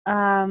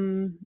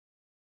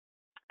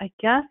 I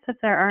guess if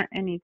there aren't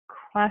any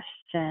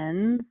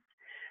questions,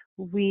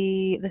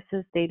 this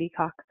is Sadie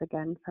Cox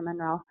again from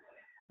NREL.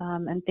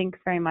 And thanks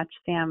very much,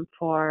 Sam,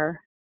 for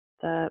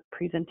the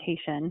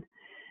presentation.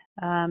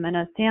 And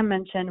as Sam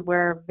mentioned,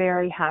 we're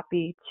very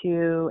happy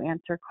to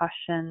answer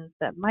questions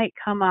that might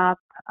come up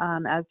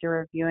as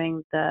you're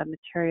reviewing the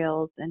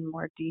materials in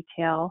more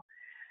detail.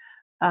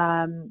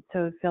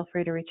 So feel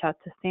free to reach out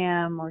to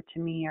Sam or to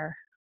me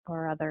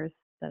or others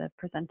that have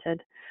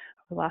presented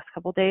over the last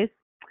couple of days.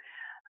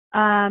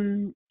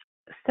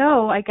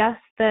 So I guess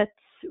that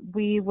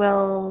we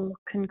will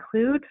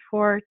conclude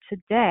for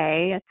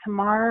today.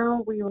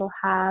 Tomorrow we will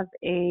have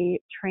a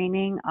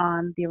training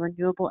on the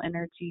Renewable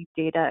Energy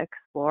Data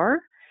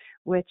Explorer,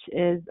 which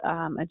is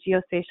a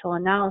geospatial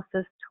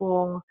analysis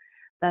tool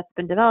that's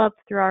been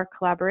developed through our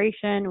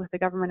collaboration with the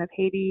Government of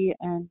Haiti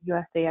and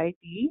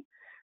USAID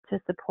to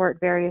support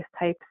various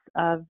types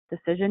of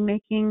decision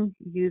making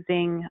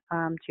using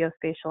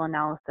geospatial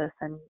analysis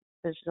and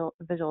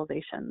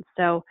visualization.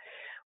 So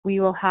we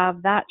will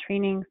have that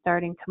training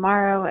starting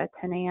tomorrow at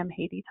 10 a.m.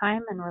 Haiti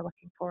time, and we're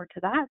looking forward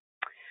to that.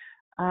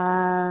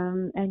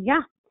 And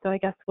yeah, so I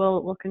guess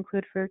we'll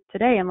conclude for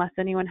today unless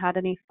anyone had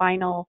any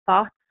final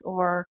thoughts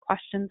or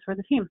questions for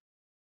the team.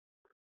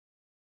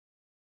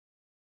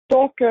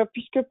 Donc,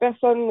 puisque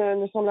personne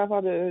ne semble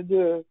avoir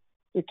de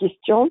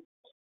questions,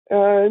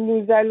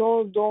 nous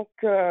allons donc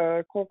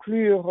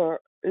conclure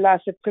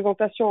cette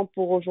présentation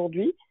pour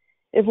aujourd'hui.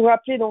 Et vous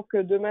rappelez donc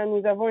que demain,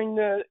 nous avons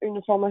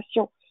une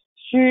formation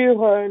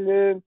sur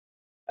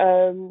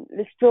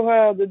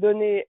l'explorer de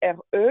données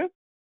RE,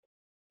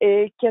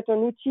 et qui est un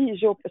outil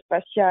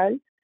géospatial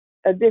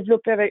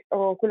développé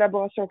en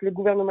collaboration avec le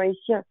gouvernement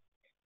haïtien,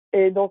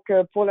 et donc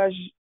pour la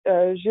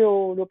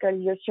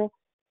géolocalisation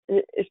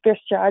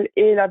spatiale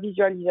et la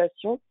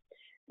visualisation.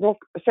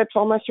 Donc, cette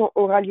formation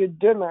aura lieu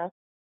demain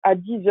à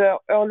 10h,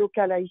 heure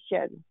locale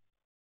haïtienne.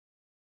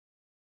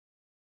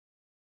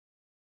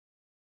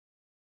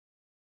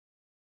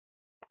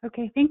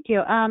 Okay, thank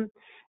you.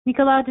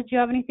 Nicolas, did you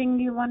have anything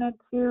you wanted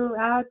to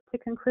add to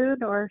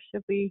conclude, or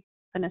should we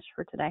finish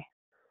for today?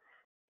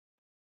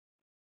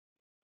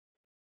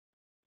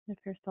 If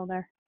you're still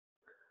there.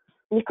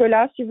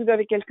 Nicolas, si vous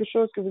avez quelque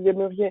chose que vous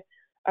aimeriez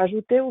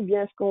ajouter, ou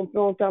bien est-ce qu'on peut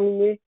en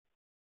terminer,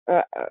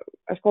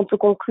 est-ce qu'on peut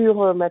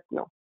conclure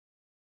maintenant?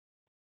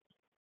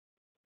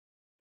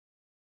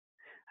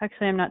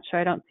 Actually, I'm not sure.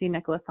 I don't see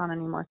Nicholas on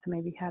anymore, so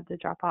maybe he had to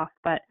drop off.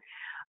 But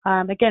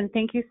again,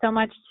 thank you so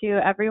much to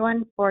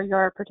everyone for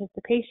your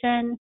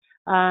participation.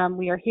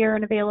 We are here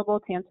and available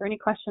to answer any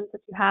questions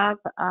that you have,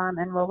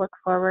 and we'll look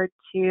forward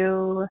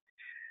to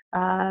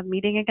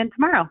meeting again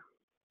tomorrow.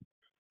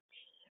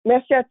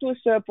 Merci à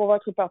tous pour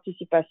votre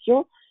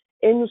participation,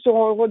 et nous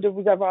serons heureux de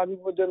vous avoir à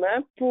nouveau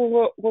demain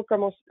pour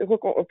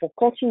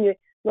continuer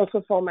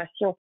notre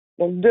formation.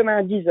 Donc, demain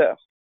à 10 heures.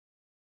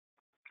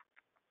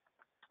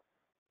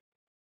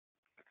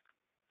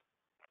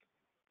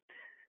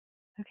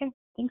 Okay,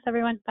 thanks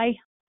everyone. Bye.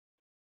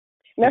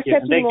 Merci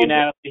à tout le monde. Thank you,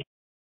 Natalie.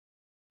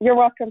 You're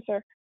welcome,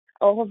 sir.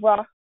 Au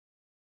revoir.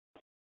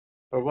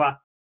 Au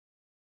revoir.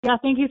 Yeah,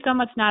 thank you so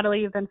much,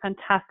 Natalie. You've been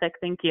fantastic.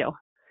 Thank you.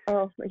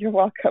 Oh, you're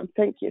welcome.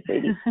 Thank you,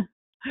 Sadie.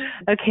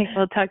 Okay,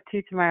 we'll talk to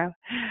you tomorrow.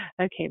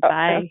 Okay,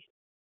 bye.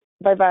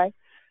 Bye-bye.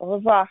 Au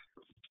revoir.